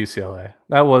 I'll take UCLA.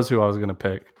 That was who I was going to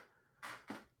pick.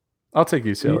 I'll take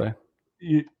UCLA.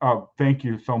 Thank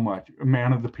you so much, a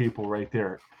man of the people, right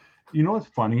there. You know what's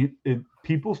funny?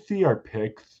 People see our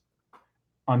picks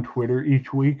on Twitter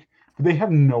each week, but they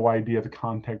have no idea the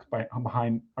context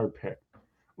behind our pick.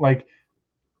 Like,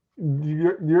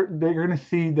 they're going to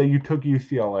see that you took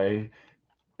UCLA,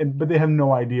 but they have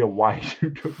no idea why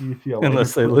you took UCLA.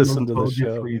 Unless they listen to the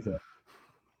show.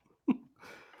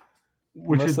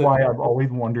 Which is why I've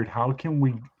always wondered, how can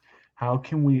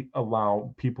we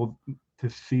allow people to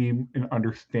see and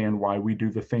understand why we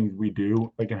do the things we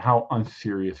do, like, and how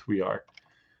unserious we are.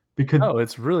 Because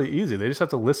it's really easy. They just have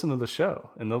to listen to the show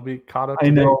and they'll be caught up. I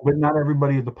know, but not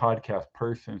everybody is a podcast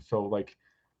person. So like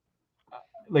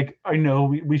I know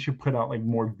we should put out like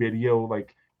more video,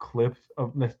 like clips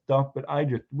of this stuff, but I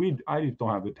just don't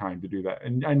have the time to do that.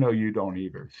 And I know you don't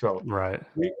either. So right.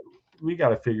 We got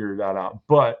to figure that out.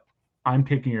 But I'm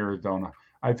taking Arizona.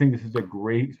 I think this is a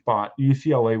great spot.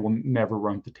 UCLA will never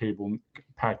run the table in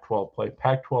Pac-12 play.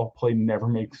 Pac-12 play never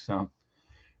makes sense.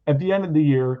 At the end of the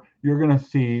year, you're going to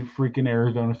see freaking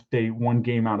Arizona State 1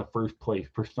 game out of first place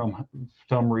for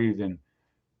some reason.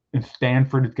 And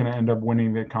Stanford is going to end up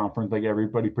winning the conference like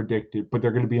everybody predicted, but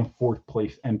they're going to be in 4th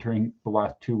place entering the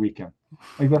last 2 weekends.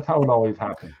 Like, that's how it always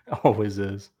happens. Always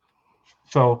is.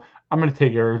 So I'm going to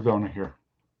take Arizona here.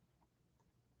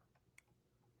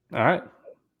 All right.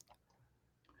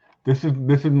 This is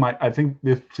I think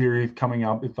this series coming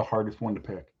up is the hardest one to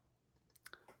pick.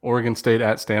 Oregon State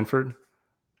at Stanford.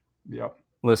 Yep.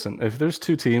 Listen, if there's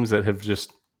two teams that have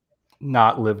just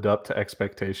not lived up to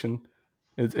expectation,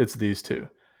 it's these two.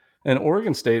 And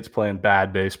Oregon State's playing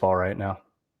bad baseball right now.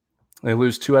 They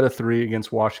lose 2 out of 3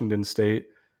 against Washington State,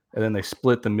 and then they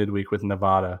split the midweek with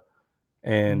Nevada.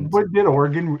 But did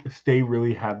Oregon State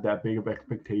really have that big of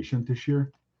expectations this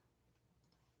year?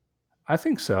 I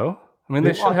think so. I mean,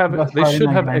 they should have.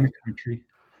 Country.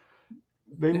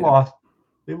 They lost.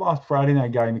 They lost Friday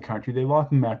night guy in the country. They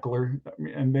lost Meckler,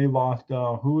 and they lost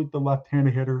who was the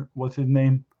left-handed hitter? What's his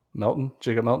name?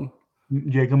 Jacob Melton.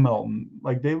 Jacob Melton.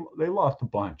 Like they lost a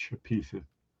bunch of pieces.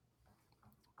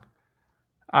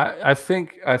 I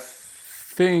think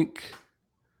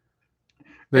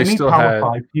they any still Power had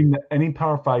 5 team. Any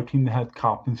Power 5 team that has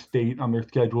Coppin State on their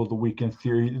schedule, the weekend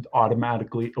series is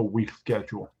automatically a weak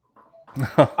schedule.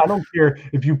 I don't care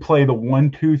if you play the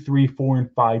 1, 2, 3, 4,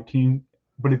 and 5 team,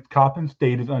 but if Coppin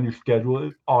State is on your schedule,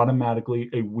 it's automatically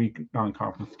a weak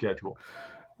non-conference schedule.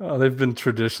 Oh, they've been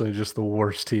traditionally just the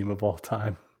worst team of all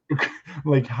time.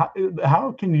 Like,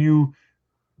 how can you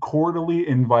quarterly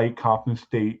invite Coppin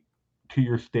State to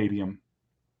your stadium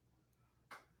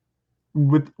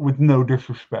with no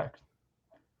disrespect?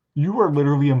 You are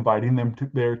literally inviting them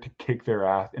there to kick their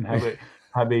ass and have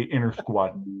a inter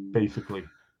squad, basically.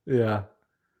 Yeah.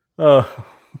 Oh.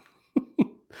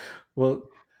 Well,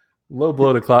 low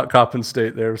blow to Coppin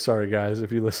State there. Sorry, guys,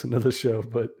 if you listen to the show,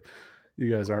 but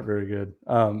you guys aren't very good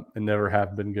and never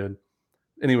have been good.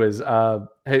 Anyways,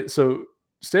 hey, so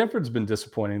Stanford's been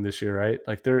disappointing this year, right?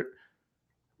 Like they're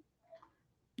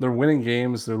winning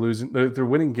games, they're losing. They're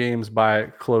winning games by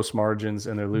close margins,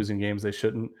 and they're losing games they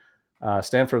shouldn't.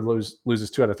 Stanford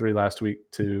loses 2 out of 3 last week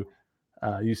to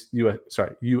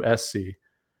USC.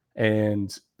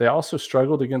 And they also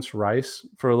struggled against Rice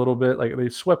for a little bit. Like they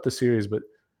swept the series, but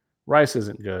Rice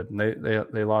isn't good. And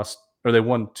they lost, or they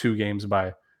won 2 games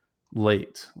by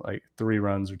late, like 3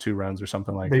 runs or 2 runs or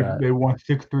something like that. They won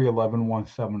 6-3, 11-1,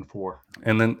 7-4.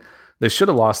 And then they should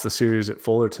have lost the series at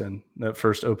Fullerton that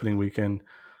first opening weekend.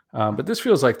 But this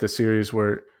feels like the series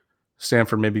where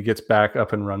Stanford maybe gets back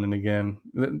up and running again.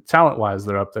 Talent-wise,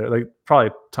 they're up there. Like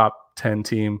probably top 10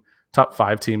 team, top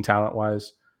 5 team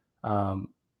talent-wise.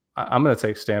 I'm going to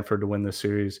take Stanford to win this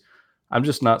series. I'm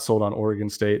just not sold on Oregon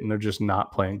State, and they're just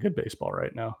not playing good baseball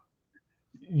right now.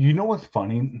 You know what's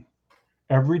funny?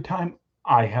 Every time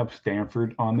I have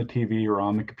Stanford on the TV or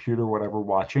on the computer, whatever,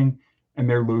 watching, and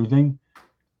they're losing,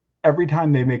 every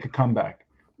time they make a comeback,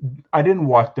 I didn't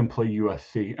watch them play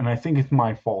USC, and I think it's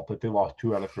my fault that they lost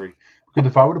 2 out of 3. Because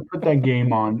if I would have put that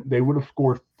game on, they would have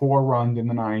scored 4 runs in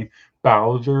the 9th.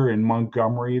 Bowser and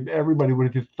Montgomery, everybody would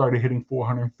have just started hitting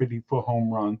 450-foot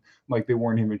home runs like they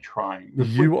weren't even trying.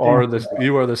 You are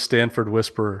the Stanford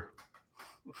whisperer.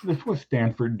 This is what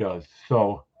Stanford does.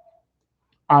 So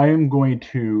I am going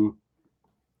to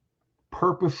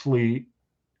purposely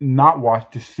not watch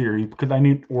this series because I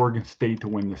need Oregon State to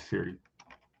win this series.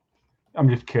 I'm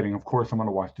just kidding. Of course, I'm going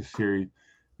to watch this series,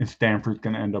 and Stanford's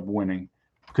going to end up winning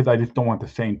because I just don't want the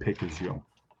same pick as you.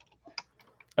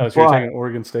 Oh, so you're taking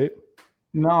Oregon State?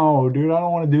 No, dude, I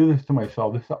don't want to do this to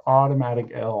myself. This is an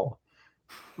automatic L.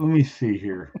 Let me see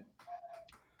here.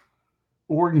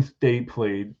 Oregon State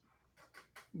played.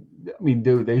 I mean,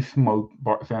 dude, they smoked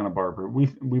Santa Barbara. We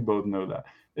both know that.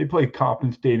 They played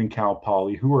Coppin State and Cal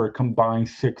Poly, who are a combined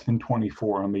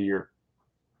 6-24 on the year.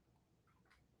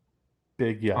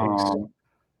 Big yikes.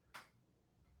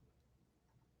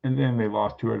 And then they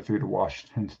lost 2 out of 3 to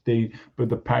Washington State, but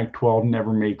the Pac-12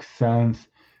 never makes sense.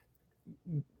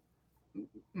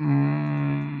 What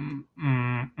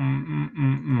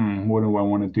do I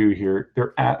want to do here?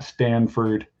 They're at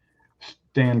Stanford.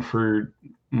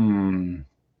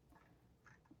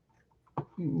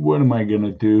 What am I going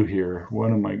to do here? Why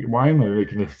am I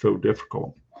making this so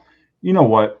difficult? You know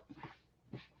what?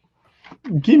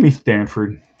 Give me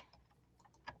Stanford.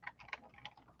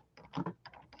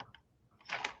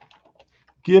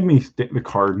 Give me the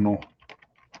Cardinal.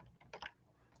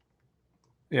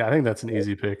 Yeah, I think that's an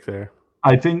easy pick there.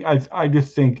 I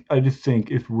just think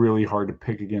it's really hard to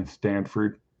pick against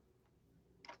Stanford.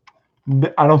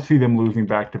 I don't see them losing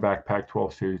back-to-back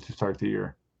Pac-12 series to start the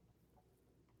year.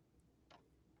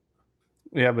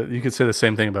 Yeah, but you could say the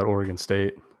same thing about Oregon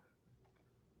State.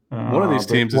 One of these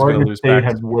teams is going to lose back. Oregon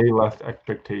State back. had way less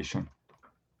expectation.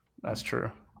 That's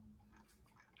true.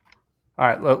 All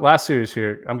right, last series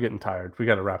here. I'm getting tired. We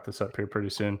got to wrap this up here pretty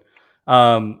soon.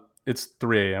 It's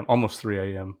 3 a.m., almost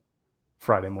 3 a.m.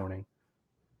 Friday morning.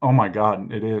 Oh my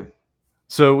God, it is.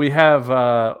 So we have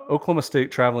Oklahoma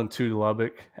State traveling to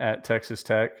Lubbock at Texas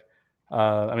Tech.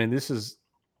 I mean, this is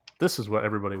what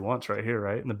everybody wants right here,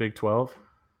 right? In the Big 12.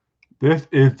 This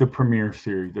is the premier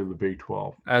series of the Big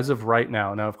 12. As of right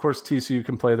now. Now, of course, TCU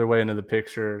can play their way into the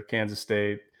picture. Kansas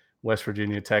State, West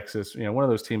Virginia, Texas. One of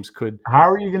those teams could. How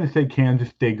are you going to say Kansas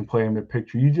State can play in the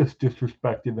picture? You just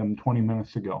disrespected them 20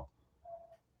 minutes ago.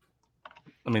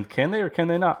 I mean, can they or can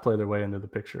they not play their way into the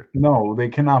picture? No, they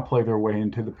cannot play their way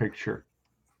into the picture.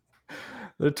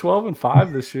 They're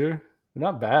 12-5 this year. They're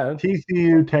not bad.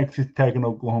 TCU, Texas Tech, and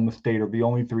Oklahoma State are the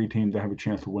only three teams that have a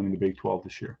chance of winning the Big 12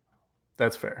 this year.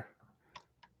 That's fair.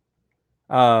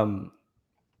 What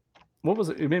was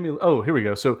it? It made me. Oh, here we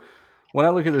go. So when I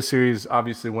look at the series,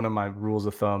 obviously one of my rules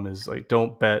of thumb is like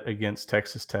don't bet against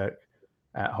Texas Tech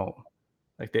at home.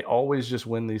 Like they always just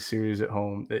win these series at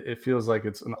home. It feels like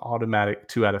it's an automatic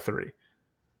 2 out of 3.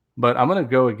 But I'm going to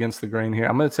go against the grain here.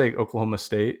 I'm going to take Oklahoma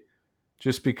State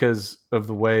just because of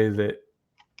the way that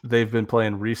they've been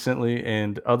playing recently,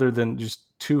 and other than just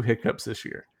 2 hiccups this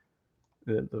year.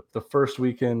 The first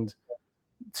weekend,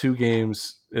 2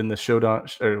 games in the Showdown,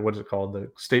 or what is it called?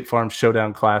 The State Farm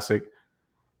Showdown Classic.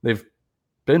 They've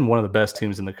been one of the best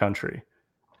teams in the country.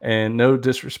 And no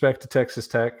disrespect to Texas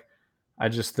Tech. I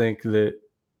just think that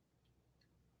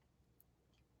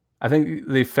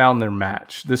they found their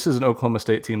match. This is an Oklahoma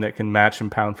State team that can match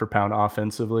them pound for pound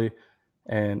offensively.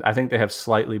 And I think they have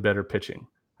slightly better pitching.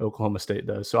 Oklahoma State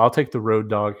does. So I'll take the road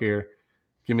dog here.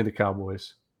 Give me the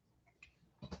Cowboys.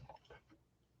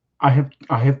 I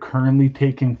have currently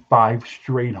taken 5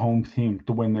 straight home teams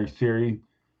to win their series.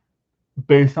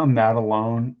 Based on that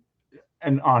alone,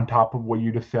 and on top of what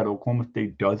you just said, Oklahoma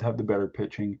State does have the better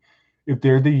pitching. If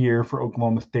they're the year for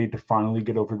Oklahoma State to finally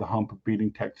get over the hump of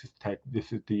beating Texas Tech,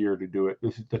 this is the year to do it.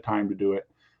 This is the time to do it.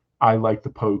 I like the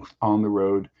Pokes on the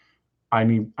road. I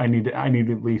need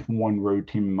at least one road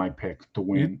team in my picks to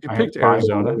win. You picked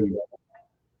Arizona.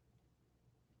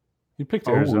 You picked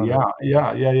Arizona.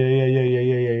 Yeah.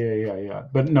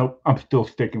 But no, I'm still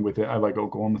sticking with it. I like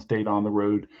Oklahoma State on the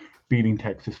road, beating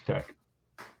Texas Tech.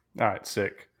 All right,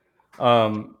 sick.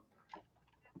 So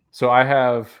I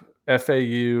have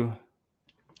FAU,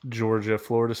 Georgia,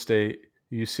 Florida State,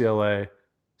 UCLA,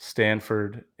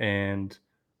 Stanford, and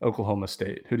Oklahoma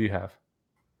State. Who do you have?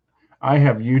 I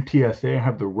have UTSA. I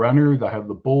have the Runners. I have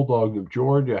the Bulldogs of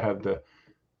Georgia. I have the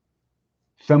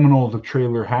Seminoles of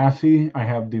Tallahassee. I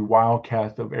have the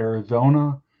Wildcats of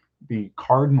Arizona, the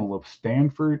Cardinal of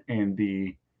Stanford, and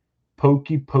the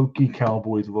Pokey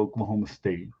Cowboys of Oklahoma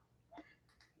State.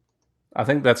 I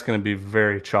think that's going to be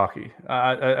very chalky.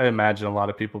 I imagine a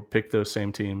lot of people pick those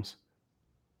same teams.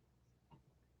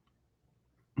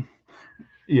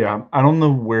 Yeah, I don't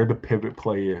know where the pivot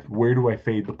play is. Where do I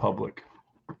fade the public?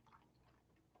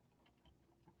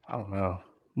 I don't know.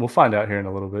 We'll find out here in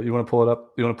a little bit. You want to pull it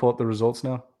up? You want to pull up the results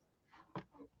now?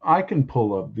 I can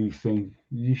pull up these things.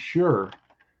 You sure?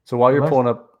 So while you're pulling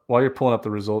up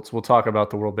the results, we'll talk about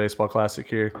the World Baseball Classic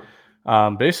here.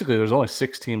 Basically, there's only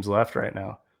 6 teams left right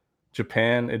now.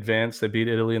 Japan advanced. They beat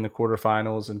Italy in the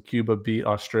quarterfinals, and Cuba beat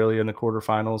Australia in the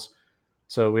quarterfinals.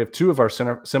 So we have 2 of our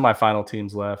semifinal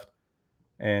teams left.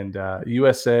 And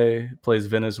USA plays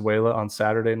Venezuela on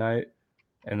Saturday night.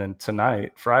 And then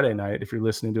tonight, Friday night, if you're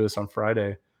listening to us on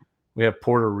Friday, we have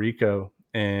Puerto Rico,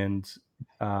 and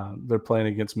they're playing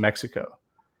against Mexico.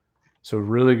 So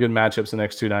really good matchups the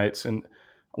next 2 nights. And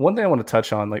one thing I want to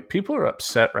touch on, like people are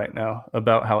upset right now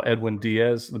about how Edwin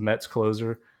Diaz, the Mets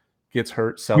closer, gets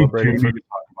hurt celebrating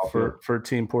for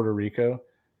Team Puerto Rico.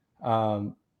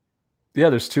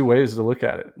 There's 2 ways to look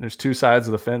at it. There's 2 sides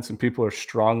of the fence, and people are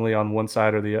strongly on one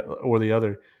side or the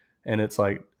other. And it's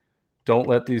like, don't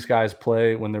let these guys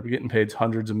play when they're getting paid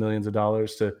hundreds of millions of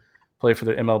dollars to play for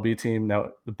their MLB team. Now,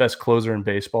 the best closer in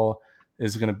baseball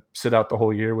is going to sit out the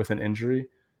whole year with an injury,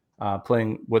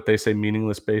 playing what they say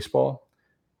meaningless baseball.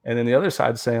 And then the other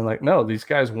side saying, like, no, these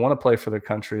guys want to play for their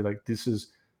country. Like, this is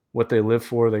what they live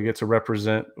for. They get to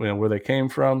represent, where they came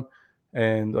from.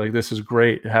 And, like, this is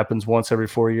great. It happens once every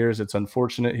 4 years. It's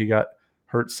unfortunate he got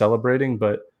hurt celebrating,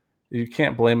 but you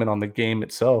can't blame it on the game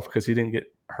itself because he didn't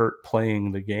get hurt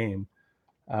playing the game.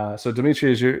 So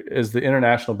Dimitri, as the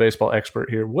international baseball expert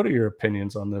here, what are your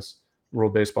opinions on this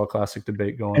World Baseball Classic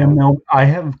debate going on? I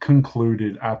have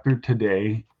concluded after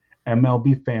today,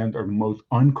 MLB fans are the most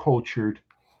uncultured,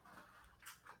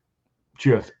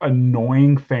 just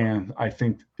annoying fans, I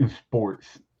think, in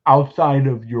sports. Outside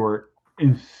of your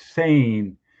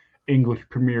insane English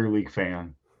Premier League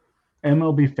fan,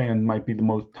 MLB fans might be the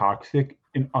most toxic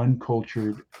and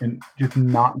uncultured and just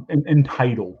not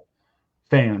entitled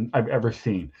fan I've ever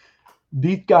seen.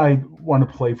 These guys want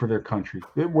to play for their country,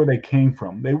 where they came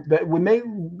from. When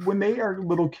they are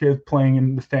little kids playing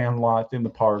in the sand lots, in the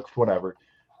parks, whatever,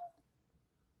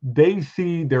 they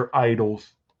see their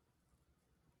idols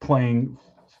playing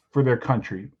for their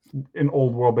country in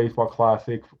Old World Baseball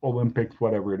Classics, Olympics,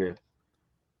 whatever it is.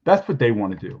 That's what they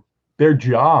want to do. Their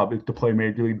job is to play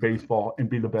Major League Baseball and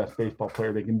be the best baseball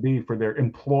player they can be for their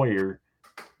employer,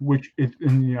 which is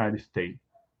in the United States.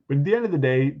 But at the end of the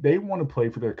day, they want to play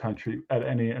for their country at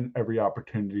any and every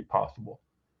opportunity possible.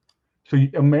 So the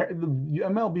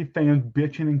MLB fans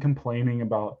bitching and complaining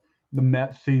about the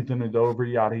Mets season is over,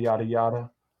 yada, yada, yada.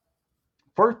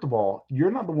 First of all,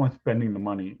 you're not the one spending the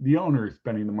money. The owner is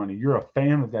spending the money. You're a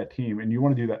fan of that team, and you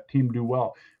want to do that team do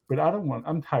well. But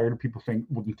I'm tired of people saying,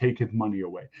 well, then take his money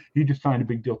away. He just signed a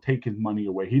big deal. Take his money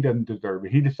away. He doesn't deserve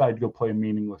it. He decided to go play a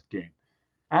meaningless game.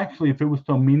 Actually, if it was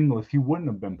so meaningless, he wouldn't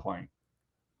have been playing.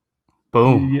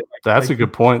 Boom. That's a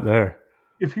good point there.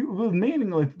 If it was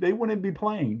meaningless, they wouldn't be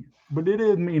playing. But it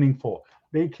is meaningful.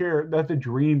 They care. That's a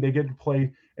dream. They get to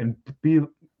play and be.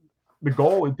 The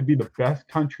goal is to be the best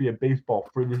country at baseball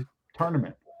for this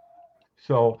tournament.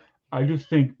 So I just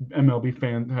think MLB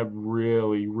fans have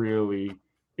really, really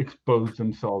exposed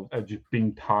themselves as just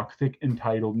being toxic,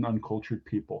 entitled, and uncultured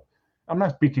people. I'm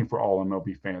not speaking for all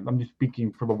MLB fans. I'm just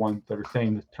speaking for the ones that are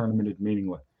saying this tournament is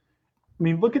meaningless. I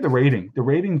mean, look at the rating. The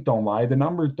ratings don't lie. The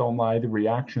numbers don't lie. The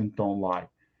reactions don't lie.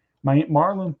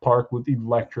 Marlins Park was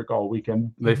electric all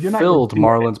weekend. They filled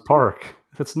Marlins Park.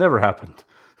 That's never happened.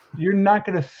 You're not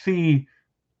going to see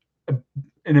an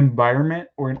environment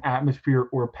or an atmosphere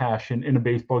or a passion in a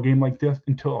baseball game like this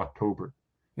until October.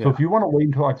 Yeah. So if you want to wait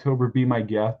until October, be my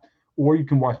guest, or you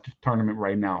can watch this tournament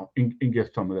right now and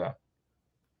get some of that.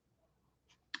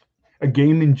 A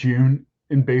game in June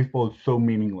in baseball is so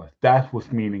meaningless. That's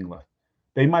what's meaningless.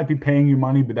 They might be paying you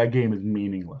money, but that game is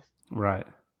meaningless. Right.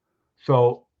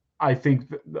 So I think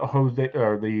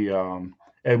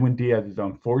Edwin Diaz is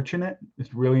unfortunate.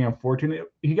 It's really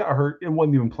unfortunate. He got hurt. It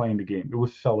wasn't even playing the game. It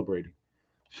was celebrating.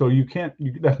 So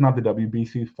that's not the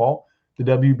WBC's fault. The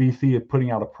WBC is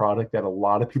putting out a product that a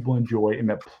lot of people enjoy and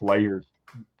that players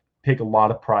take a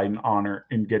lot of pride and honor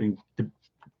in getting to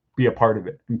be a part of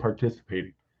it and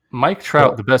participating. Mike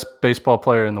Trout, the best baseball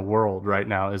player in the world right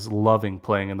now, is loving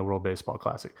playing in the World Baseball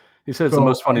Classic. He says it's the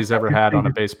most fun he's ever had on a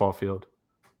baseball field.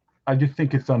 I just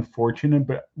think it's unfortunate,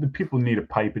 but the people need to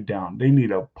pipe it down. They need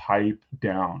to pipe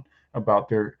down about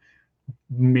their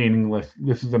meaningless.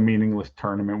 This is a meaningless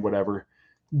tournament, whatever.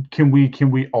 Can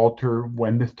we alter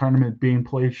when this tournament is being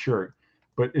played? Sure,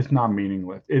 but it's not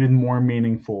meaningless. It is more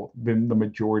meaningful than the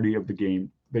majority of the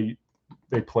game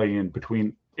they play in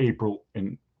between April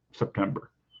and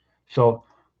September. So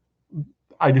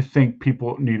I just think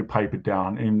people need to pipe it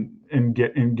down and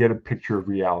get a picture of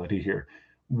reality here.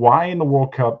 Why in the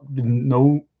World Cup did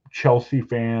no Chelsea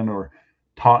fan or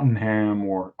Tottenham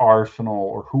or Arsenal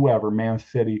or whoever, Man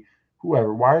City,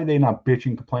 whoever, why are they not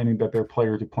bitching, complaining that their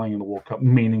players are playing in the World Cup,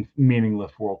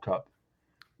 meaningless World Cup?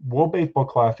 World Baseball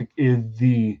Classic is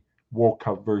the World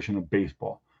Cup version of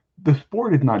baseball. The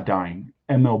sport is not dying.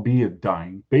 MLB is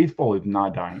dying. Baseball is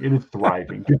not dying. It is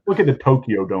thriving. Just look at the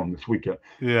Tokyo Dome this weekend.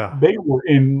 Yeah. They were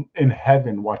in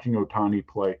heaven watching Ohtani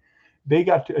play. They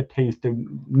got a taste of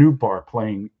Newbar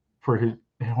playing for his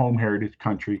home heritage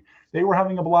country. They were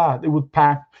having a blast. It was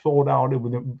packed, sold out. It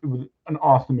was an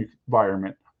awesome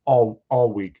environment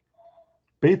all week.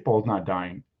 Baseball is not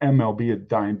dying. MLB is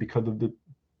dying because of the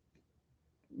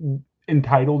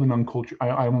entitled and uncultured.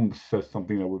 I almost said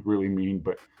something that was really mean,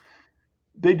 but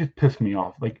they just piss me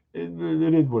off. Like,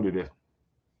 it is what it is.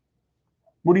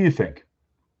 What do you think?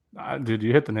 Dude,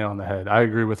 you hit the nail on the head. I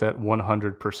agree with that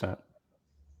 100%.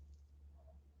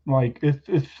 Like,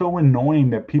 it's so annoying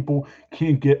that people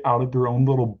can't get out of their own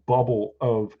little bubble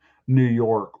of New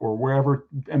York or wherever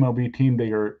MLB team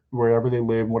they are, wherever they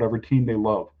live, whatever team they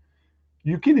love.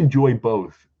 You can enjoy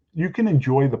both. You can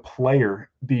enjoy the player,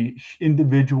 the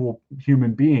individual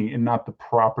human being, and not the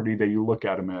property that you look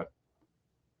at him at.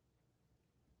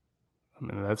 I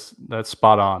mean, that's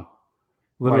spot on.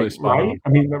 Literally like, spot right? on. I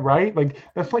mean, right? Like,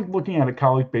 that's like looking at a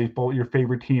college baseball, your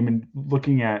favorite team, and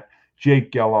looking at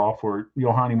Jake Geloff or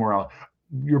Yohani Morales.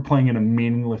 You're playing in a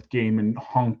meaningless game in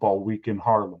Honkball Week in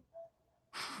Harlem.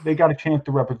 They got a chance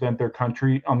to represent their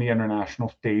country on the international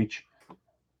stage.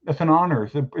 That's an honor.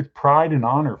 It's pride and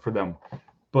honor for them.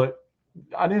 But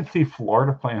I didn't see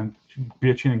Florida fans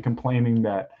bitching and complaining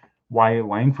that Wyatt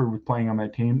Langford was playing on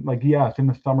that team. Like, yes, in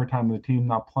the summertime, the team's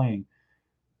not playing.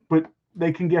 But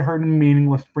they can get hurt in a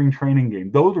meaningless spring training game.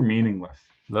 Those are meaningless.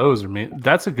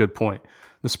 That's a good point.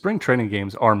 The spring training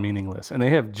games are meaningless, and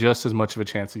they have just as much of a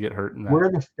chance to get hurt in that. Where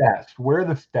are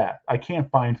the stats? I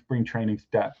can't find spring training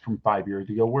stats from 5 years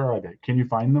ago. Where are they? Can you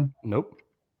find them? Nope.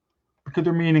 Because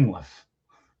they're meaningless.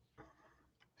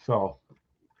 So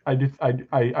I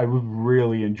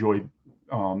really enjoyed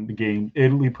the game.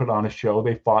 Italy put on a show.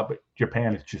 They fought, but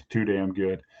Japan is just too damn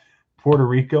good. Puerto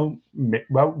Rico,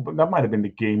 well, that might have been the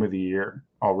game of the year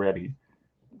already.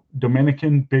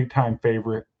 Dominican, big time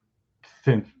favorite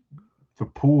since the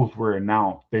pools were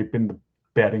announced. They've been the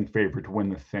betting favorite to win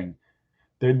this thing.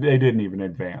 They didn't even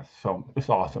advance, so it's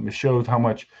awesome. It shows how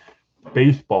much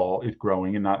baseball is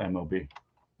growing and not MLB.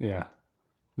 Yeah.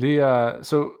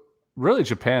 So really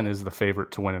Japan is the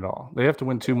favorite to win it all. They have to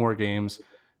win 2 more games.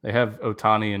 They have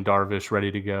Ohtani and Darvish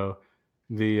ready to go.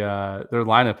 Their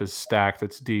lineup is stacked.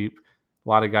 It's deep. A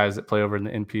lot of guys that play over in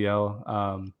the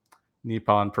NPL,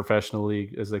 Nippon Professional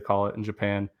League, as they call it in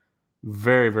Japan.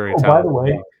 Very, very talented. By the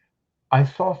way, I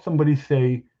saw somebody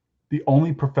say the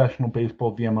only professional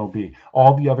baseball is the MLB.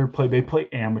 All the other they play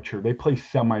amateur. They play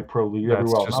semi-pro league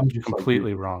everywhere else. I'm just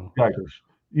completely wrong.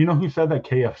 You know who said that?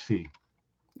 KFC.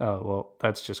 Oh, well,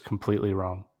 that's just completely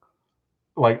wrong.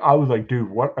 Like, I was like, dude,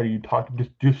 what are you talking?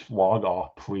 Just log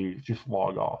off, please. Just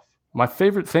log off. My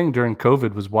favorite thing during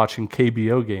COVID was watching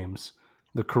KBO games,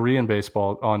 the Korean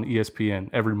baseball on ESPN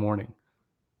every morning.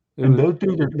 Those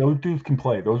dudes can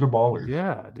play. Those are ballers.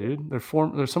 Yeah, dude.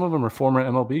 Some of them are former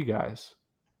MLB guys.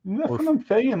 That's what I'm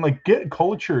saying. Like, get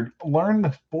cultured. Learn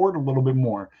the sport a little bit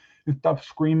more. And stop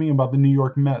screaming about the New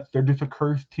York Mets. They're just a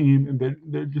cursed team, and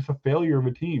they're just a failure of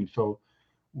a team. So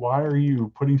why are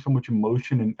you putting so much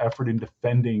emotion and effort in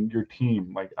defending your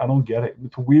team? Like, I don't get it.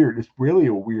 It's weird. It's really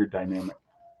a weird dynamic.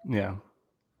 Yeah.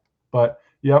 But,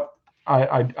 yep.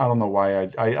 I don't know why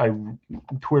I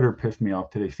Twitter pissed me off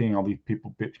today, seeing all these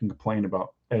people bitch and complain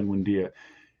about Edwin Diaz.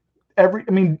 I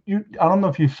don't know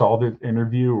if you saw this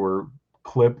interview or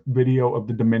clip video of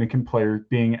the Dominican players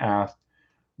being asked,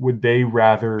 would they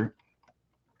rather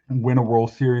win a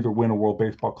World Series or win a World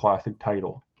Baseball Classic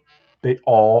title?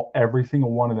 Every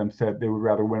single one of them said they would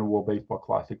rather win a World Baseball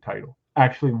Classic title.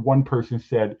 Actually, one person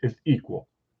said it's equal.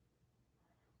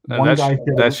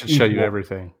 That should show you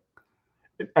everything.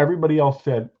 Everybody else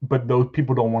said, but those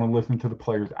people don't want to listen to the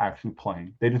players actually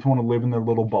playing. They just want to live in their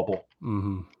little bubble.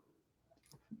 Mm-hmm.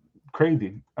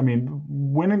 Crazy. I mean,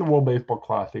 winning the World Baseball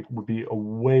Classic would be a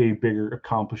way bigger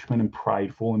accomplishment and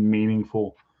prideful and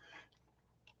meaningful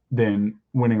than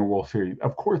winning a World Series.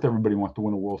 Of course, everybody wants to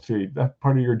win a World Series. That's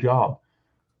part of your job.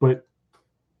 But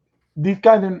these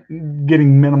guys are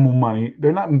getting minimal money.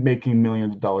 They're not making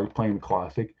millions of dollars playing the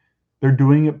Classic. They're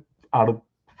doing it out of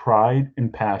pride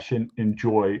and passion and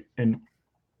joy, and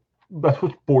that's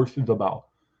what sports is about.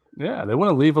 Yeah, they want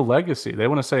to leave a legacy. They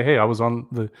want to say, hey, I was on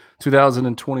the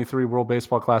 2023 World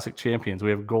Baseball Classic champions.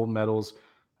 We have gold medals.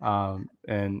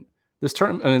 And this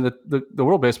tournament, I mean, the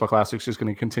World Baseball Classic is just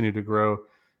going to continue to grow.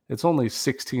 It's only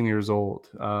 16 years old.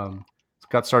 It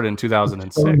got started in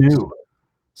 2006. So new.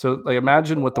 So, like,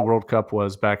 imagine what the World Cup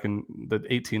was back in the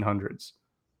 1800s.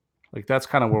 Like, that's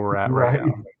kind of where we're at right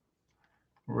now.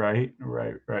 Right.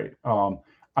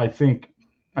 I think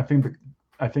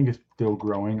it's still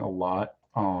growing a lot.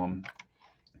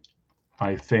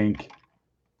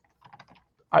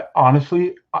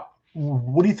 Honestly,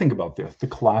 what do you think about this? The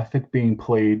Classic being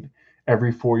played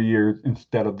every 4 years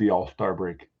instead of the All-Star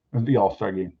break, the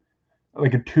All-Star game,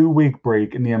 like a 2-week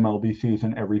break in the MLB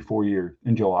season every 4 years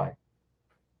in July.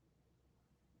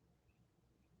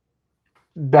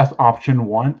 That's option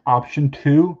 1. Option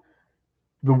 2,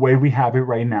 the way we have it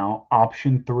right now.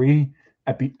 Option 3,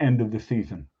 at the end of the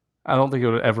season. I don't think it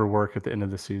would ever work at the end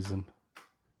of the season.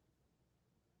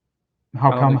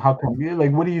 How come?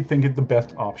 Like, what do you think is the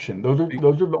best option? Those are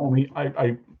the only.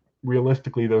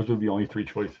 Realistically, those are the only 3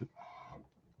 choices.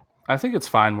 I think it's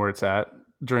fine where it's at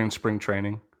during spring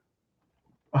training.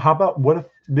 How about what if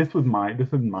this is my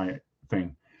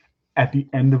thing? At the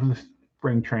end of the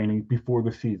spring training, before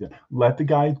the season, let the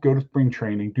guys go to spring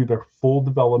training, do their full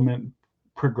development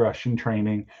progression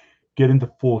training, get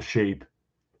into full shape,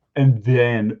 and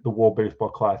then the World Baseball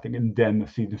Classic, and then the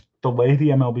season. Delay the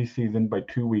MLB season by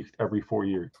 2 weeks every 4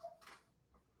 years.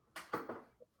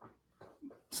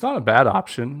 It's not a bad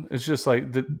option. It's just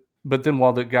like but then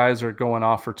while the guys are going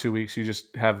off for 2 weeks, you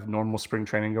just have normal spring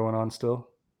training going on still.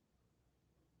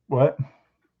 What?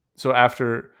 So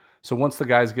once the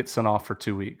guys get sent off for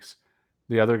 2 weeks,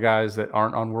 the other guys that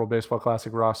aren't on World Baseball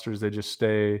Classic rosters, they just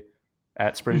stay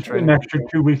at spring training. An extra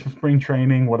 2 weeks of spring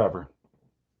training, whatever.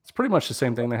 It's pretty much the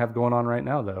same thing they have going on right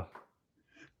now, though.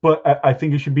 But I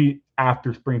think it should be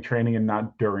after spring training and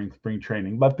not during spring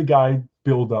training. Let the guy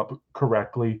build up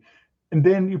correctly. And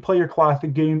then you play your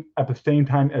Classic game at the same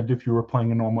time as if you were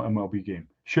playing a normal MLB game.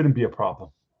 Shouldn't be a problem.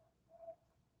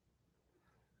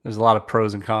 There's a lot of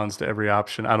pros and cons to every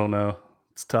option. I don't know.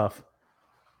 It's tough.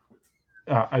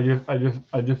 I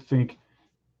just think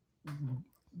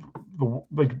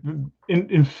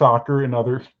in soccer and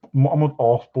others, almost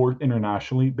all sports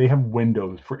internationally, they have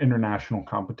windows for international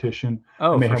competition,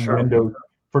 and they for have sure. windows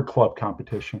for club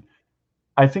competition.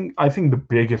 I think the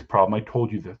biggest problem, I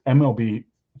told you this, MLB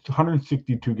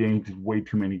 162 games is way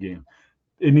too many games.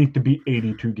 It needs to be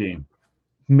 82 games.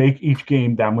 Make each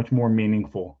game that much more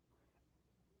meaningful.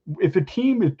 If a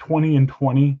team is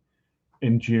 20-20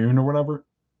 in June or whatever,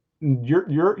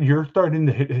 you're starting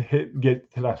to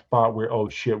get to that spot where, oh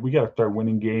shit, we got to start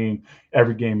winning games.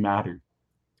 Every game matters.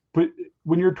 But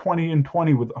when you're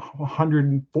 20-20 with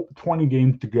 120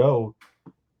 games to go,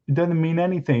 it doesn't mean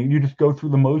anything. You just go through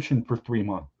the motion for 3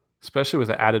 months. Especially with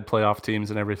the added playoff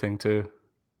teams and everything too.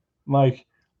 Like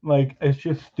it's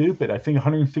just stupid. I think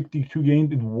 162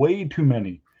 games is way too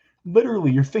many.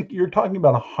 Literally, you're talking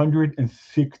about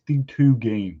 162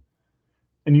 games,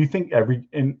 and you think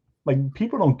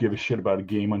people don't give a shit about a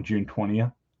game on June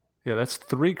 20th. Yeah, that's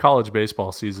 3 college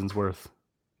baseball seasons worth.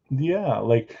 Yeah,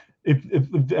 like if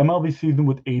the MLB season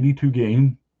with 82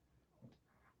 games,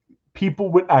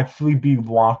 people would actually be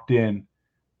locked in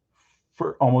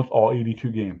for almost all 82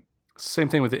 games. Same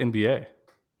thing with the NBA.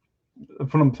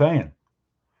 That's what I'm saying.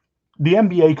 The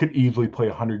NBA could easily play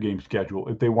a 100-game schedule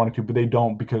if they wanted to, but they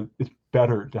don't because it's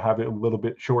better to have it a little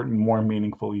bit short and more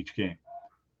meaningful each game.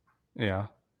 Yeah.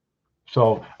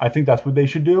 So I think that's what they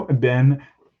should do. And then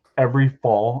every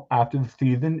fall after the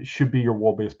season should be your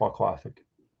World Baseball Classic.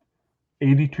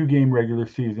 82-game regular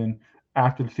season.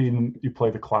 After the season, you play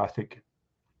the Classic.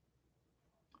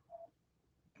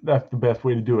 That's the best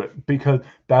way to do it because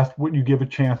that's what you give a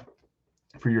chance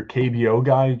for your KBO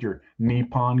guys, your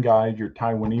Nippon guys, your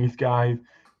Taiwanese guys,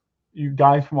 you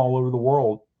guys from all over the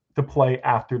world to play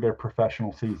after their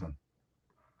professional season.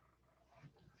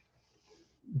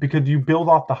 Because you build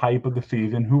off the hype of the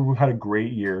season, who had a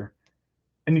great year,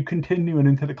 and you continue it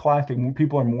into the Classic when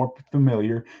people are more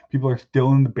familiar, people are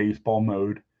still in the baseball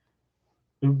mode.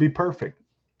 It would be perfect.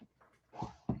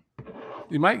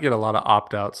 You might get a lot of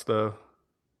opt-outs, though.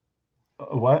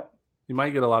 What? You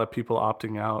might get a lot of people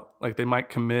opting out. Like, they might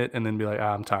commit and then be like,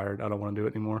 I'm tired. I don't want to do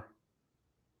it anymore.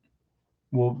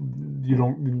 Well, you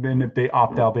don't. Then if they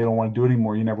opt out, they don't want to do it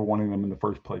anymore. You never wanted them in the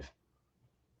first place.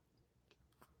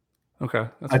 Okay,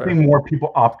 that's I fair. think more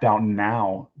people opt out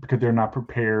now because they're not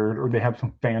prepared or they have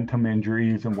some phantom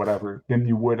injuries and whatever than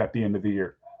you would at the end of the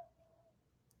year.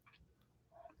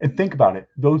 And think about it.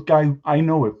 Those guys, I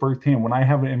know it firsthand. When I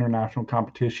have an international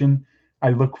competition, I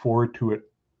look forward to it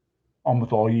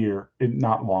almost all year, if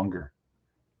not longer.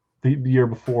 The year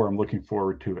before, I'm looking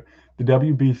forward to it. The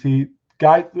WBC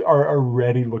guys are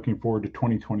already looking forward to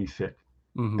 2026.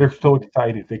 Mm-hmm. They're so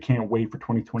excited. They can't wait for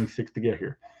 2026 to get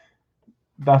here.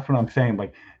 That's what I'm saying.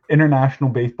 Like, international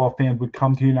baseball fans would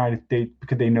come to the United States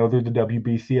because they know there's a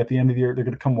WBC at the end of the year. They're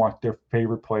going to come watch their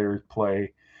favorite players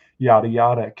play, yada,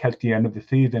 yada, catch the end of the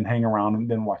season, hang around, and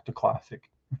then watch the Classic.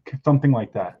 Something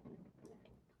like that.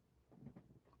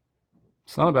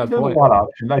 It's not a bad There's point. a lot of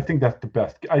options. I think that's the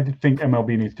best. I think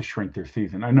MLB needs to shrink their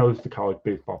season. I know it's the college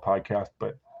baseball podcast,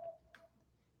 but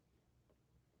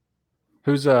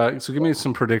so give me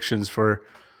some predictions for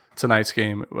tonight's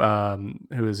game.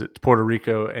 Who is it? Puerto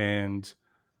Rico and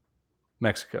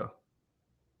Mexico.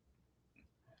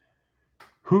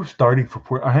 Who's starting for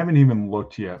Puerto? I haven't even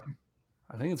looked yet.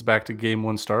 I think it's back to game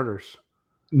 1 starters.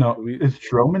 No, it's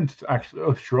Stroman actually.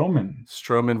 Oh, Stroman.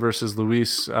 Stroman versus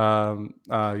Luis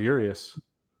Urias.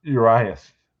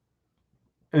 Urias.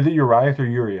 Is it Urias or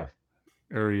Urias?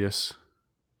 Urias.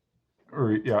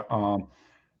 Or yeah.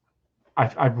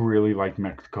 I've really liked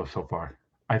Mexico so far.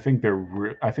 I think they're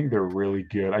really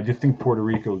good. I just think Puerto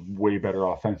Rico is way better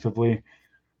offensively.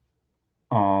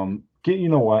 You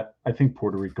know what? I think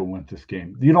Puerto Rico wins this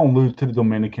game. You don't lose to the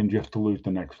Dominican just to lose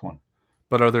the next one.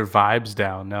 But are their vibes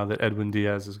down now that Edwin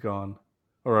Diaz is gone?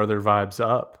 Or are their vibes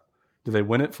up? Do they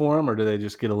win it for them or do they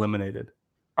just get eliminated?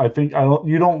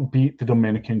 You don't beat the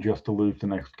Dominican just to lose the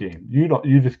next game.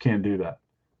 You just can't do that.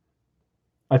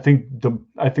 I think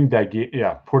that game,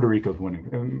 yeah, Puerto Rico's winning.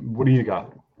 And what do you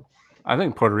got? I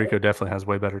think Puerto Rico definitely has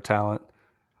way better talent.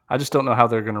 I just don't know how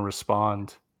they're going to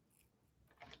respond.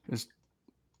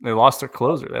 They lost their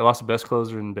closer. They lost the best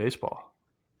closer in baseball.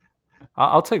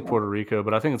 I'll take Puerto Rico,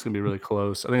 but I think it's going to be really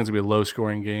close. I think it's going to be a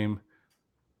low-scoring game.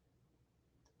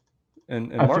 And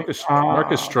Marcus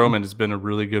Stroman has been a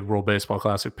really good World Baseball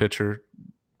Classic pitcher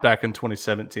back in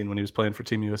 2017 when he was playing for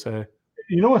Team USA.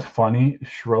 You know what's funny?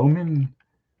 Stroman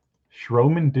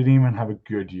didn't even have a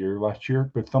good year last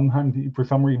year, but sometimes for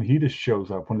some reason he just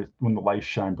shows up when the lights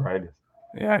shine brightest.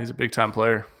 Yeah, he's a big-time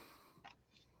player.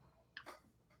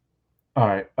 All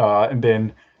right, and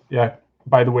then, yeah,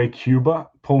 by the way, Cuba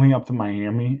pulling up to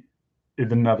Miami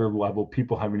is another level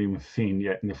people haven't even seen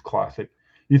yet in this classic.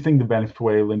 You think the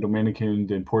Venezuelan,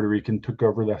 Dominicans, and Puerto Rican took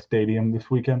over that stadium this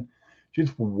weekend?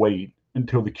 Just wait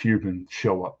until the Cubans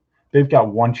show up. They've got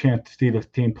one chance to see this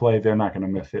team play. They're not going to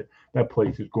miss it. That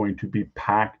place is going to be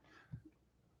packed.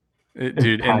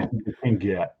 Dude, packed as you can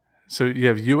get. So you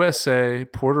have USA,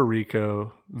 Puerto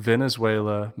Rico,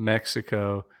 Venezuela,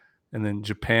 Mexico, and then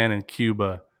Japan and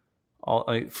Cuba. All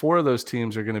 4 of those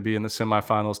teams are going to be in the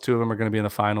semifinals. 2 of them are going to be in the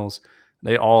finals.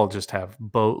 They all just have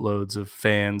boatloads of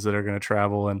fans that are going to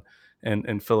travel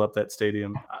and fill up that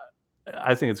stadium.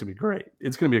 I think it's going to be great.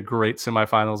 It's going to be a great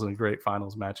semifinals and a great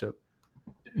finals matchup.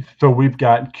 So we've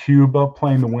got Cuba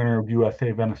playing the winner of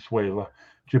USA, Venezuela,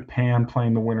 Japan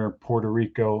playing the winner of Puerto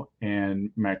Rico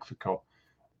and Mexico.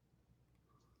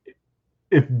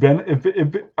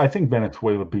 I think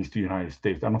Venezuela beats the United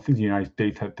States. I don't think the United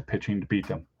States has the pitching to beat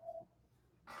them.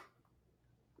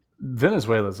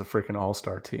 Venezuela is a freaking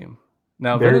all-star team.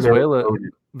 Now They're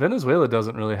Venezuela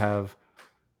doesn't really have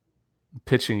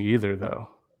pitching either, though.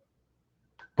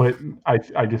 But I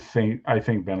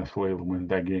think Venezuela wins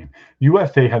that game.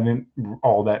 USA hasn't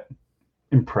all that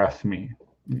impressed me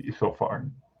so far.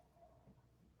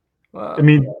 I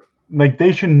mean, like,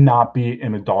 they should not be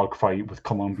in a dogfight with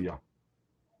Colombia.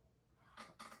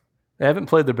 They haven't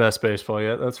played their best baseball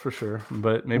yet, that's for sure.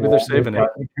 But maybe they're saving it.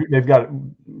 They've got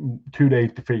 2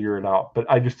 days to figure it out. But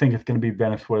I just think it's going to be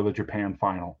Venezuela-Japan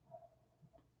final.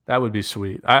 That would be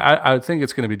sweet. I think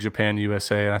it's going to be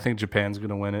Japan-USA, and I think Japan's going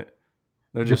to win it.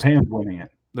 Japan's winning it.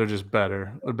 They're just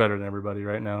better. They're better than everybody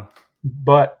right now.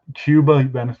 But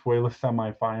Cuba-Venezuela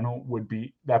semifinal would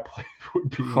be – that place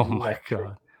would be – Oh, my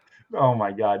God. Oh,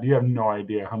 my God. You have no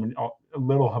idea how many –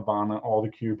 Little Havana, all the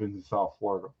Cubans in South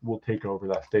Florida will take over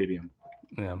that stadium.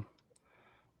 Yeah.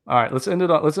 All right, let's end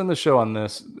the show on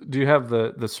this. Do you have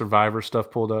the Survivor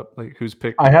stuff pulled up? Like, who's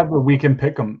picked? I have the weekend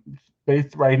pick 'em.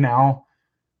 Based right now,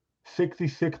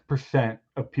 66%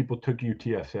 of people took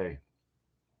UTSA.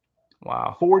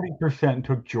 Wow. 40%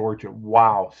 took Georgia.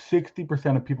 Wow.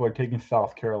 60% of people are taking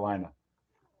South Carolina.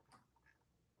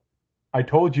 I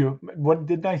told you. What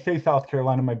didn't I say? South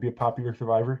Carolina might be a popular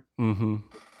Survivor. Mm-hmm.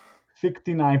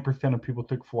 69% of people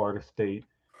took Florida State.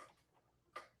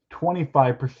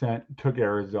 25% took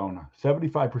Arizona.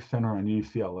 75% are on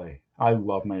UCLA. I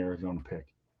love my Arizona pick.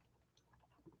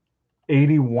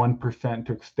 81%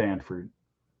 took Stanford.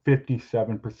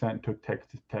 57% took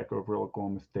Texas Tech over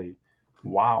Oklahoma State.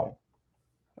 Wow.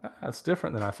 That's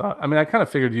different than I thought. I mean, I kind of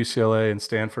figured UCLA and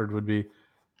Stanford would be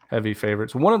heavy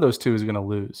favorites. One of those two is going to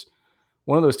lose.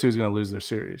 One of those two is going to lose their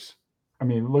series. I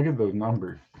mean, look at those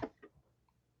numbers.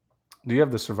 Do you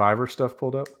have the Survivor stuff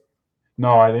pulled up?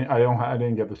 No, I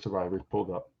didn't get the Survivors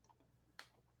pulled up.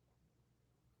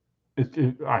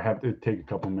 I have to take a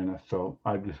couple minutes, so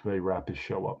I just say wrap this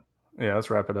show up. Yeah, let's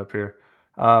wrap it up here.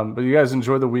 But you guys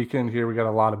enjoy the weekend here. We got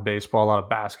a lot of baseball, a lot of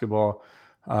basketball,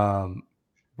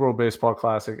 World Baseball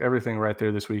Classic, everything right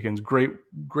there this weekend.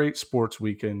 Great sports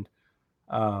weekend.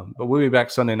 But we'll be back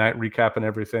Sunday night recapping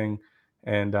everything.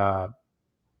 And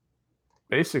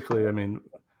basically, I mean,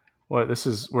 we're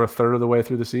a third of the way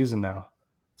through the season now.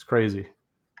 It's crazy.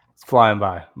 It's flying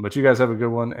by. But you guys have a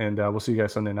good one, and we'll see you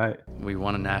guys Sunday night. We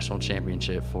won a national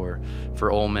championship for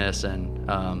Ole Miss and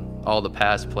all the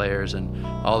past players and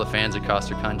all the fans across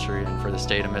the country, and for the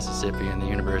state of Mississippi and the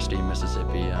University of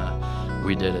Mississippi.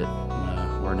 We did it.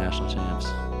 We're national champs.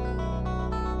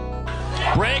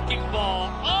 Breaking ball.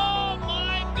 Oh,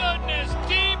 my goodness.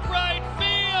 Deep right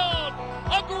field.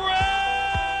 A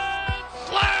grand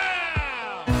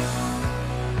slam.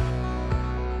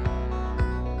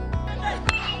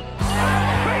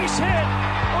 Base hit.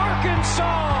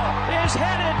 Arkansas is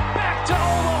headed back to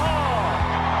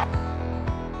Omaha.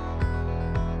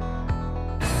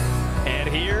 And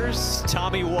here's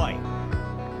Tommy White.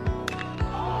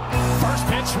 First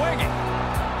pitch swinging.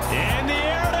 In the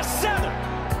air to center.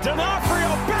 D'Onofrio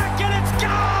back, and it's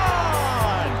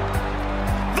gone!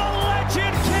 The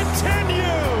legend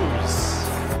continues!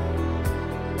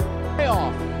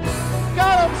 Payoff.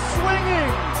 Got him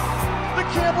swinging! The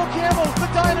Campbells, the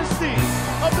dynasty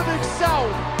of the Big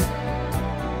South.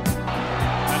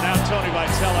 And now Tony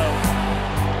Vitello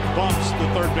bumps the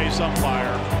third base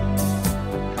umpire.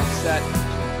 Set.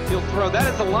 He'll throw.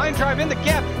 That is a line drive in the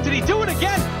gap. Did he do it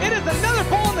again? It is another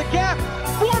ball in the gap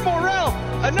for Morrell.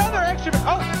 Another extra.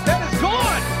 Oh, that is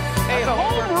gone. A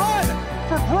home run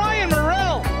for Brian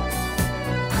Morrell.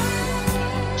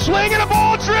 Swing and a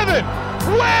ball driven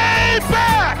way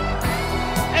back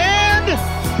and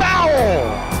foul.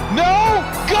 No,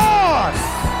 gone.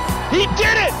 He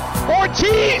did it.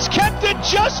 Ortiz kept it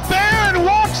just bare and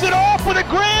walks it off with a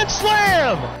grand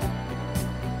slam.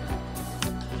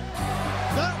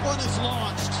 one is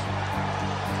launched.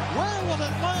 Where will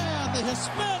it land? The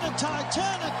Hispanic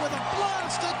Titanic with a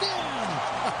blast again.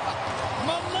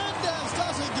 Melendez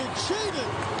doesn't get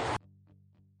cheated.